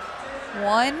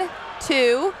 1,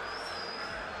 2.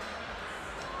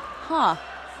 Huh.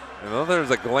 I know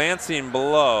there's a glancing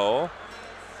blow.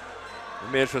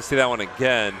 Maybe I should see that one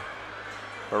again.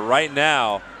 But right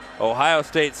now, Ohio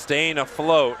State staying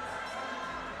afloat.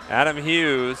 Adam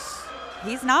Hughes.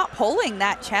 He's not pulling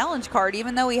that challenge card,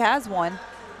 even though he has one.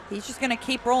 He's just going to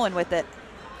keep rolling with it.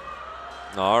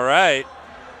 All right.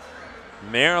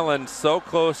 Maryland so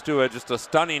close to it, just a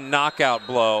stunning knockout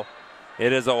blow.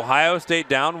 It is Ohio State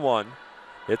down 1.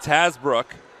 It's Hasbrook.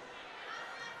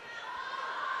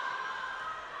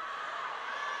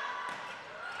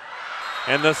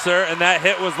 And that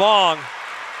hit was long.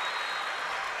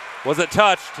 Was it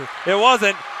touched? It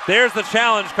wasn't. There's the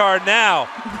challenge card now.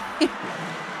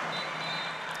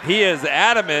 He is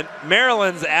adamant.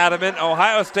 Maryland's adamant.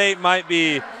 Ohio State might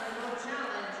be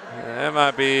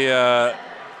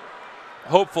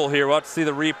hopeful here. We'll have to see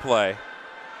the replay.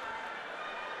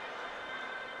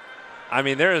 I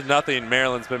mean, there is nothing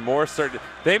Maryland's been more certain.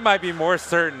 They might be more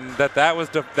certain that that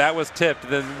was tipped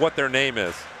than what their name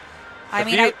is. I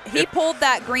mean, he pulled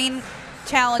that green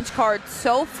challenge card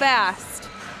so fast.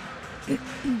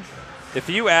 If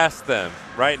you ask them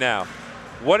right now,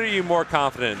 what are you more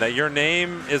confident in, that your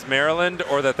name is Maryland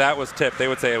or that that was tipped? They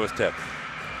would say it was tipped.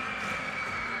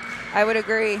 I would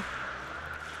agree.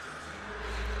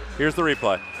 Here's the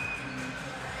replay.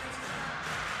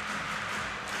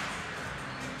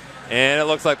 And it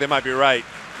looks like they might be right.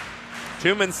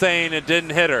 Tuman saying it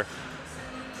didn't hit her.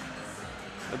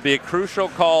 It'd be a crucial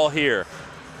call here.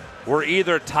 We're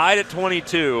either tied at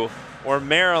 22 or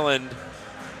Maryland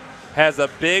has a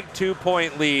big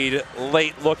 2-point lead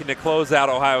late, looking to close out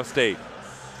Ohio State.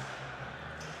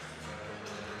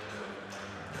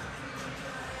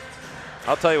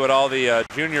 I'll tell you what all the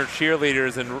junior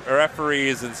cheerleaders and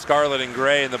referees in scarlet and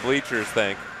gray in the bleachers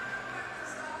think.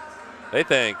 They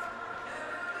think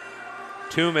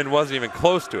Tuman wasn't even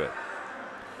close to it.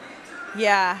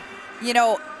 Yeah, you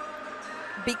know,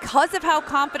 because of how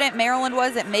confident Maryland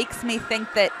was, it makes me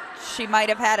think that she might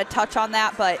have had a touch on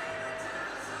that, but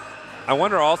I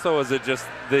wonder also, is it just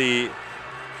the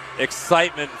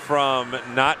excitement from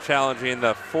not challenging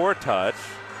the foretouch?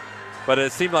 But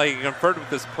it seemed like he conferred with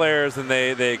his players and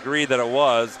they agreed that it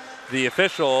was. The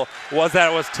official was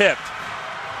that it was tipped.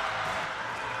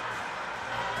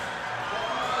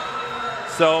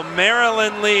 So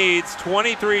Maryland leads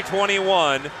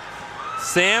 23-21.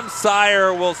 Sam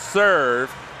Sire will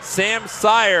serve. Sam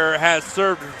Sire has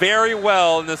served very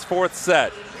well in this fourth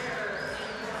set.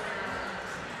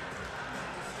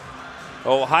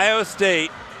 Ohio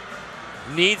State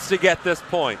needs to get this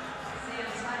point,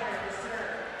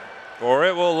 or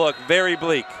it will look very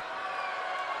bleak.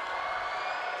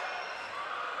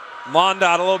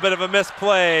 Mondot, a little bit of a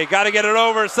misplay. Got to get it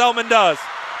over. Selman does,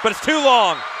 but it's too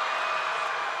long.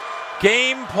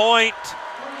 Game point,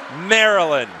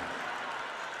 Maryland.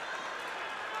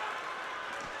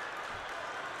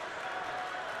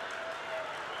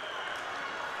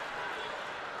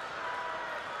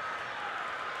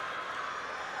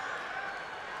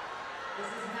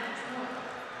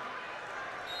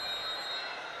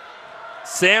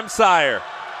 Sam Sire,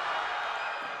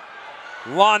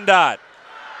 Londot,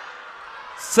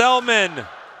 Selman,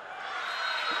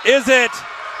 is it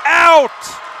out?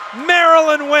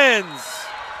 Maryland wins.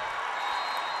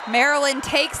 Maryland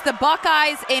takes the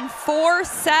Buckeyes in 4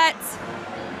 sets.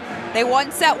 They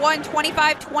won set 1,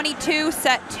 25-22,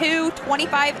 set 2,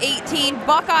 25-18.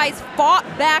 Buckeyes fought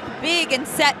back big in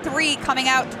set 3, coming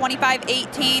out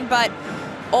 25-18, but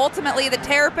ultimately, the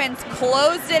Terrapins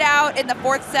closed it out in the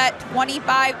 4th set,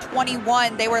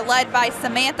 25-21. They were led by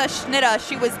Samantha Schnitta.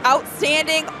 She was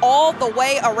outstanding all the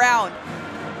way around.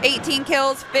 18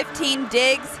 kills, 15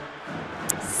 digs,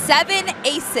 7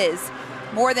 aces,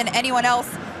 more than anyone else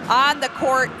on the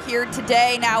court here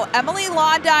today. Now, Emily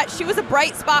Londot, she was a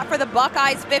bright spot for the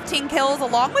Buckeyes, 15 kills,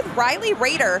 along with Riley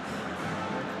Rader,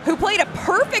 who played a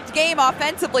perfect game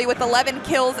offensively with 11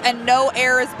 kills and no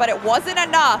errors, but it wasn't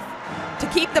enough to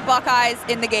keep the Buckeyes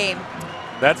in the game.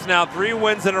 That's now 3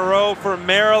 wins in a row for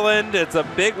Maryland. It's a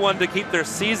big one to keep their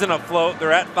season afloat.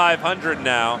 They're at 500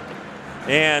 now.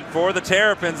 And for the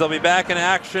Terrapins, they'll be back in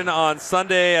action on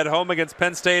Sunday at home against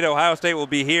Penn State. Ohio State will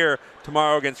be here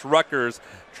tomorrow against Rutgers,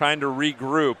 trying to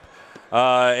regroup.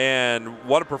 And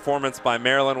what a performance by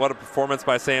Maryland. What a performance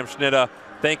by Sam Schnitta.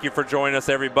 Thank you for joining us,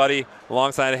 everybody.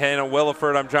 Alongside Hannah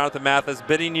Williford, I'm Jonathan Mathis,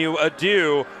 bidding you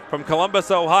adieu from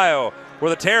Columbus, Ohio, where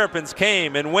the Terrapins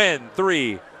came and win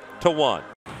 3-1.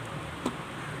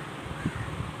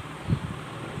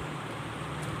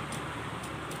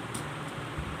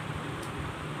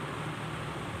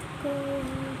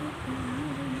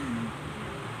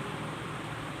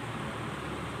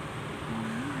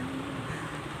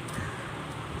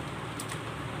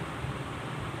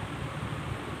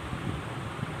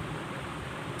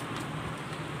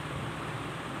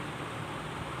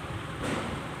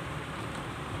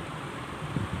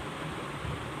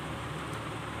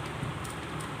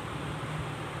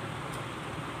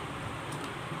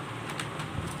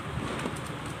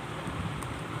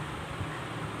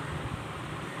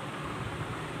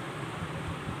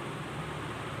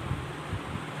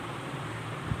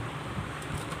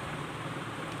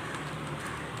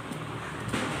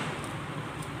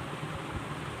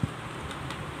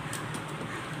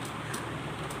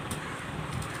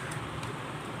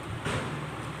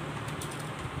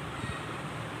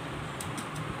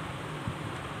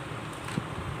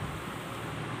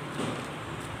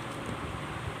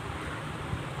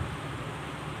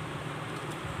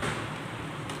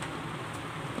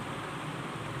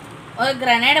 ஒரு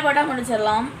grenade போட்டால்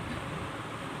முடிச்சிடலாம்.